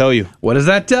 What did that tell you? What does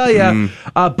that tell you?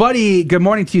 Buddy, good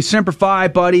morning to you. Semper Fi,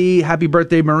 buddy. Happy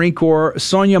birthday, Marine Corps.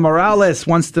 Sonia Morales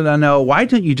wants to know, why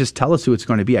don't you just tell us who it's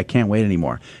going to be? I can't wait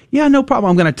anymore. Yeah, no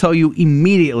problem. I'm going to tell you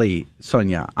immediately,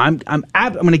 Sonia. I'm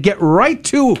going to get right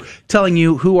to telling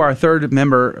you who our third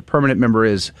permanent member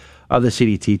is of the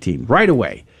CDT team right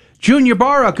away. Junior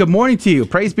Barra, good morning to you.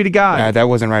 Praise be to God. That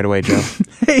wasn't right away, Joe.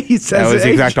 He says, that was the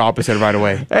exact opposite of right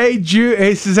away.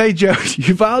 He says, hey, Joe,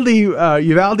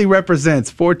 Uvalde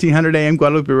represents 1400 AM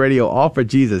Guadalupe Radio, all for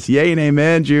Jesus. Yay and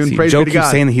amen, June. See, praise Joe be to God. Joe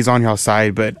keeps saying that he's on your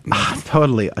side, but...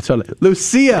 Totally.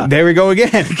 Lucia. There we go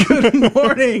again. Good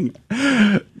morning.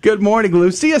 Good morning.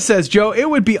 Lucia says, Joe, it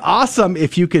would be awesome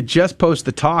if you could just post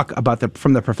the talk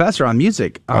from the professor on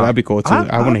music. Oh, that'd be cool, too.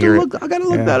 I want to hear it. I got to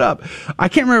look that up. I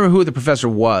can't remember who the professor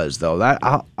was, though.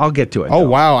 I'll get to it. Oh,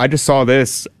 wow. I just saw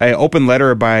this. An open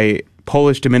letter by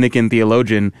Polish Dominican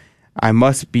theologian. I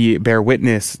must bear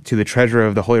witness to the treasure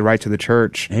of the holy rites of the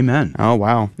church. Amen. Oh,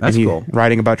 wow. That's cool.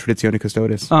 Writing about Traditione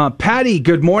Custodes. Patty,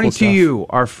 good morning to you.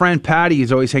 Our friend Patty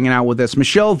is always hanging out with us.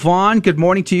 Michelle Vaughn, good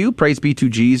morning to you. Praise be to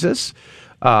Jesus.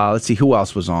 Let's see who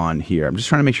else was on here. I'm just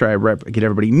trying to make sure I get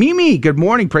everybody. Mimi, good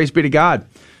morning. Praise be to God.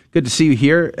 Good to see you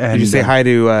here. And, did you say hi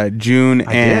to June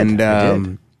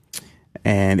and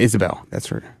Isabel? That's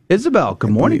her. Isabel,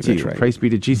 good morning to you. Right. Praise be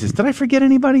to Jesus. Did I forget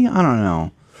anybody? I don't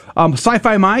know.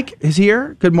 Sci-Fi Mike is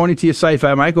here. Good morning to you,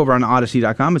 Sci-Fi Mike, over on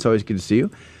Odyssey.com. It's always good to see you.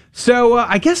 So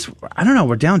I guess, I don't know,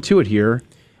 we're down to it here.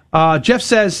 Jeff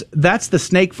says, that's the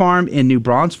snake farm in New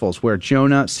Braunfels where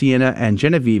Jonah, Sienna, and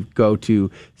Genevieve go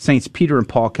to Saints Peter and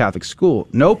Paul Catholic School.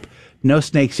 Nope. No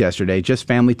snakes yesterday, just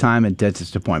family time and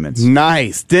dentist appointments.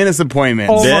 Nice. Dentist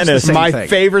appointments. Dentist. My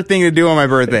favorite thing to do on my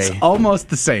birthday. It's almost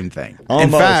the same thing. Almost.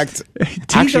 In fact,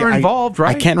 teeth are involved,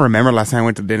 right? I can't remember last time I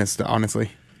went to the dentist,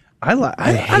 honestly. I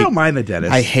don't mind the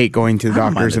dentist. I hate going to the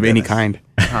doctors of any kind.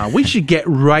 We should get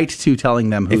right to telling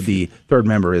them who the third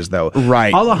member is, though.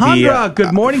 Right. Alejandra,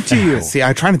 good morning to you. See,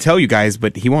 I'm trying to tell you guys,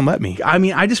 but he won't let me. I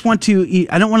mean, I just want to.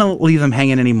 I don't want to leave them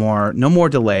hanging anymore. No more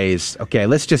delays. Okay,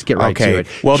 let's just get right to it.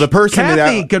 Well, the person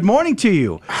Kathy, good morning to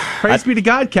you. Praise be to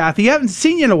God, Kathy. I haven't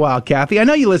seen you in a while, Kathy. I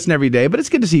know you listen every day, but it's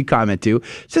good to see you comment too.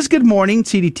 It says, good morning,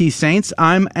 CDT Saints.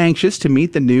 I'm anxious to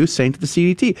meet the new saint of the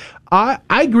CDT. I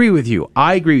agree with you.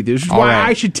 This is why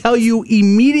I should tell you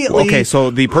immediately. Okay,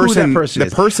 so the person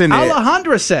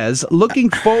Alejandra says, looking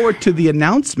forward to the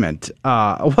announcement.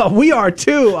 Well, we are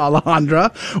too,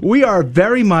 Alejandra. We are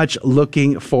very much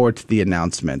looking forward to the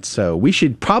announcement. So we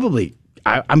should probably,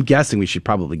 I'm guessing we should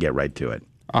probably get right to it.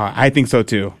 I think so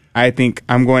too. I think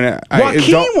I'm going to.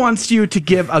 Joaquin wants you to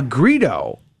give a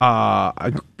greedo.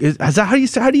 Is that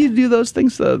how do you do those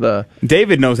things? The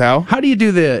David knows how. How do you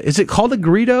do is it called a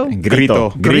greedo?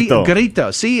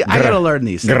 Grito. See, I gotta learn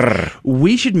these things.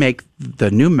 We should make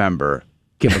the new member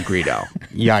give a greedo.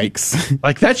 Yikes.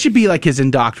 Like that should be like his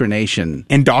indoctrination.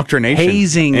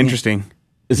 Hazing. Interesting.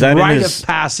 Is that rite in his of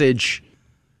passage?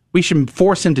 We should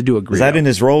force him to do a greedo. Is that in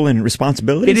his role and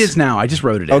responsibilities? It is now. I just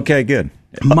wrote it in. Okay, good.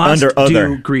 Must do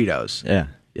greedos.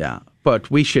 Yeah.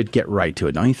 But we should get right to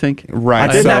it, don't you think? Right.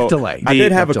 I did have delay. I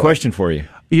did have a question for you.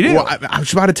 You did? Well, I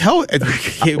was about to tell.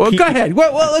 Well, go ahead.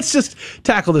 Well, let's just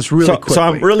tackle this really quickly. So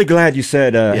I'm really glad you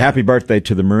said happy birthday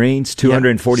to the Marines,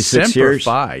 246 years.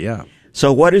 Yeah.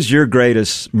 So what is your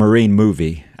greatest Marine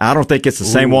movie? I don't think it's the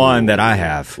same one that I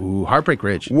have. Heartbreak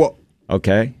Ridge. Well,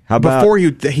 okay. How about before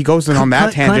he goes on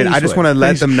that tangent? I just want to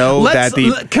let them know that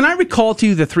Can I recall to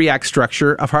you the 3-act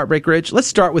structure of Heartbreak Ridge? Let's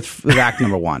start with act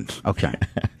number 1. Okay.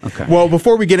 Well,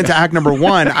 before we get into act number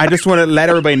 1, I just want to let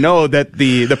everybody know that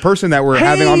the person that we're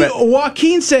having on that.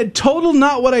 Joaquin said total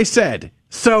not what I said.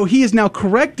 So he is now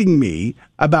correcting me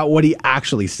about what he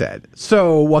actually said.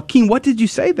 So Joaquin, what did you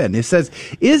say then? It says,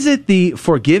 is it the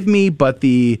forgive me, but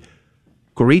the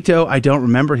Gorito, I don't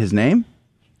remember his name?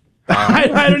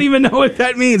 I don't even know what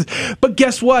that means. But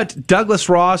guess what? Douglas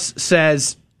Ross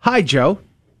says, hi, Joe.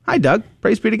 Hi, Doug.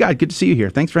 Praise be to God. Good to see you here.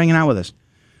 Thanks for hanging out with us.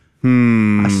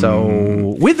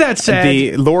 So, with that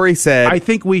said, Lori said, I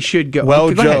think we should go. Well,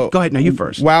 okay, Joe, go ahead. No, you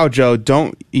first. Wow, Joe,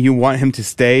 don't you want him to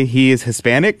stay? He is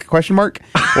Hispanic? ?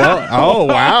 Well, oh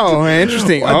wow,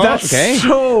 interesting. That's okay.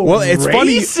 So well, it's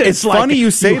funny. It's like, funny you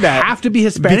say that. You have to be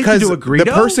Hispanic because to do a greedo?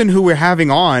 The person who we're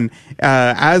having on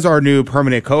as our new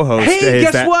permanent co-host. Hey,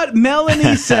 guess what?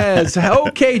 Melanie says,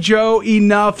 "Okay, Joe,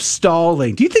 enough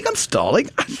stalling." Do you think I'm stalling?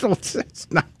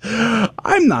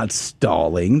 I'm not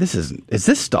stalling. Is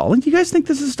this stalling? Do you guys think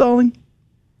this is stalling?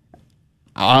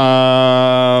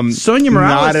 Sonia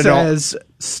Morales says,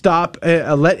 "Stop.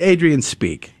 Let Adrian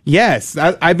speak." Yes,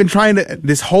 I've been trying to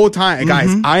this whole time, guys.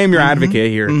 I am your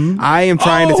advocate here. I am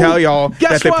trying to tell y'all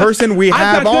that the person we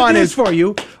have on is for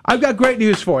you. I've got great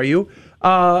news for you.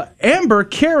 Amber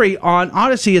Carey on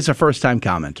Odyssey is a first-time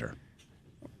commenter.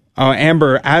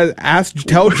 Amber,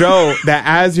 tell Joe that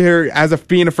as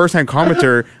being a first-time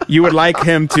commenter, you would like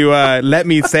him to let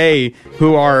me say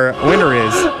who our winner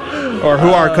is, or who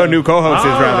our new co-host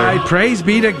is, rather. All right, praise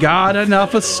be to God.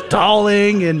 Enough of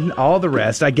stalling and all the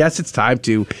rest. I guess it's time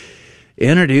to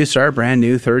introduce our brand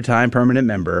new third-time permanent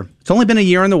member. It's only been a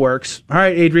year in the works. All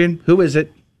right, Adrian, who is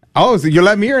it? Oh, so you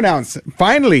let me announce.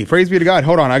 Finally, praise be to God.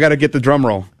 Hold on, I got to get the drum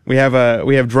roll. We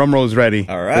have drum rolls ready.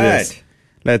 All right.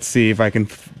 Let's see if I can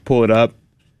pull it up.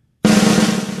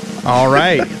 All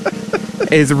right.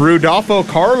 Is Rudolfo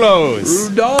Carlos.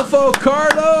 Rudolfo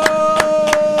Carlos!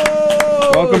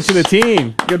 Welcome to the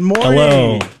team. Good morning.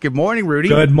 Hello. Good morning, Rudy.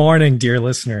 Good morning, dear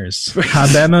listeners.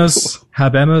 Habemos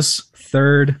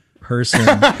third person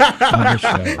on the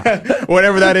show.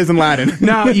 Whatever that is in Latin.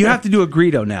 Now, you have to do a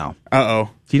greedo now. Uh-oh.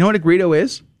 Do you know what a greedo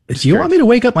is? Do you want me to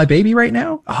wake up my baby right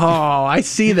now? Oh, I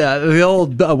see the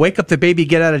old wake up the baby,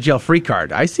 get out of jail free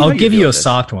card. I see. I'll give you a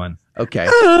soft one. Okay.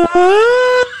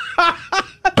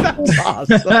 That's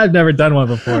awesome. I've never done one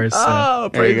before. So. Oh,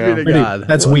 praise be to God.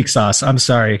 That's weak sauce. I'm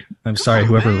sorry.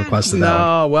 Whoever requested that.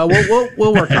 No, well,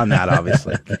 we'll work on that,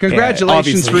 obviously.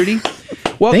 Congratulations, Rudy.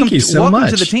 Welcome. Thank you so welcome much.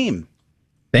 to the team.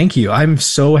 Thank you. I'm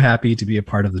so happy to be a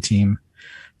part of the team,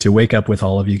 to wake up with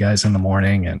all of you guys in the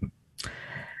morning and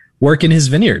work in his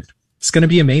vineyard. It's going to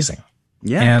be amazing.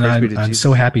 Yeah, and I'm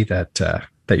so happy that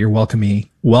you're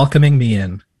welcoming me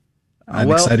in.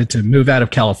 I'm excited to move out of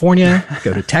California,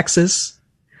 go to Texas,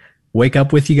 wake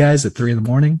up with you guys at 3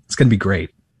 a.m. It's going to be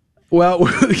great. Well,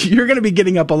 you're going to be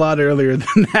getting up a lot earlier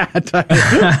than that.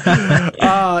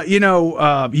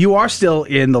 You are still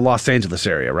in the Los Angeles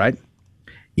area, right?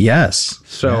 Yes.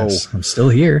 So I'm still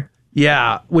here.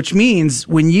 Yeah, which means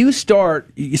when you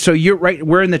start, so you're right,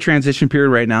 we're in the transition period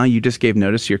right now. You just gave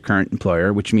notice to your current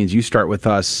employer, which means you start with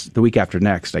us the week after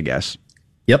next, I guess.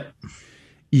 Yep.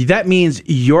 That means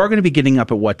you're going to be getting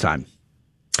up at what time?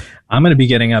 I'm going to be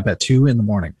getting up at 2 in the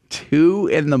morning. 2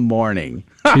 in the morning.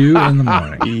 2 in the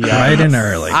morning. Bright and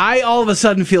early. I all of a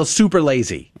sudden feel super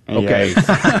lazy. Okay.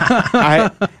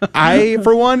 I,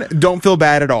 for one, don't feel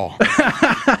bad at all.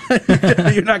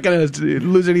 You're not going to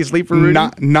lose any sleep for Rudy?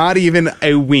 Not even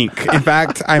a wink. In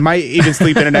fact, I might even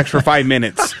sleep in an extra 5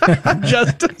 minutes.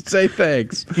 Just to say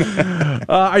thanks.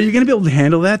 Are you going to be able to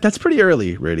handle that? That's pretty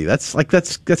early, Rudy. That's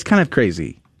kind of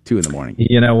crazy. 2 in the morning.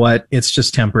 You know what? It's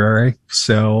just temporary.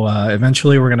 So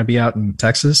eventually we're going to be out in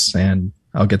Texas and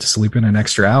I'll get to sleep in an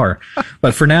extra hour.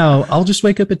 But for now, I'll just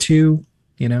wake up at 2,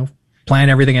 plan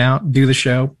everything out, do the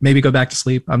show, maybe go back to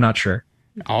sleep. I'm not sure.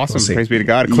 Awesome. We'll Praise be to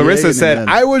God. Clarissa said,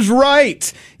 I was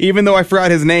right, even though I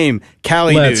forgot his name.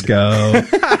 Cali dude. Let's go.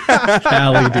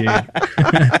 Cali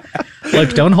dude.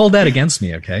 Look, don't hold that against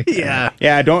me, okay?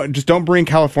 Yeah. Don't bring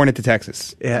California to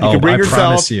Texas. Yeah. You can bring yourself.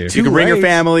 Promise you. You can bring your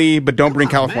family, but don't bring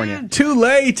California. Man, too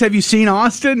late. Have you seen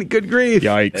Austin? Good grief.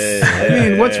 Yikes. I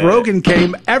mean, once Rogan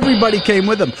came, everybody came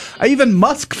with him. Even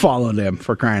Musk followed him,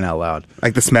 for crying out loud.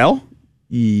 Like the smell?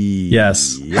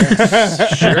 Yes.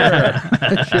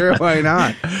 Sure, why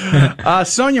not?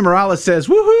 Sonia Morales says,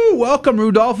 woohoo, welcome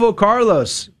Rudolfo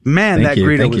Carlos. Man, Thank that you,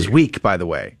 greeting thank was you. weak, by the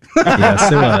way.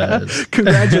 Yes, it was.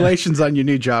 Congratulations on your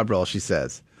new job role, she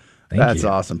says. That's you.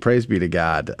 awesome. Praise be to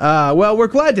God. Well, we're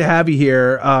glad to have you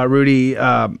here, Rudy.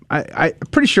 I'm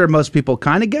pretty sure most people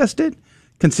kind of guessed it,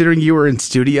 considering you were in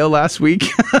studio last week.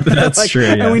 That's true.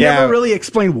 Yeah. And we never really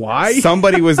explained why.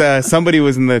 Somebody was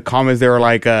in the comments. They were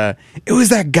like, "It was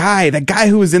that guy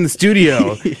who was in the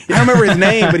studio. I don't remember his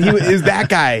name, but it was that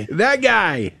guy. That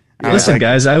guy." Listen,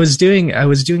 guys, I was doing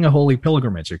a holy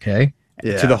pilgrimage. Okay.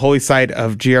 Yeah. To the holy site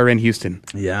of GRN Houston.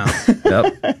 Yeah.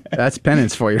 Yep. That's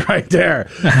penance for you right there.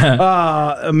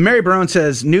 Mary Barone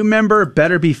says, new member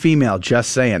better be female.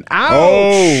 Just saying.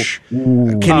 Ouch!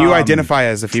 Oh. Can you identify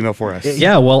as a female for us?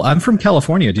 Yeah, well, I'm from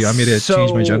California. Do you want me to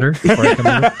change my gender before I come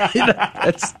over?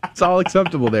 It's all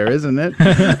acceptable there, isn't it?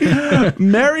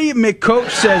 Mary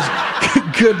McCoach says,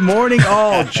 good morning,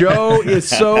 all. Joe is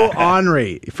so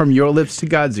ornery. From your lips to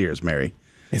God's ears, Mary.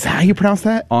 Is that how you pronounce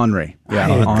that? Ornery.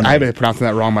 Yeah, I've been pronouncing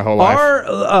that wrong my whole life.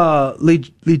 Our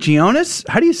Legionis,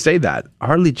 how do you say that?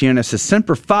 Our Legionis is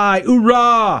Semper Fi,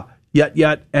 Ura,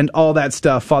 yet, and all that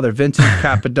stuff. Father Vincent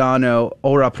Capodanno,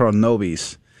 Ora pro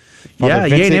nobis. Father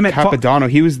Vincent Capodanno,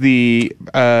 he was the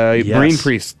Marine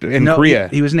priest in Korea.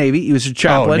 He was Navy. He was a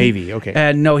chaplain. Oh, Navy, okay.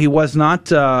 And no, he was not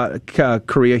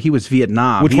Korea. He was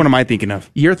Vietnam. Which one am I thinking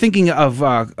of? You're thinking of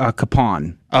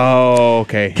Capon. Oh,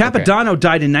 okay. Capodanno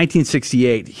died in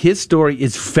 1968. His story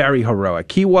is very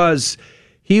heroic. He was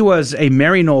a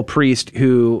Maryknoll priest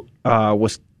who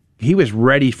was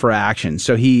ready for action.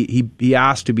 So he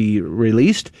asked to be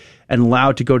released and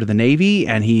allowed to go to the Navy,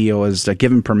 and he was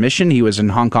given permission. He was in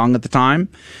Hong Kong at the time,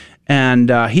 and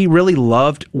he really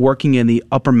loved working in the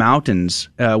upper mountains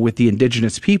with the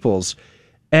indigenous peoples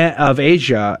of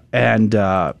Asia, and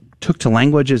took to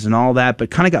languages and all that,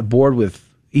 but kind of got bored with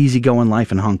easygoing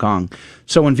life in Hong Kong.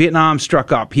 So when Vietnam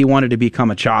struck up, he wanted to become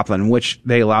a chaplain, which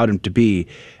they allowed him to be.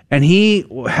 And he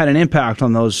had an impact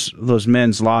on those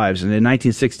men's lives. And in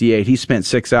 1968, he spent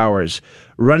 6 hours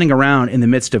running around in the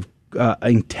midst of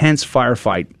intense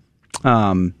firefight,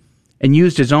 and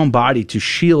used his own body to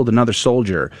shield another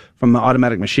soldier from the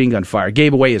automatic machine gun fire.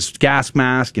 Gave away his gas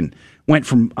mask and went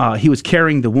from he was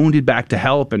carrying the wounded back to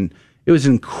help, and it was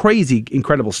a crazy,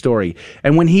 incredible story.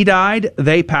 And when he died,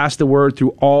 they passed the word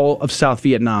through all of South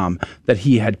Vietnam that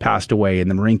he had passed away, and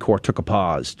the Marine Corps took a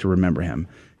pause to remember him.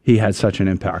 He had such an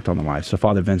impact on the life. So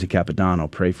Father Vincent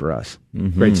Capodanno, pray for us.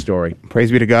 Mm-hmm. Great story.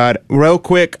 Praise be to God. Real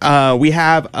quick, we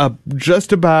have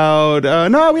just about,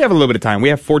 we have a little bit of time. We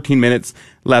have 14 minutes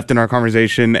left in our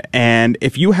conversation. And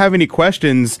if you have any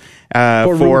questions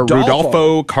for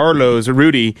Rudolfo Carlos or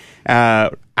Rudy,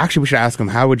 actually we should ask him,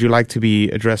 how would you like to be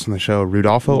addressed on the show,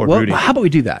 Rudolfo or Rudy? How about we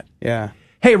do that? Yeah.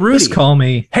 Hey, Rudy. Just call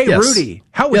me. Hey, yes. Rudy.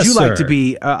 How would you like to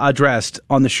be addressed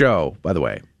on the show, by the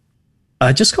way?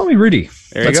 Just call me Rudy.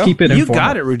 Let's keep it informal. You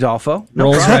got it, Rudolfo.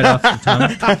 Rolls right off the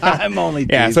tongue. I'm only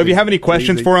teasing. Yeah, so if you have any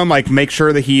questions for him, like make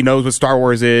sure that he knows what Star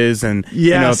Wars is and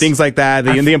things like that.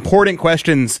 The important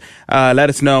questions, let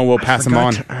us know. We'll pass them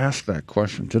on. To ask that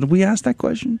question. Did we ask that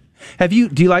question? Do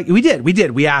you like? We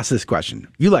did. We asked this question.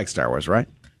 You like Star Wars, right?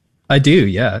 I do.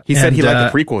 Yeah. He said he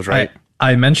liked the prequels, right?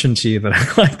 I mentioned to you that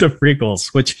I like the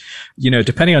prequels, which,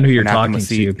 depending on who you're talking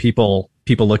to, people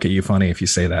look at you funny if you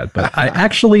say that, but I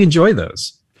actually enjoy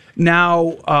those.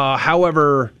 Now,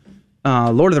 however,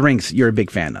 Lord of the Rings, you're a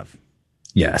big fan of.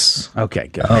 Yes. Okay,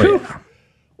 good. Oh, yeah.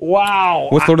 Wow.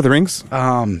 What's Lord of the Rings?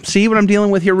 See what I'm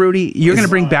dealing with here, Rudy? You're going to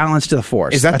bring balance to the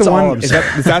Force. Is that That's the all one? I'm Is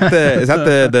saying.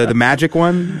 that the magic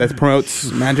one that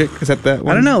promotes magic? Is that that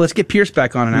one? I don't know. Let's get Pierce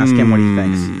back on and ask him what he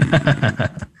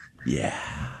thinks. Yeah,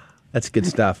 that's good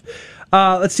stuff.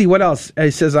 Let's see what else.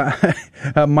 He says,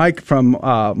 Mike from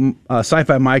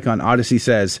Sci-Fi Mike on Odyssey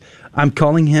says, I'm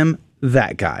calling him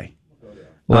that guy.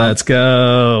 Let's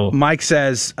go. Mike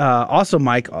says, also,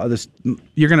 Mike,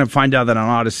 you're going to find out that on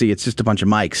Odyssey, it's just a bunch of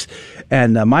Mikes.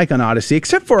 And Mike on Odyssey,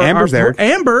 except for Amber's there.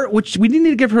 Amber, which we didn't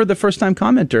need to give her the first-time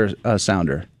commenter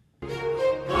sounder.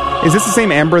 Is this the same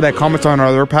Amber that comments on our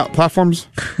other platforms?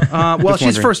 Well,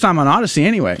 she's first time on Odyssey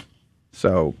anyway.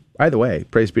 So either way,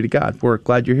 praise be to God. We're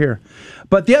glad you're here.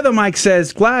 But the other Mike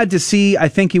says, glad to see. I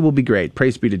think he will be great.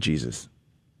 Praise be to Jesus.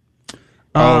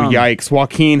 Yikes.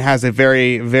 Joaquin has a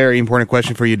very, very important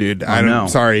question for you, dude. I'm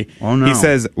sorry. Oh, no. He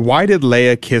says, why did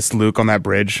Leia kiss Luke on that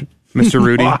bridge, Mr.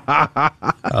 Rudy?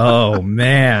 Oh,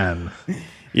 man.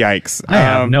 Yikes. I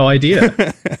have no idea.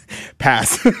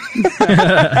 Pass.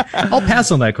 I'll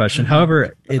pass on that question.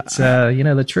 However, it's,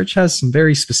 the church has some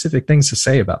very specific things to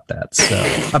say about that.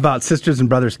 So about sisters and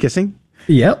brothers kissing?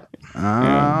 Yep. Oh,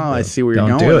 I see where you're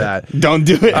Don't going do with it. that. Don't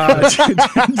do it.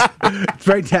 It's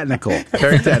very technical.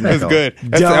 Very technical. That's good.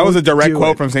 That was a direct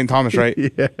quote from St. Thomas, right?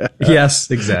 Yeah. Yes,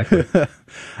 exactly.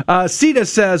 Sita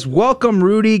says, welcome,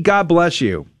 Rudy. God bless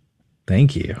you.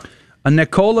 Thank you.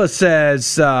 Nicola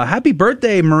says, happy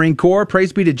birthday, Marine Corps.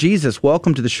 Praise be to Jesus.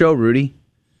 Welcome to the show, Rudy.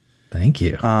 Thank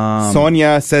you.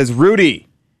 Sonia says, Rudy,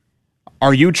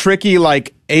 are you tricky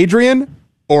like Adrian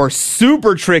or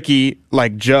super tricky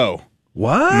like Joe?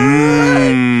 What?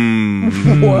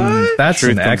 What? That's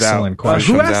Truth an comes excellent out.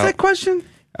 question. Who asked that question?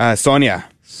 Sonia.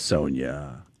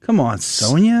 Sonia. Come on,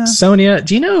 Sonia. Sonia,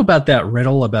 do you know about that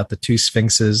riddle about the two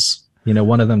sphinxes? You know,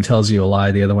 one of them tells you a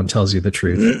lie, the other one tells you the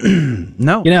truth.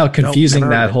 No. You know how confusing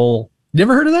never heard that of it. whole... You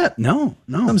never heard of that? No.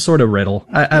 Some sort of riddle.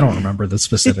 I don't remember the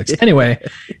specifics. Anyway,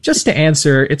 just to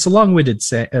answer, it's a long-winded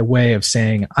way of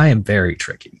saying, I am very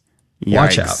tricky.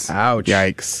 Watch Yikes. out. Ouch.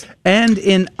 Yikes. And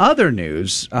in other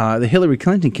news, the Hillary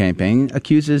Clinton campaign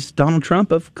accuses Donald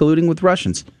Trump of colluding with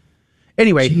Russians.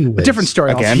 Anyway, a different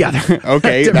story Again? altogether.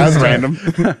 Okay, Different that's story. random.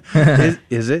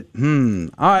 Is it?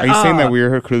 Are you saying that we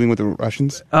were colluding with the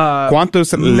Russians?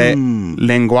 ¿Cuántos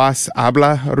lenguas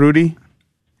habla, Rudy?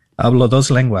 Hablo dos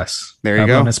lenguas. There you Hablo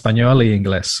go. en español y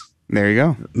inglés. There you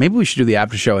go. Maybe we should do the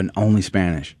after show in only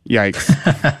Spanish. Yikes.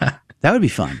 That would be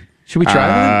fun. Should we try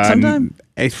that sometime?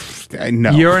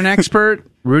 No. You're an expert.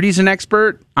 Rudy's an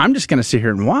expert. I'm just going to sit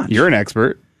here and watch. You're an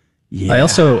expert. Yeah. I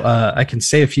also, I can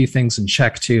say a few things in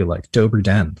Czech too, like Dober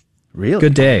den. Really?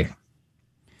 Good day.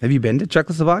 Have you been to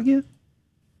Czechoslovakia?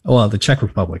 Well, the Czech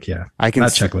Republic, yeah. I can Not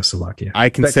s- Czechoslovakia. I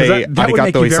can That- 'cause say that would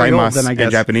make arigato you very old gozaimasu then, I in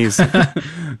guess. Japanese.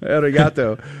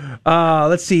 Arigato.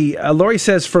 Let's see. Lori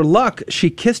says, for luck, she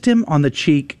kissed him on the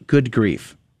cheek. Good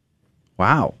grief.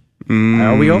 Wow.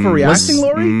 Are we overreacting,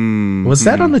 Lori? Was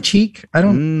that on the cheek? I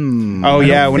don't. Oh I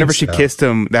yeah, don't whenever think she so. kissed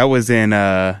him, that was when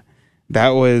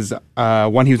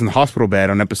he was in the hospital bed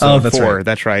on episode 4. that's right.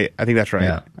 That's right. I think that's right.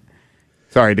 Yeah.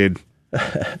 Sorry, dude.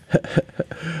 Why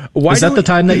Was do that the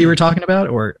time that you were talking about,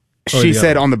 or She the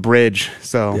said other? on the bridge.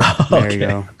 So there you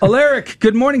go. Alaric,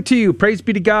 good morning to you. Praise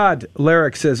be to God.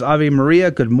 Alaric says, Ave Maria,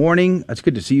 good morning. It's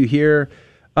good to see you here.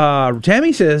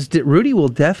 Tammy says, Rudy will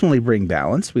definitely bring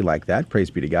balance. We like that. Praise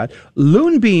be to God.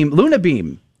 Luna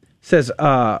Beam says,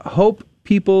 hope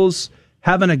people's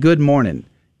having a good morning.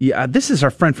 Yeah, this is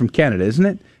our friend from Canada, isn't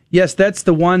it? Yes, that's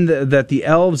the one that the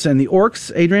elves and the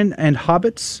orcs, Adrian, and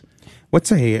hobbits.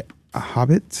 What's a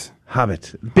hobbit?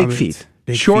 Hobbit. Big Hobbit. feet.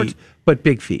 Big Short, feet. but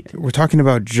big feet. We're talking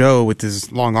about Joe with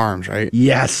his long arms, right?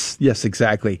 Yes,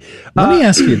 exactly. Let me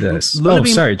ask you this.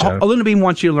 Sorry, Joe. Luna Beam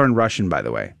wants you to learn Russian, by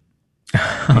the way.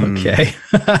 Okay.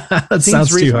 That Seems sounds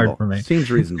too reasonable. hard for me.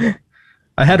 Seems reasonable.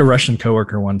 I had a Russian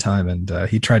coworker one time, and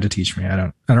he tried to teach me. I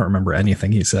don't remember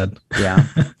anything he said. Yeah.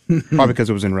 Probably because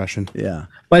it was in Russian. Yeah.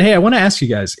 But hey, I want to ask you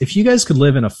guys: if you guys could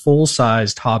live in a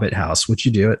full-sized Hobbit house, would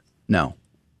you do it? No.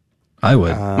 I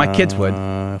would. My kids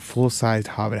would. Full-sized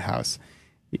Hobbit house.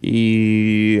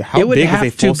 How It would big is have a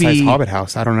to full-sized be- Hobbit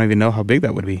house? I don't even know how big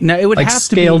that would be. No, it would Like have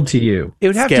scaled to be to you. It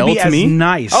would have Scaled to be to as me?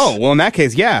 nice. Oh, well, in that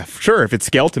case, yeah, sure. If it's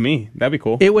scaled to me, that'd be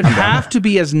cool. It would have to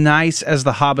be as nice as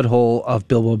the Hobbit hole of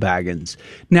Bilbo Baggins.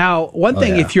 Now, one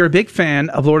thing, yeah. if you're a big fan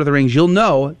of Lord of the Rings, you'll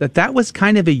know that was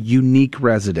kind of a unique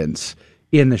residence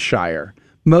in the Shire.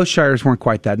 Most Shires weren't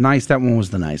quite that nice. That one was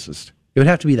the nicest. It would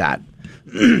have to be that.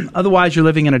 Otherwise, you're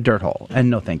living in a dirt hole, and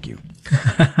no thank you.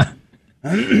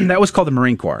 That was called the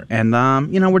Marine Corps, and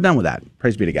we're done with that.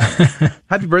 Praise be to God.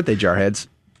 Happy birthday, Jarheads.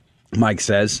 Mike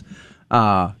says.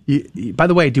 By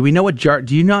the way, do you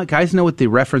guys know what the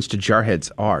reference to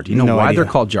jarheads are? Do you know why they're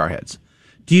called jarheads?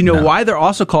 Do you know why they're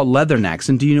also called leathernecks?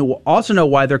 And do you also know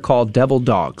why they're called devil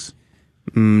dogs?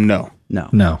 No.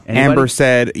 Anybody? Amber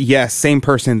said, yes, same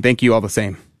person. Thank you all the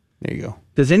same. There you go.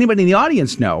 Does anybody in the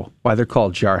audience know why they're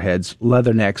called jarheads,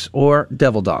 leathernecks, or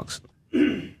devil dogs?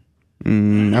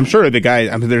 I'm sure the guys,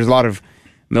 there's a lot of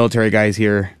military guys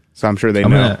here, so I'm sure they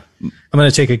know. I'm going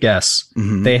to take a guess.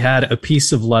 Mm-hmm. They had a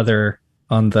piece of leather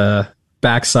on the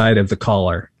backside of the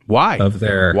collar. Why?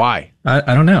 Why?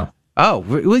 I don't know. Oh,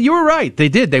 well, you were right. They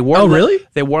did. They wore. Really?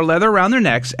 They wore leather around their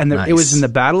necks, and it was in the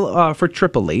battle for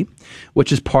Tripoli,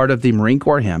 which is part of the Marine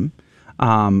Corps hymn.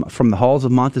 From the halls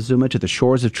of Montezuma to the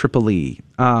shores of Tripoli.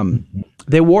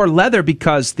 They wore leather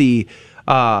because the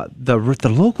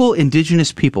local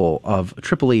indigenous people of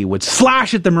Tripoli would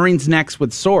slash at the Marines' necks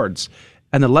with swords,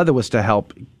 and the leather was to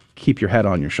help keep your head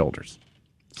on your shoulders.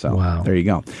 So there you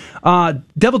go.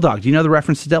 Devil dog. Do you know the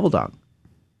reference to devil dog?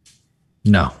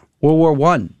 No. World War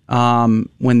I,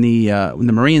 when the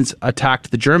Marines attacked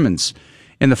the Germans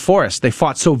in the forest, they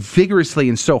fought so vigorously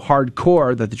and so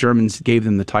hardcore that the Germans gave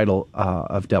them the title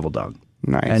of devil dog.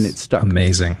 Nice. And it stuck.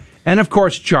 Amazing. And of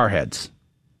course, jarheads.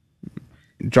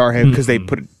 Jarhead because they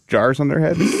put jars on their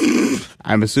heads?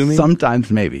 I'm assuming? Sometimes,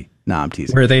 maybe. No, I'm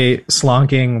teasing. Were they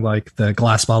slonking like the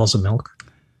glass bottles of milk?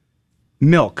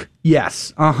 Milk,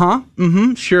 yes.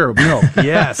 Sure, milk,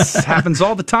 yes. Happens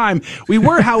all the time. We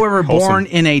were, however, born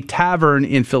in a tavern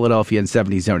in Philadelphia in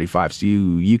 1775, so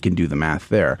you can do the math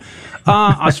there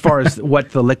as far as what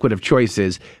the liquid of choice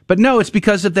is. But no, it's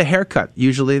because of the haircut.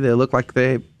 Usually they look like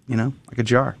like a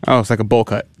jar. Oh, it's like a bowl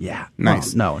cut. Yeah.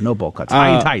 Nice. No bowl cuts.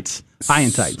 Iron tights.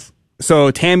 Iron tights. So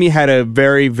Tammy had a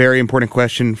very, very important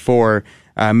question for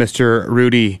Mr.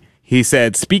 Rudy. He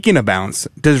said, speaking of bounce,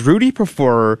 does Rudy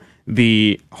prefer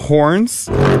the horns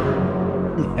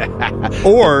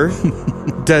or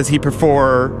does he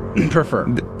prefer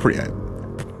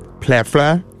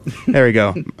plafla? There we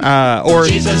go. Or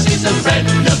Jesus is a friend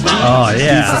of mine. Oh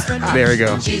yeah, there we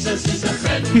go.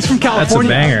 He's from California.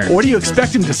 That's a banger. What do you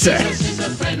expect him to say?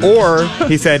 Or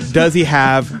he said, does he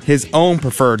have his own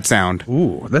preferred sound?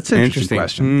 Ooh, that's an interesting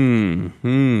question.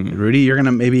 Rudy, you're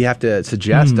gonna maybe have to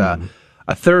suggest a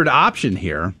third option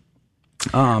here.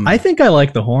 I think I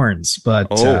like the horns, but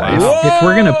if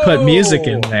we're gonna put music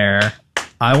in there,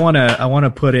 I wanna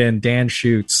put in Dan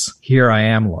Schutt's "Here I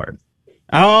Am, Lord."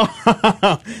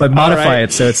 But modify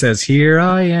it so it says "Here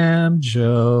I am,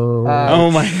 Joe." Oh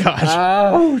my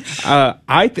gosh!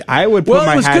 I would put my hat in.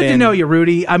 Well, it was good to know you,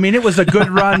 Rudy. I mean, it was a good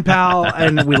run, pal,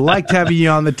 and we liked having you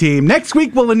on the team. Next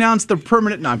week we'll announce the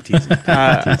permanent. No, I'm teasing.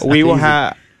 We will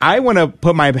have. I want to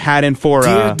put my hat in for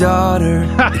daughter,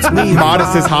 it's me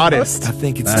Modest is Hottest. I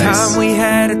think it's time we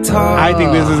had a talk. I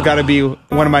think this has got to be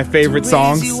one of my favorite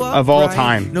songs of all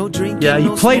time. Yeah,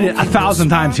 you played it 1,000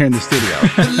 times here in the studio.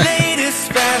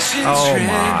 Oh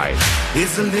my!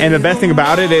 And the best thing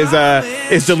about it is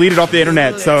it's deleted off the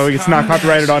internet, so it's not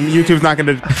copyrighted on YouTube's not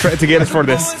going to get us for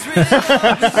this.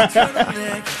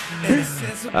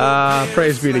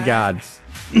 Praise be to God.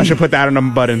 I should put that on a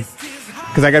button.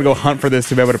 Because I got to go hunt for this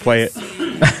to be able to play it.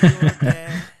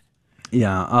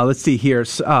 Yeah, let's see here.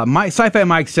 Sci-Fi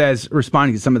Mike says,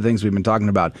 responding to some of the things we've been talking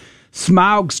about,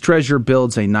 Smaug's treasure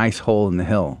builds a nice hole in the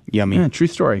hill. Yummy. Yeah, true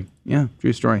story.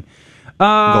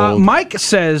 Mike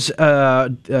says,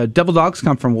 devil dogs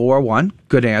come from World War I.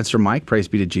 Good answer, Mike. Praise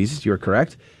be to Jesus. You're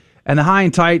correct. And the high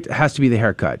and tight has to be the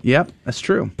haircut. Yep, that's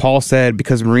true. Paul said,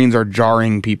 because Marines are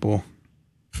jarring people.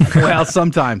 Well,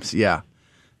 sometimes, yeah.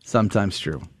 Sometimes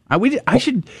true. I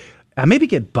should maybe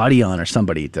get Buddy on or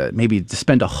somebody to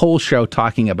spend a whole show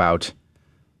talking about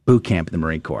boot camp in the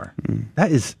Marine Corps.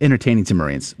 That is entertaining to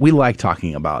Marines. We like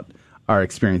talking about our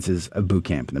experiences of boot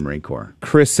camp in the Marine Corps.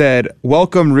 Chris said,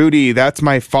 welcome, Rudy. That's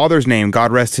my father's name.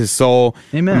 God rest his soul.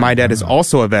 Amen. My dad is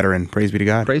also a veteran. Praise be to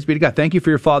God. Praise be to God. Thank you for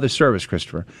your father's service,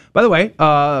 Christopher. By the way,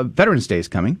 Veterans Day is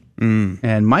coming,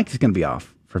 and Mike is going to be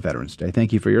off for Veterans Day.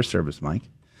 Thank you for your service, Mike.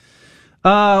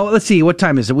 Let's see. What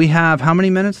time is it? We have how many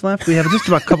minutes left? We have just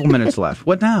about a couple minutes left.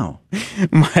 What now?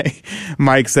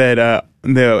 Mike said,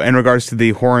 in regards to the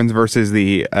horns versus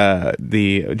the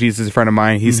Jesus friend of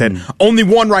mine, he said only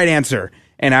one right answer.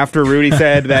 And after Rudy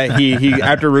said that he liked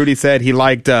after he said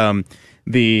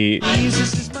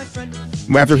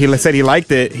he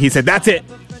liked it, he said that's it.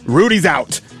 Rudy's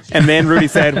out. And then Rudy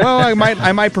said, well,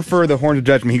 I might prefer the horns of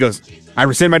judgment. He goes, I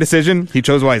rescind my decision. He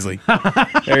chose wisely.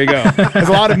 There you go. There's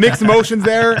a lot of mixed emotions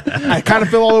there. I kind of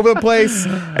feel all over the place.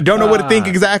 I don't know what to think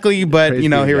exactly, but,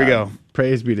 here we go.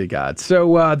 Praise be to God.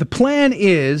 So the plan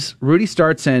is Rudy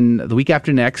starts in the week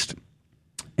after next,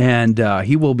 And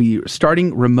he will be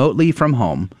starting remotely from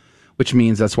home, which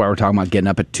means that's why we're talking about getting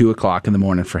up at 2 o'clock in the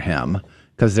morning for him,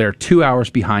 because they're 2 hours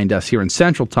behind us here in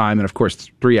Central Time, and of course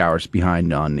 3 hours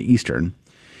behind on Eastern.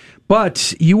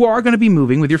 But you are going to be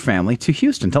moving with your family to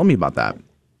Houston. Tell me about that.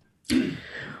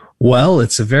 Well,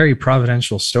 it's a very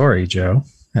providential story, Joe.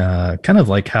 Kind of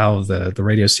like how the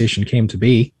radio station came to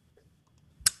be.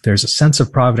 There's a sense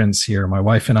of providence here. My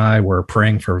wife and I were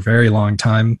praying for a very long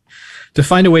time to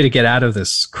find a way to get out of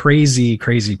this crazy,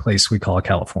 crazy place we call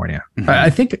California. Mm-hmm.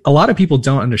 I think a lot of people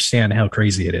don't understand how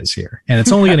crazy it is here. And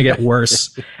it's only going to get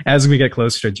worse as we get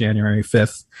closer to January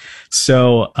 5th.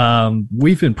 So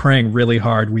we've been praying really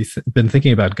hard. We've been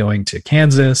thinking about going to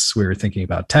Kansas. We were thinking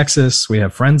about Texas. We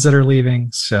have friends that are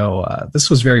leaving. So this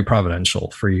was very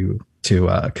providential for you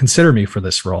to consider me for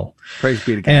this role. Praise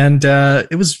be to God. And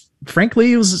it was,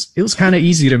 frankly, it was kind of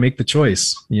easy to make the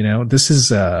choice. You know, this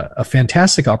is a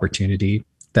fantastic opportunity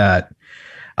that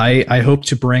I hope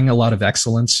to bring a lot of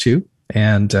excellence to.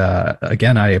 And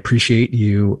again, I appreciate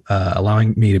you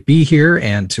allowing me to be here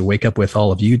and to wake up with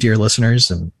all of you, dear listeners,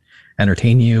 and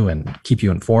entertain you and keep you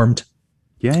informed.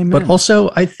 Yeah, amen. But also,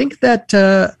 I think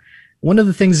that one of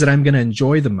the things that I'm going to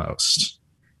enjoy the most,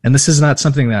 and this is not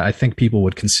something that I think people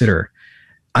would consider,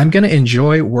 I'm going to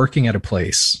enjoy working at a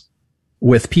place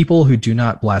with people who do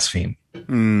not blaspheme.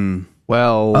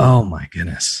 Well, oh my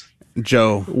goodness,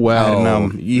 Joe.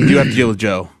 Well, you do have to deal with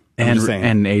Joe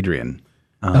and Adrian.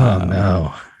 Oh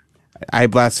no, I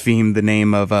blaspheme the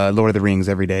name of Lord of the Rings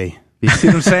every day. You see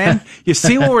what I'm saying? You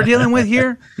see what we're dealing with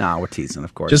here? No, we're teasing,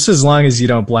 of course. Just as long as you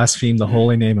don't blaspheme the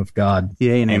holy name of God.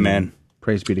 Yeah, amen.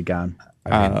 Praise be to God.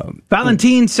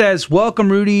 Valentine says,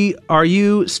 welcome, Rudy. Are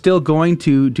you still going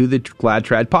to do the Glad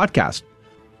Trad podcast?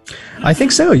 I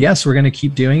think so. Yes, we're going to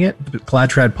keep doing it. The Glad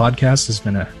Trad podcast has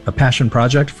been a passion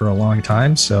project for a long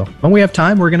time. So when we have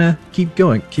time, we're going to keep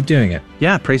doing it.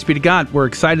 Yeah, praise be to God. We're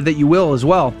excited that you will as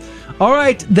well. All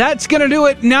right, that's going to do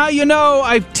it. Now you know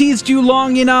I've teased you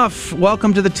long enough.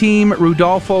 Welcome to the team,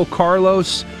 Rudolfo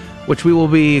Carlos, which we will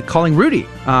be calling Rudy.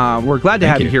 We're glad to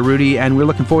have you here, Rudy, and we're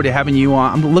looking forward to having you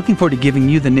on. I'm looking forward to giving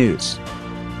you the news.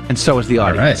 And so is the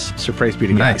audience. Right. So praise be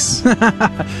to God. Nice.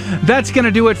 That's going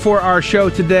to do it for our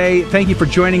show today. Thank you for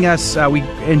joining us. We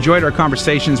enjoyed our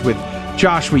conversations with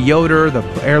Joshua Yoder, the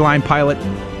airline pilot,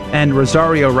 and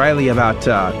Rosario Riley about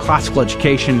classical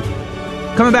education.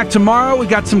 Coming back tomorrow, we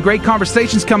got some great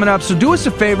conversations coming up. So do us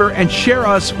a favor and share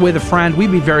us with a friend. We'd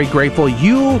be very grateful.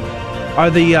 You are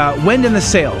the wind in the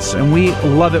sails, and we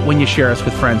love it when you share us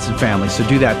with friends and family. So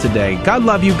do that today. God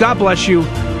love you. God bless you.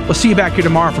 We'll see you back here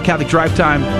tomorrow for Catholic Drive Time.